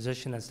and your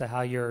physician as to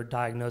how you're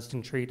diagnosed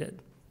and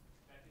treated.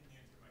 That didn't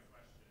answer my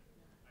question.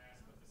 I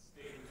asked what the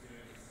state was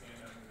doing to stand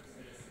up for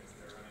citizens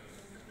that are running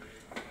into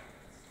situations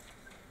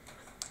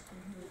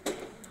like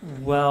this.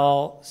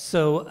 Well,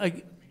 so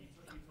You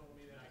told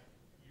me that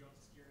you don't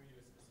steer me to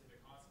a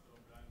specific hospital,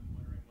 but I'm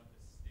wondering what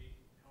the state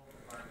health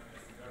department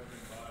as the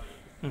governing body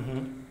of the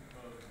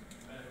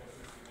medical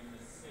system in the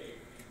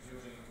state is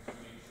doing to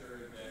make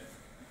sure that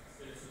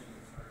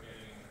citizens are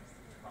getting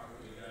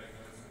properly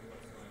diagnosed with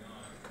what's going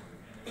on.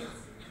 And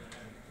it's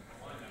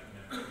on that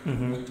network.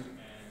 And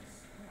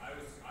I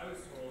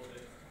was told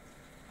that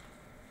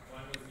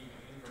one wasn't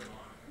even in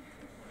Vermont in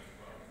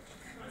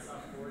 2012. I saw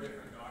 4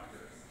 different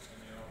doctors,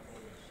 and they all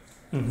told me this.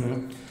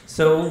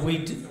 So we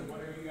do. So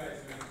what are you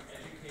guys doing to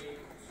educate,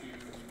 to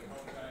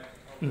help that,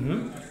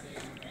 help testing,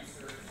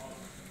 research, all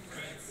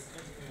grants,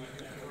 anything like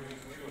that? What are you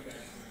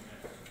guys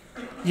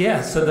doing there?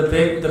 Yeah, so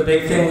the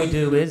big thing we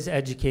do is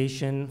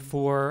education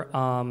for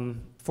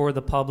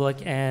the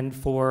public and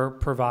for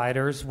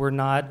providers. We're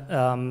not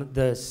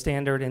the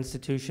standard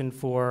institution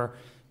for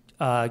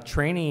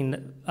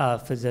training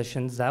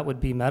physicians. That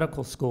would be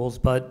medical schools,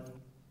 but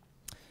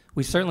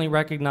we certainly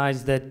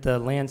recognize that the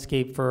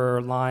landscape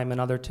for Lyme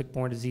and other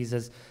tick-borne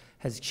diseases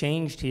has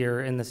changed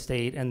here in the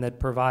state, and that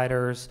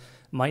providers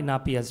might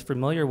not be as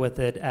familiar with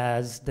it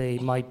as they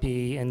might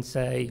be in,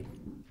 say,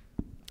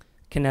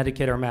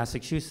 Connecticut or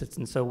Massachusetts.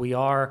 And so we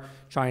are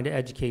trying to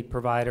educate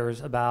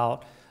providers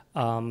about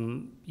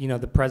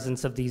the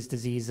presence of these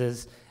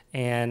diseases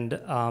and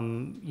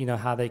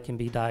how they can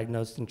be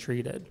diagnosed and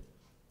treated.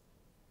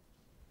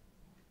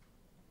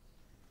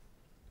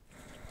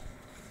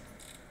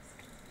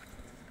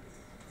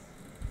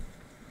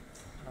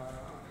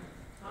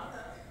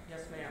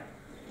 Yes, ma'am.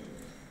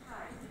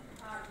 Hi.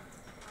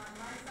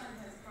 My son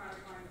has chronic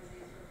Lyme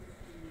disease for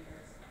 15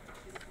 years.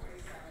 He's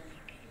 47.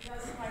 He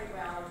does quite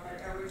well, but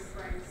every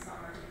spring,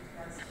 summer, he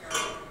has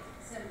terrible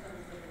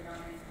symptoms of the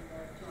numbing,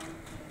 the joint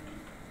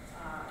pain,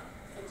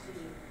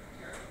 fatigue,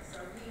 terrible.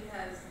 So he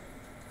has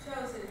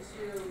chosen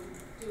to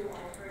do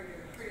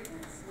alternative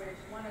treatments, which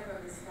one of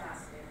them is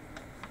fasting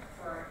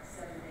for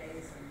 7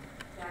 days, and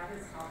that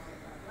has helped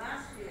him. But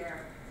last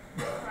year,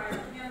 we tried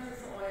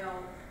cannabis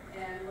oil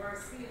and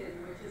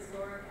lorcidin, which is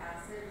lauric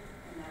acid,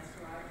 and that's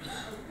derived from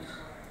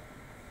coconut oil.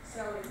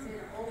 So it's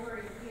been over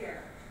a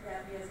year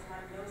that he has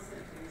had no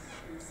symptoms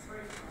in the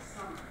spring or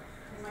summer.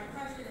 And my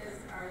question is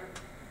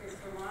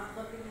Vermont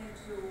looking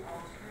into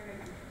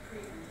alternative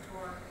treatment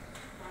for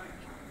chronic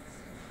Lyme?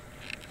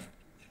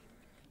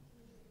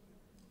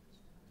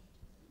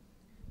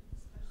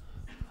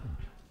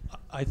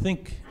 I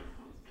think,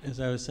 as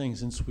I was saying,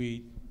 since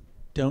we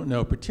don't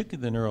know,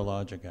 particularly the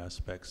neurologic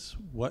aspects,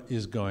 what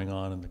is going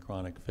on in the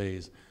chronic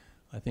phase,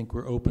 I think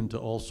we're open to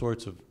all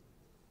sorts of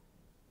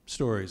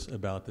stories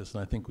about this,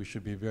 and I think we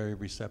should be very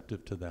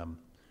receptive to them.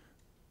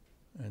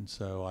 And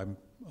so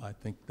I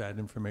think that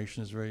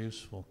information is very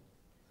useful.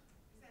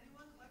 Is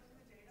anyone collecting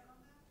the data on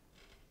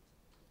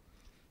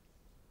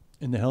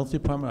that? In the health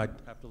department, I'd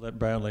have to let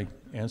Bradley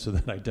answer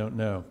that. I don't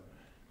know.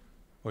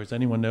 Or does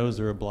anyone know, is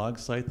there a blog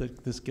site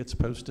that this gets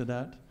posted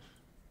at?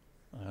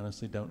 I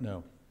honestly don't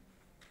know.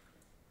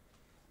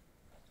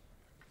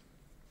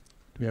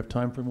 Do we have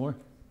time for more?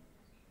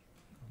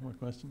 More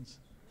questions?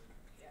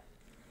 Yeah.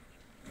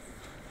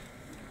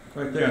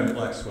 Right there in the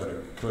black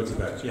sweater, towards the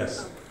back.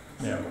 Yes.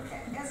 Yeah.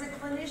 Okay. As a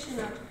clinician,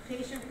 a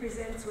patient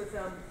presents with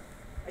a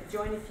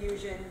joint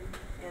effusion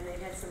and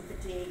they've had some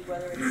fatigue,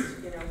 whether it's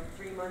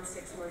 3 months,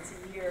 6 months,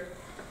 a year.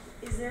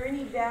 Is there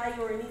any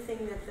value or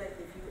anything that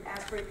if you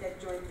aspirate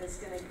that joint that's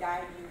going to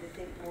guide you to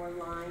think more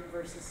Lyme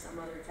versus some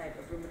other type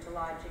of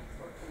rheumatologic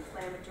or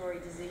inflammatory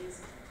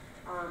disease?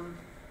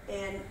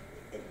 And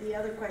the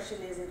other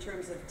question is in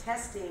terms of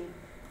testing,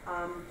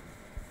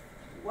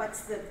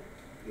 what's the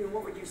you know,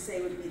 what would you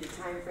say would be the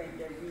time frame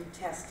to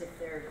retest if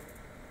their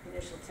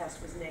initial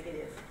test was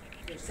negative?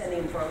 You're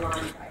sending them for a Lyme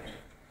titer.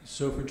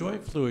 So for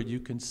joint fluid, you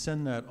can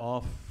send that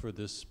off for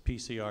this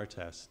PCR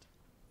test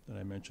that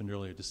I mentioned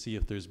earlier to see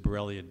if there's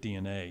Borrelia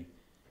DNA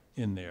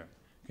in there.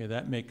 Okay,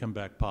 that may come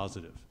back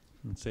positive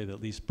and say that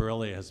at least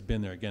Borrelia has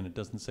been there. Again, it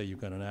doesn't say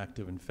you've got an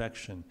active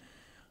infection,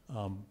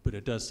 but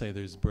it does say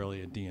there's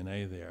Borrelia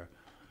DNA there.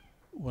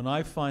 When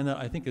I find that,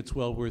 I think it's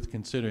well worth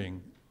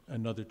considering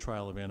another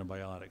trial of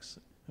antibiotics.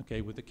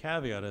 Okay, with the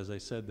caveat, as I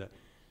said, that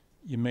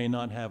you may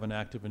not have an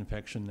active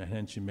infection, and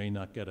hence you may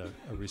not get a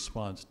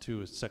response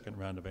to a second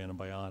round of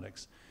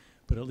antibiotics.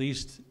 But at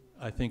least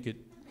I think it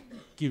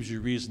gives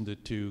you reason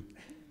to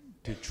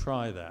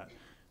try that.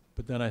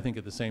 But then I think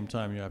at the same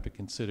time you have to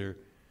consider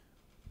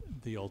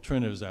the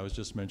alternatives I was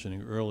just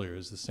mentioning earlier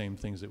is the same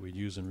things that we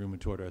use in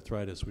rheumatoid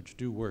arthritis, which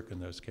do work in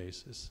those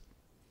cases.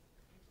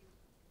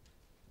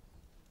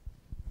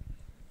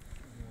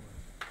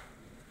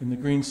 In the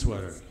green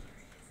sweater.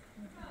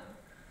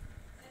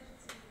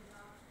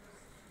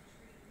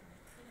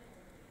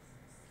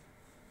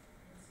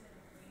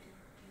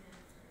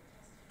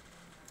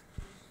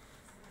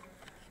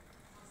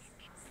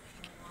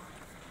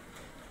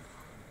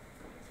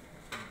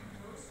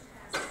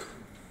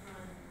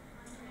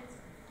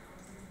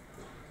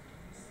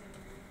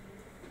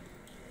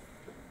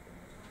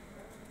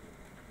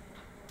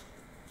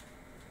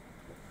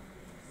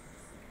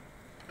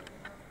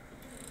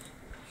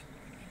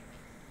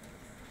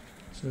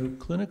 So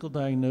clinical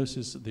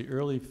diagnosis, the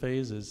early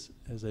phases,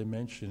 as I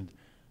mentioned,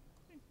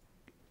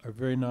 are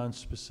very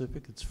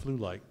nonspecific. It's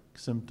flu-like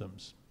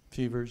symptoms,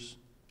 fevers,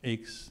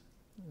 aches,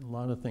 a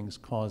lot of things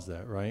cause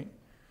that, right?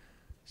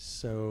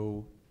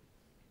 So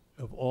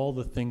of all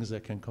the things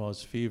that can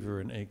cause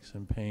fever and aches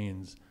and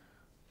pains,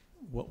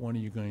 what one are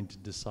you going to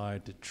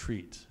decide to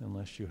treat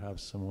unless you have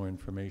some more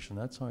information?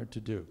 That's hard to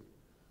do.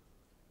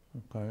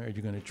 Okay, are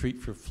you going to treat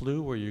for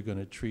flu or are you going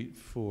to treat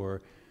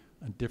for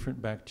a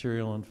different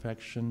bacterial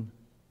infection?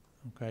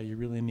 Okay, you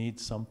really need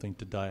something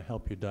to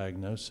help you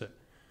diagnose it.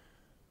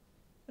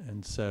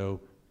 And so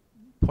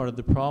part of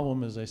the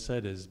problem, as I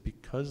said, is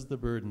because the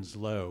burden's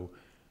low,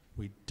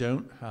 we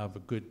don't have a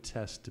good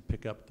test to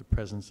pick up the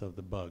presence of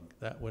the bug.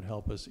 That would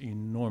help us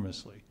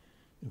enormously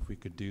if we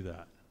could do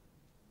that.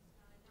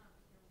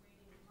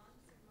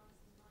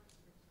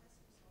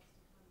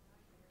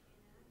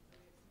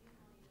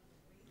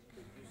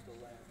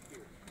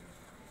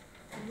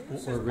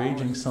 Or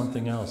raging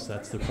something else.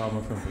 That's the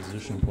problem from a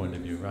physician point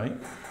of view, right?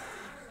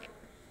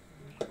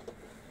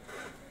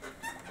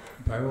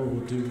 Viral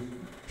will do,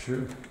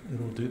 sure,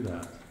 it'll do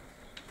that.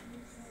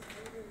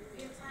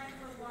 We have time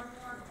for one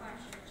more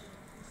question.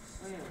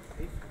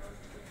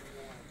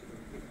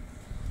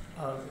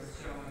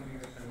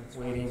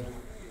 Waiting.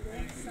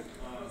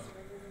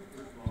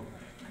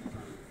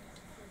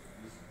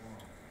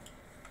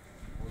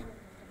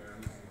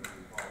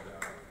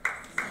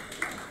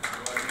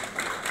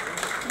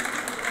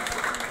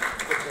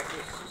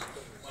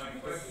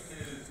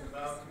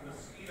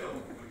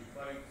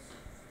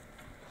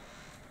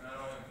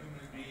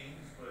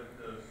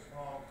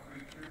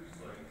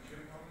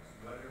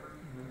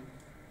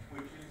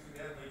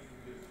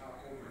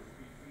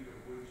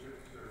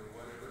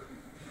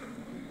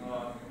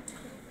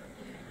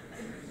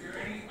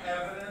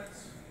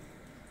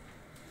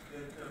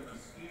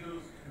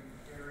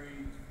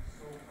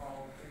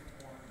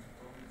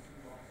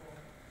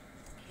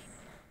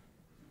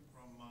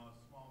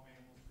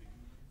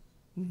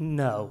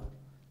 No,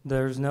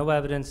 there's no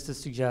evidence to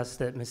suggest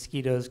that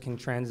mosquitoes can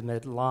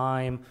transmit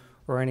Lyme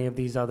or any of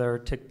these other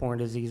tick-borne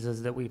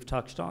diseases that we've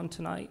touched on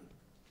tonight.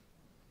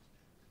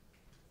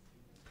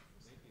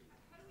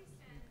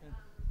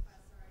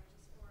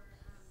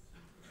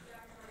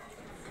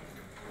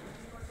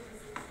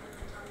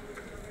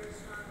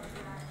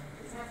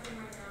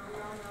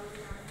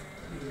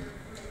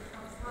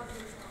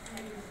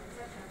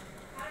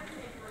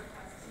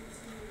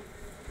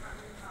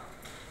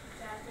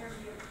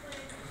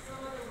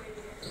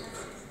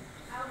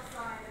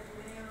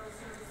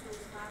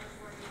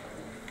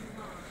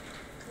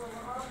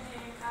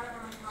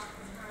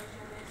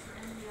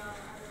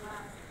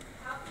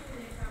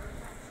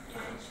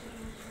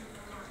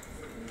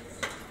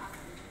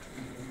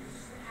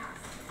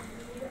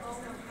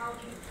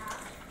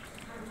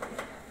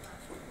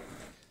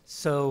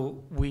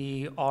 So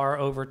we are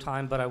over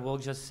time, but I will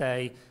just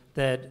say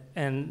that,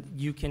 and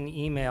you can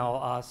email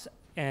us,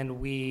 and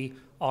we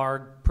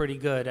are pretty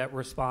good at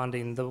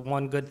responding. The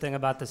one good thing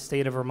about the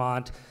state of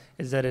Vermont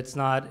is that it's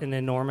not an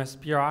enormous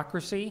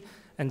bureaucracy,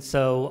 and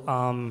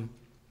so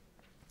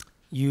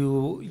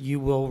you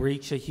will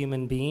reach a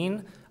human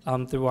being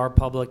through our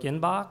public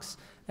inbox,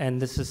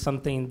 and this is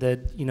something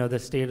that the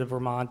state of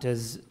Vermont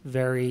is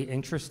very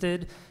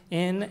interested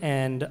in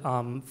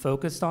and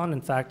focused on.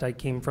 In fact, I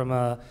came from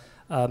a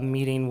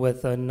meeting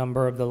with a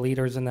number of the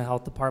leaders in the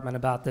health department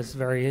about this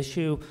very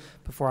issue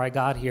before I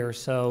got here.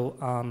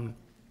 So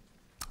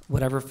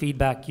whatever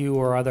feedback you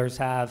or others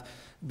have,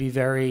 be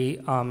very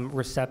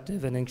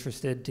receptive and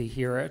interested to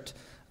hear it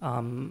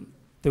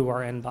through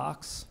our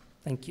inbox.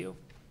 Thank you.